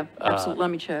 out? Yeah, absolutely.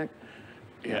 Let me check.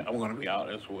 Yeah, I'm gonna be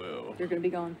out as well. You're going to be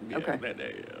gone? Yeah, Okay. that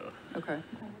day, yeah. Okay.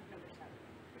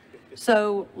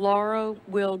 So Laura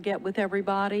will get with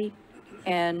everybody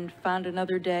and find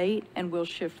another date, and we'll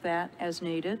shift that as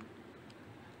needed.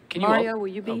 Can you Mario, will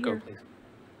you be go, here? please.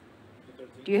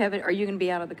 Do you have it, are you going to be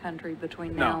out of the country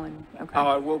between now and? Okay. Oh,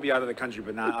 I will be out of the country,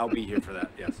 but not, I'll be here for that,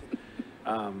 yes.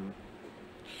 Don't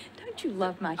you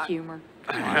love my humor?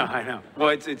 I know. Well,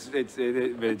 it's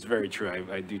very true.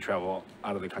 I do travel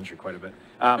out of the country quite a bit.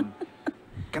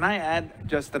 Can I add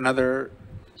just another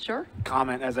Sure.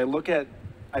 comment? As I look at,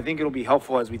 I think it'll be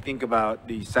helpful as we think about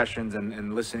these sessions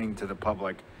and listening to the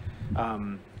public.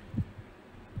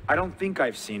 I don't think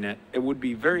I've seen it. It would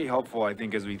be very helpful, I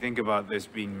think, as we think about this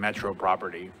being metro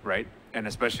property, right? And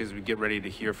especially as we get ready to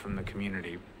hear from the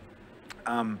community.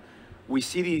 We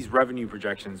see these revenue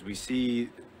projections. We see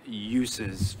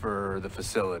uses for the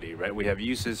facility, right? We have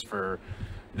uses for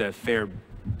the fair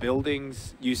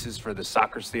buildings, uses for the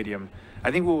soccer stadium. I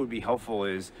think what would be helpful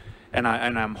is, and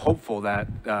I'm hopeful that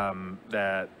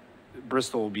that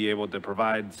Bristol will be able to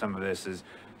provide some of this, is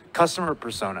customer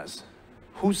personas.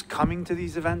 Who's coming to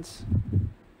these events?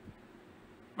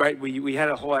 Right, we had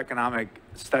a whole economic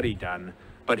study done,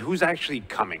 but who's actually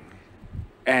coming?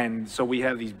 And so we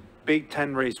have these big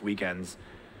 10 race weekends.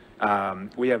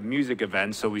 We have music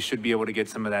events, so we should be able to get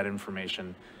some of that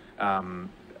information. I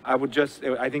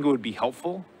think it would be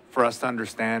helpful for us to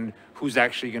understand who's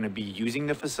actually going to be using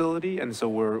the facility. And so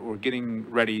we're getting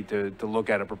ready to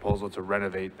look at a proposal to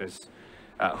renovate this.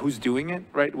 Who's doing it,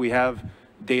 right? We have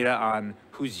data on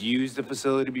who's used the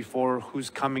facility before, who's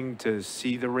coming to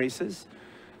see the races.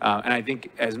 And I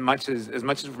think as much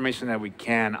information that we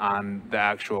can on the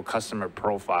actual customer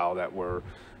profile that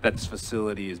this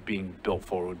facility is being built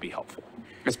for would be helpful,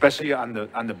 especially on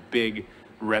the big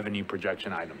revenue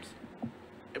projection items.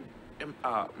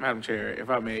 Madam Chair, if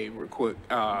I may, real quick,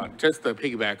 just to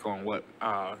piggyback on what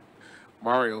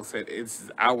Mario said,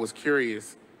 I was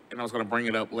curious, and I was going to bring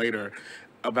it up later,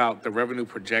 about the revenue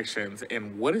projections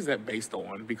and what is that based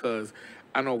on? Because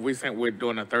I know we're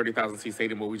doing a 30,000 seat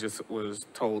stadium, but we just was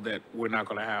told that we're not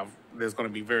going to have, there's going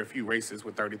to be very few races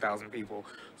with 30,000 people.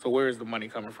 So where is the money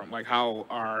coming from? Like how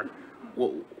are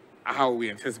we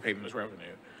anticipating this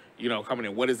revenue? Coming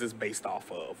in, what is this based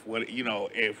off of? What,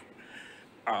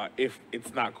 if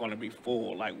it's not going to be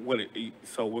full, like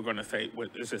so we're going to say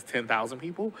it's just 10,000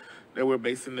 people that we're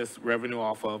basing this revenue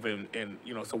off of, and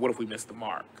so what if we miss the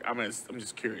mark? I'm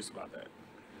just curious about that.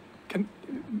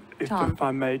 If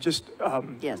I may, just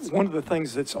Yes. one of the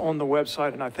things that's on the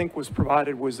website and I think was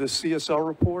provided was this CSL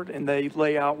report, and they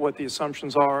lay out what the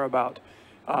assumptions are about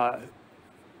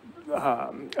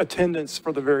attendance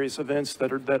for the various events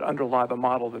that underlie the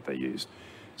model that they used.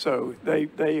 So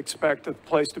they expect the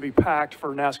place to be packed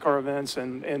for NASCAR events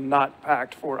and not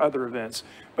packed for other events.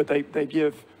 But they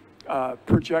give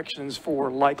projections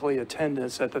for likely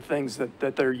attendance at the things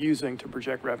that they're using to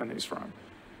project revenues from.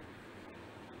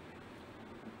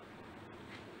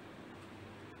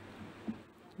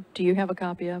 Do you have a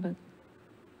copy of it?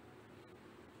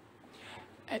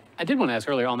 I did want to ask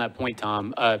earlier on that point,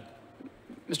 Tom.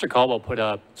 Mr. Caldwell put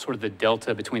up sort of the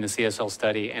delta between the CSL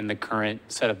study and the current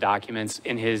set of documents.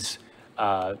 In his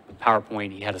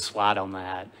PowerPoint, he had a slide on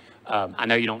that. I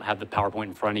know you don't have the PowerPoint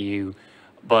in front of you,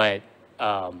 but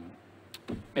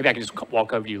maybe I can just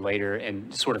walk over to you later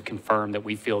and sort of confirm that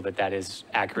we feel that that is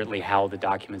accurately how the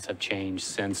documents have changed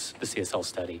since the CSL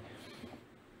study.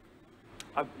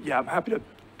 Yeah, I'm happy to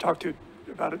talk to you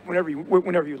about it whenever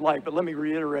you like, but let me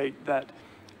reiterate that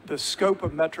the scope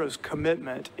of Metro's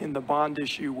commitment in the bond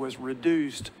issue was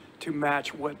reduced to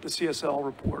match what the CSL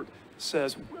report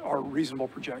says are reasonable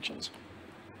projections.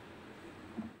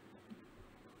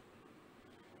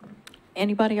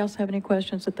 Anybody else have any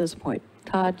questions at this point?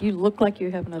 Todd, you look like you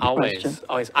have another question.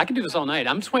 Always. I can do this all night.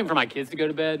 I'm just waiting for my kids to go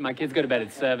to bed. My kids go to bed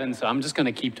at 7, so I'm just going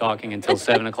to keep talking until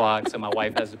 7 o'clock, so my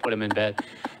wife has to put them in bed.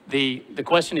 The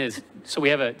question is, so we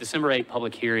have a December 8th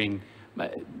public hearing.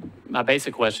 My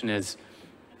basic question is,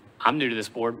 I'm new to this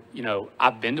board.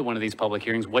 I've been to one of these public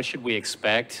hearings. What should we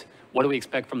expect? What do we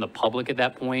expect from the public at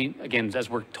that point? Again, as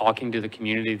we're talking to the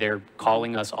community, they're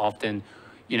calling us often.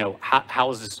 How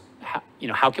is this?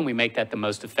 How can we make that the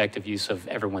most effective use of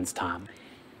everyone's time?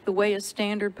 The way a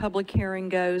standard public hearing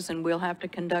goes, and we'll have to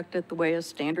conduct it the way a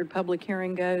standard public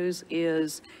hearing goes,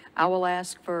 is I will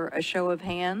ask for a show of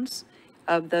hands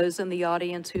of those in the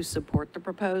audience who support the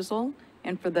proposal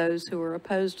and for those who are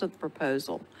opposed to the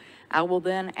proposal. I will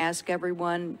then ask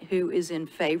everyone who is in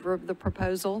favor of the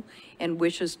proposal and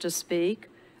wishes to speak.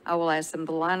 I will ask them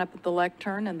to line up at the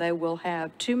lectern, and they will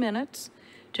have 2 minutes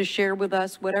to share with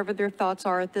us whatever their thoughts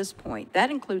are at this point.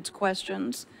 That includes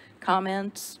questions,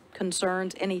 comments,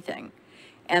 concerns, anything.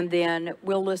 And then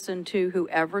we'll listen to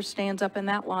whoever stands up in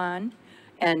that line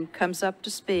and comes up to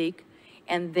speak.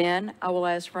 And then I will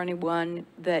ask for anyone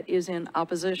that is in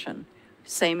opposition.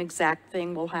 Same exact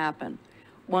thing will happen.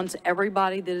 Once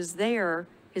everybody that is there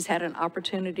has had an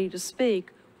opportunity to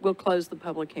speak, we'll close the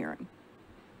public hearing.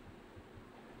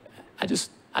 I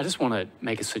just want to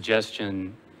make a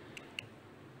suggestion.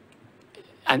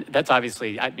 And that's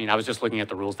obviously, I mean, I was just looking at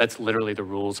the rules. That's literally the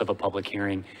rules of a public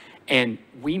hearing. And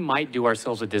we might do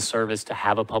ourselves a disservice to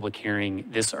have a public hearing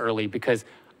this early because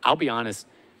I'll be honest,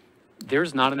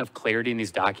 there's not enough clarity in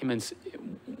these documents.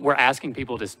 We're asking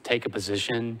people to take a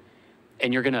position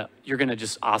and you're gonna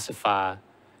just ossify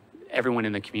everyone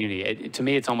in the community. To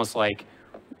me, it's almost like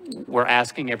we're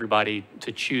asking everybody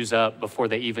to choose up before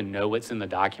they even know what's in the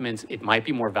documents. It might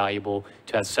be more valuable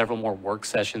to have several more work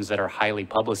sessions that are highly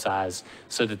publicized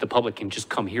so that the public can just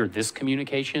come hear this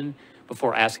communication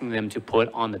before asking them to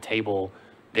put on the table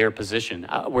their position.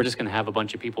 We're just gonna have a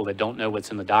bunch of people that don't know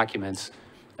what's in the documents.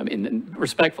 I mean,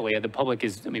 respectfully, the public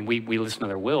is, I mean, we listen to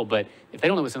their will, but if they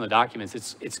don't know what's in the documents,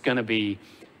 it's gonna be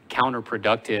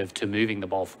counterproductive to moving the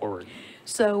ball forward.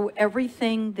 So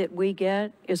everything that we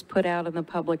get is put out in the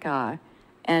public eye.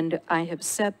 And I have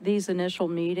set these initial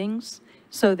meetings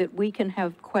so that we can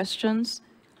have questions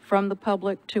from the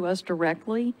public to us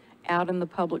directly out in the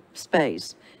public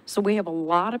space. So we have a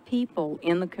lot of people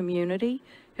in the community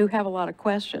who have a lot of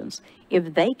questions.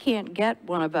 If they can't get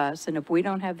one of us, and if we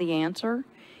don't have the answer,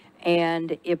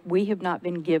 and if we have not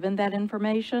been given that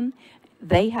information,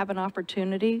 they have an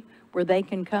opportunity where they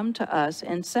can come to us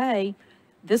and say,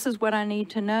 this is what I need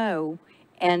to know.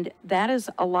 And that is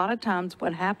a lot of times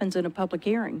what happens in a public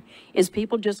hearing, is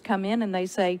people just come in and they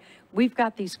say, we've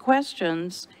got these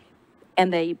questions,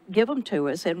 and they give them to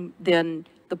us, and then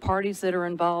the parties that are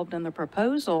involved in the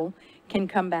proposal can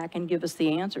come back and give us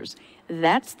the answers.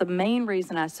 That's the main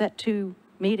reason I set 2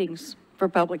 meetings for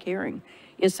public hearing,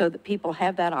 is so that people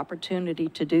have that opportunity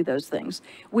to do those things.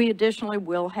 We additionally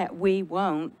will have, we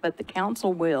won't, but the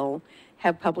council will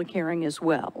have public hearing as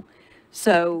well.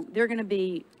 So there are going to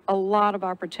be a lot of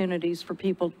opportunities for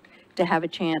people to have a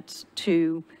chance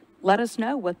to let us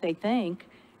know what they think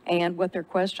and what their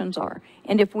questions are.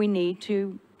 And if we need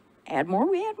to add more,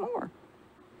 we add more.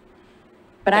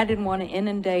 But I didn't want to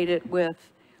inundate it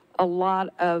with a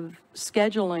lot of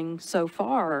scheduling so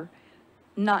far,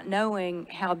 not knowing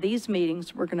how these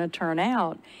meetings were going to turn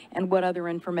out and what other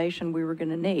information we were going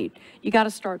to need. You got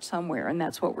to start somewhere, and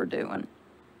that's what we're doing.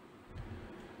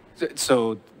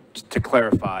 So to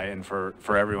clarify, and for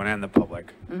everyone and the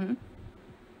public,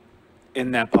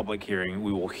 in that public hearing,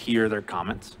 we will hear their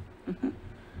comments,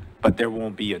 but there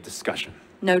won't be a discussion.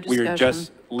 No discussion. We're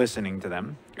just listening to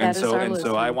them. That is our so I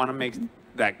listening. want to make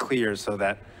that clear so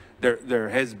that there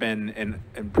has been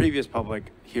in previous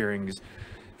public hearings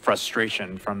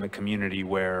frustration from the community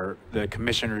where the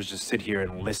commissioners just sit here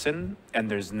and listen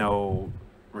and there's no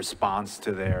response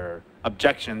to their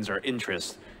objections or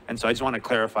interests. And so I just want to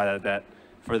clarify that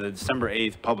for the December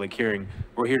 8th public hearing,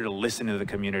 we're here to listen to the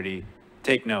community,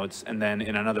 take notes, and then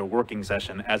in another working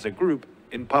session as a group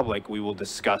in public, we will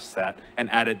discuss that and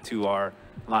add it to our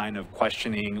line of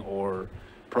questioning or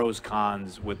pros,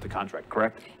 cons with the contract,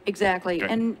 correct? Exactly.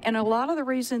 Okay. And a lot of the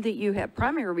reason that you have,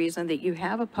 primary reason that you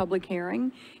have a public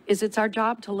hearing is it's our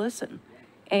job to listen.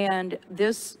 And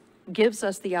this gives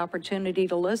us the opportunity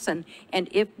to listen. And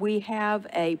if we have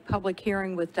a public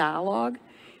hearing with dialogue,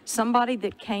 somebody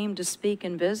that came to speak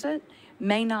and visit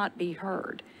may not be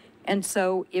heard. And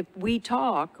so if we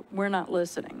talk, we're not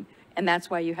listening. And that's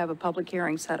why you have a public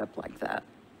hearing set up like that.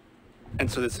 And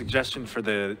so the suggestion for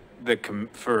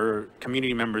for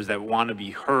community members that want to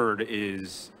be heard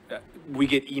is, we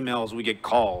get emails, we get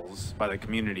calls by the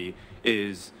community,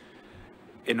 is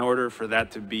in order for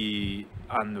that to be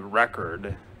on the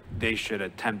record, they should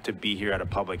attempt to be here at a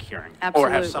public hearing. Absolutely.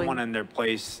 Or have someone in their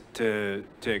place to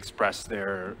express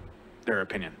their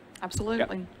opinion.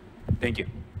 Absolutely. Yep. Thank you.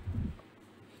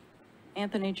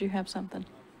 Anthony, do you have something?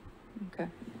 Okay.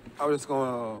 I was just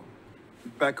going to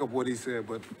back up what he said,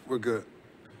 but we're good.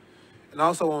 And I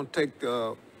also want to take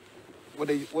the, what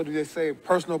do they say,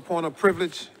 personal point of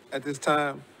privilege at this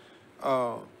time.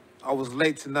 I was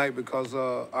late tonight because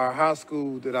our high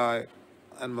school that I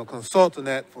am a consultant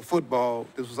at for football,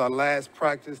 this was our last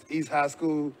practice, East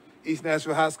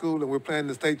Nashville High School, and we're playing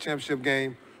the state championship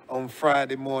game on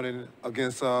Friday morning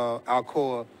against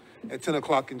Alcoa. at 10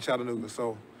 o'clock in Chattanooga.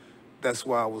 So that's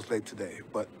why I was late today.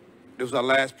 But this was our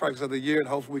last practice of the year, and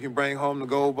hopefully we can bring home the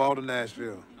gold ball to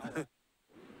Nashville.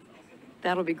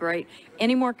 That'll be great.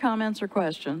 Any more comments or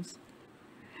questions?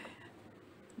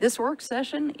 This work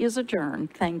session is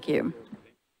adjourned. Thank you.